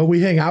 but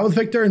we hang out with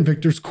Victor, and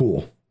Victor's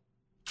cool.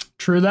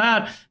 True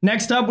that.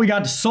 Next up, we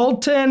got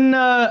Sultan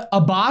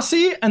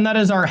Abbasi, and that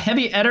is our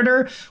heavy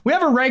editor. We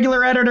have a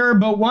regular editor,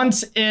 but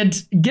once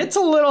it gets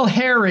a little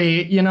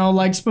hairy,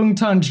 like Spoon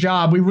Tongue's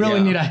job, we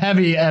really need a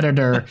heavy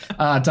editor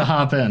to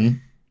hop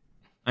in.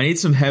 I need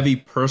some heavy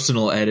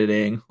personal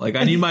editing. Like,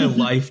 I need my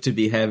life to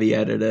be heavy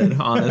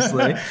edited,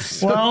 honestly.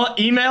 Well,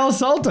 email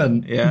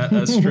Sultan. Yeah,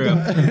 that's true.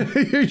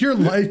 Your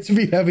life to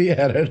be heavy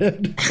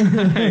edited.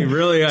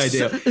 Really, I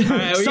do. All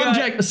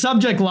right,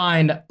 Subject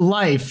line,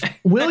 life.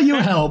 Will you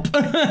help?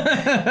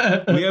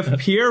 we have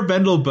Pierre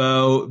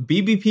Vendelbo,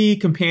 BBP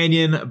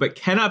companion, but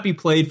cannot be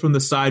played from the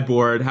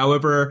sideboard.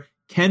 However,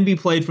 can be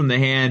played from the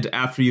hand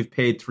after you've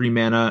paid 3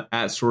 mana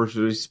at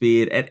sorcery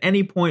speed at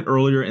any point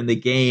earlier in the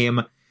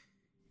game.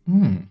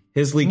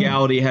 His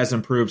legality has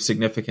improved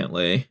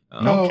significantly.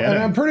 And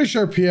I'm pretty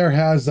sure Pierre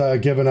has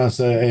given us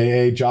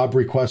a job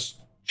request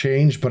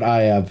change, but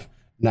I have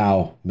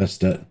now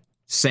missed it.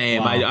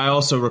 Same. Wow. I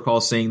also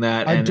recall seeing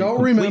that. I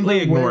don't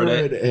remember where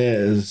it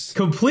is.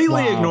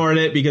 Completely ignored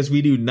it because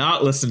we do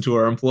not listen to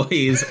our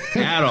employees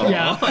at all.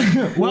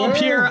 Yeah. Well,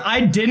 Pierre,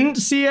 I didn't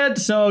see it,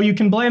 so you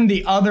can blame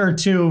the other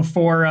two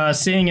for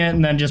seeing it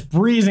and then just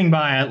breezing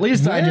by it. At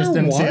least I just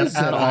didn't see it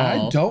at all.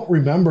 I don't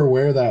remember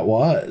where that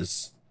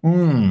was.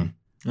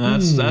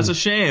 That's a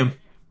shame.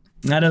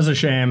 That is a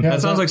shame. That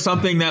sounds like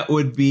something that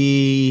would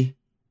be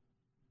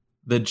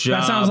the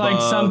job. That sounds like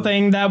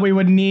something that we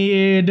would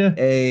need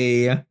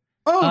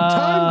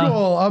Time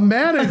Ghoul, a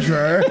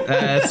manager.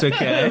 That's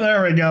okay.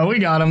 There we go. We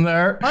got him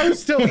there. I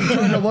was still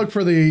trying to look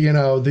for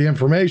the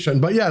information,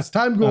 but yes,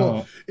 Time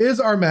Ghoul is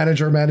our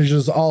manager.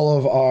 Manages all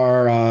of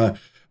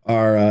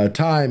our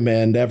time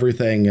and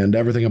everything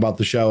about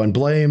the show. And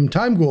blame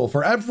Time Ghoul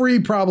for every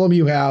problem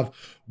you have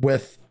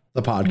with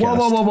the podcast.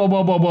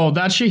 Whoa.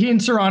 That's Shaheen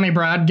Sarani,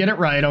 Brad. Get it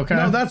right, okay?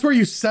 No, that's where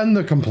you send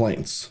the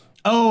complaints.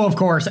 Oh, of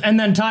course. And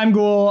then Time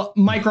Ghoul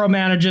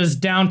micromanages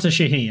down to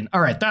Shaheen.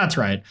 All right, that's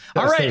right.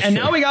 All right, and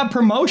now we got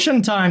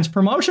promotion times.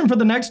 Promotion for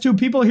the next two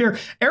people here.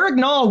 Eric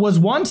Nall was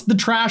once the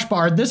trash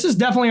bard. This is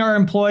definitely our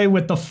employee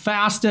with the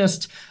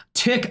fastest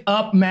tick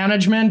up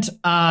management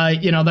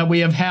that we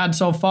have had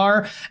so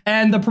far.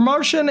 And the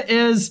promotion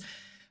is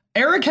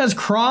Eric has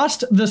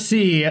crossed the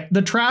sea.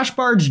 The trash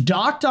barge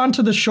docked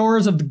onto the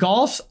shores of the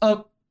Gulf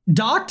of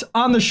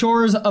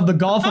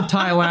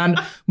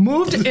Thailand,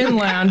 moved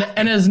inland,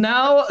 and is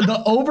now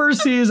the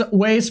overseas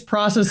waste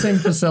processing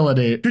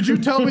facility. Could you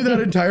tell me that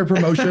entire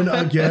promotion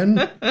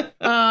again?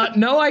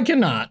 No, I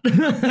cannot.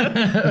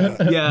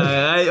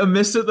 Yeah, I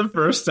missed it the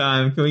first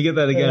time. Can we get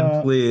that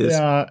again, please?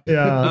 Yeah.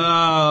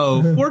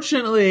 Oh,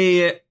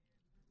 fortunately,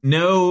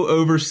 no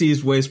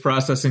overseas waste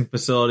processing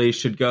facility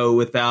should go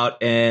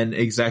without an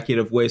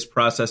executive waste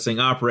processing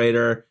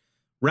operator.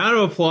 Round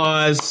of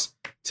applause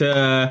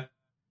to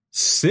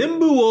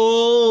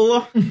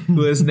Simbuol,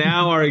 who is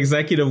now our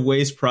executive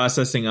waste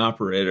processing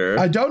operator.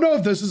 I don't know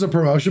if this is a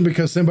promotion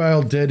because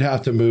Simbuol did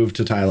have to move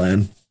to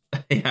Thailand.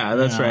 Yeah,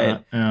 that's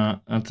right. Yeah,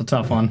 that's a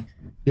tough one.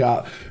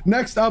 Yeah.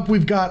 Next up,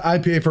 we've got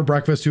IPA for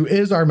Breakfast, who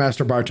is our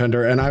master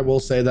bartender. And I will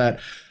say that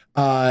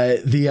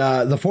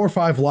the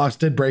 4-5 loss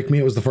did break me.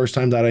 It was the first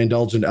time that I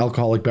indulged in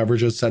alcoholic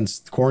beverages since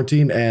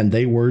quarantine, and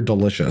they were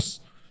delicious.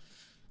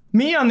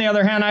 Me, on the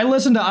other hand, I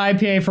listen to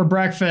IPA for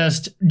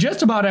breakfast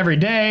just about every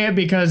day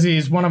because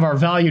he's one of our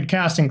valued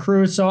cast and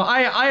crew. So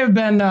I have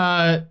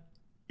been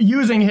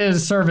using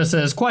his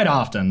services quite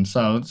often.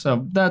 So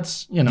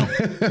that's,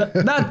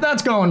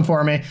 that's going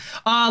for me.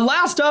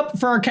 Last up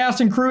for our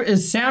cast and crew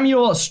is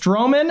Samuel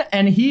Stroman,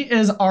 and he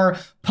is our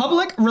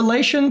public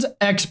relations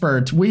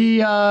expert. We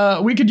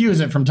could use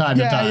it from time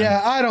to time.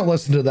 Yeah, I don't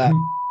listen to that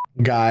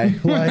guy.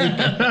 Like,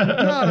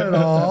 not at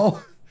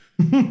all.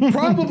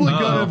 Probably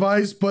good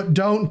advice, but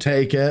don't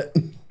take it.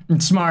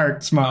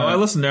 Smart. Oh, I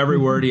listen to every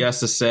word he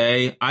has to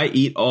say. I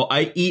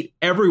eat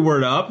every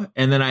word up,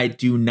 and then I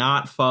do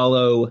not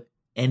follow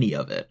any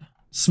of it.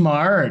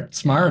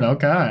 Smart.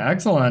 Okay,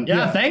 excellent.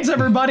 Yeah, thanks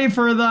everybody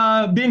for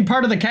being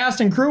part of the cast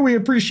and crew. We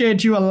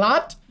appreciate you a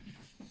lot.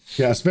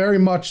 Yes, very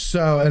much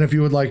so. And if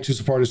you would like to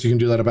support us, you can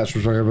do that at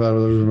Bachelor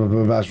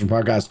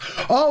Podcast.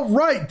 All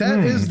right, that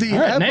is the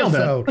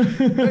episode.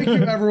 Thank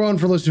you, everyone,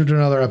 for listening to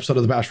another episode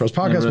of the Bachelor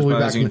Podcast. We'll be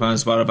back. You can find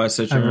Spotify,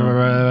 Stitcher.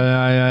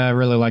 I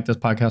really like this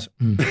podcast.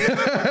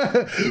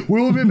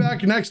 We will be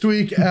back next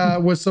week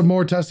with some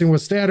more testing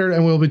with Standard,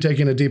 and we'll be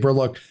taking a deeper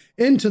look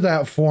into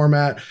that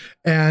format.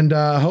 And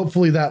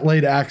hopefully that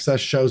late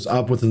access shows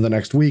up within the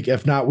next week.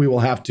 If not, we will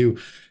have to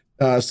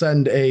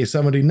send a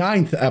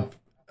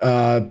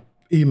 79th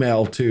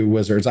email to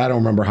Wizards. I don't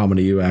remember how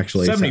many you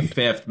actually 75th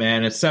sent.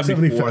 Man, it's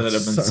 74 that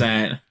have been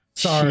sent.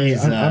 Sorry,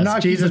 I'm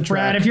not Jesus,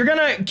 Brad. If you're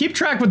gonna keep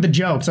track with the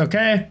jokes,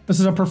 okay? This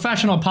is a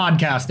professional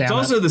podcast. Damn it's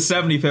also the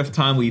 75th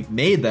time we've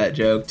made that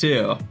joke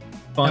too.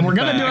 And we're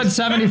gonna do it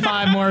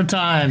 75 more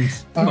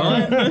times.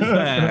 Fun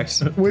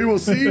facts. We will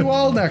see you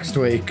all next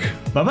week.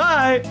 Bye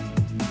bye.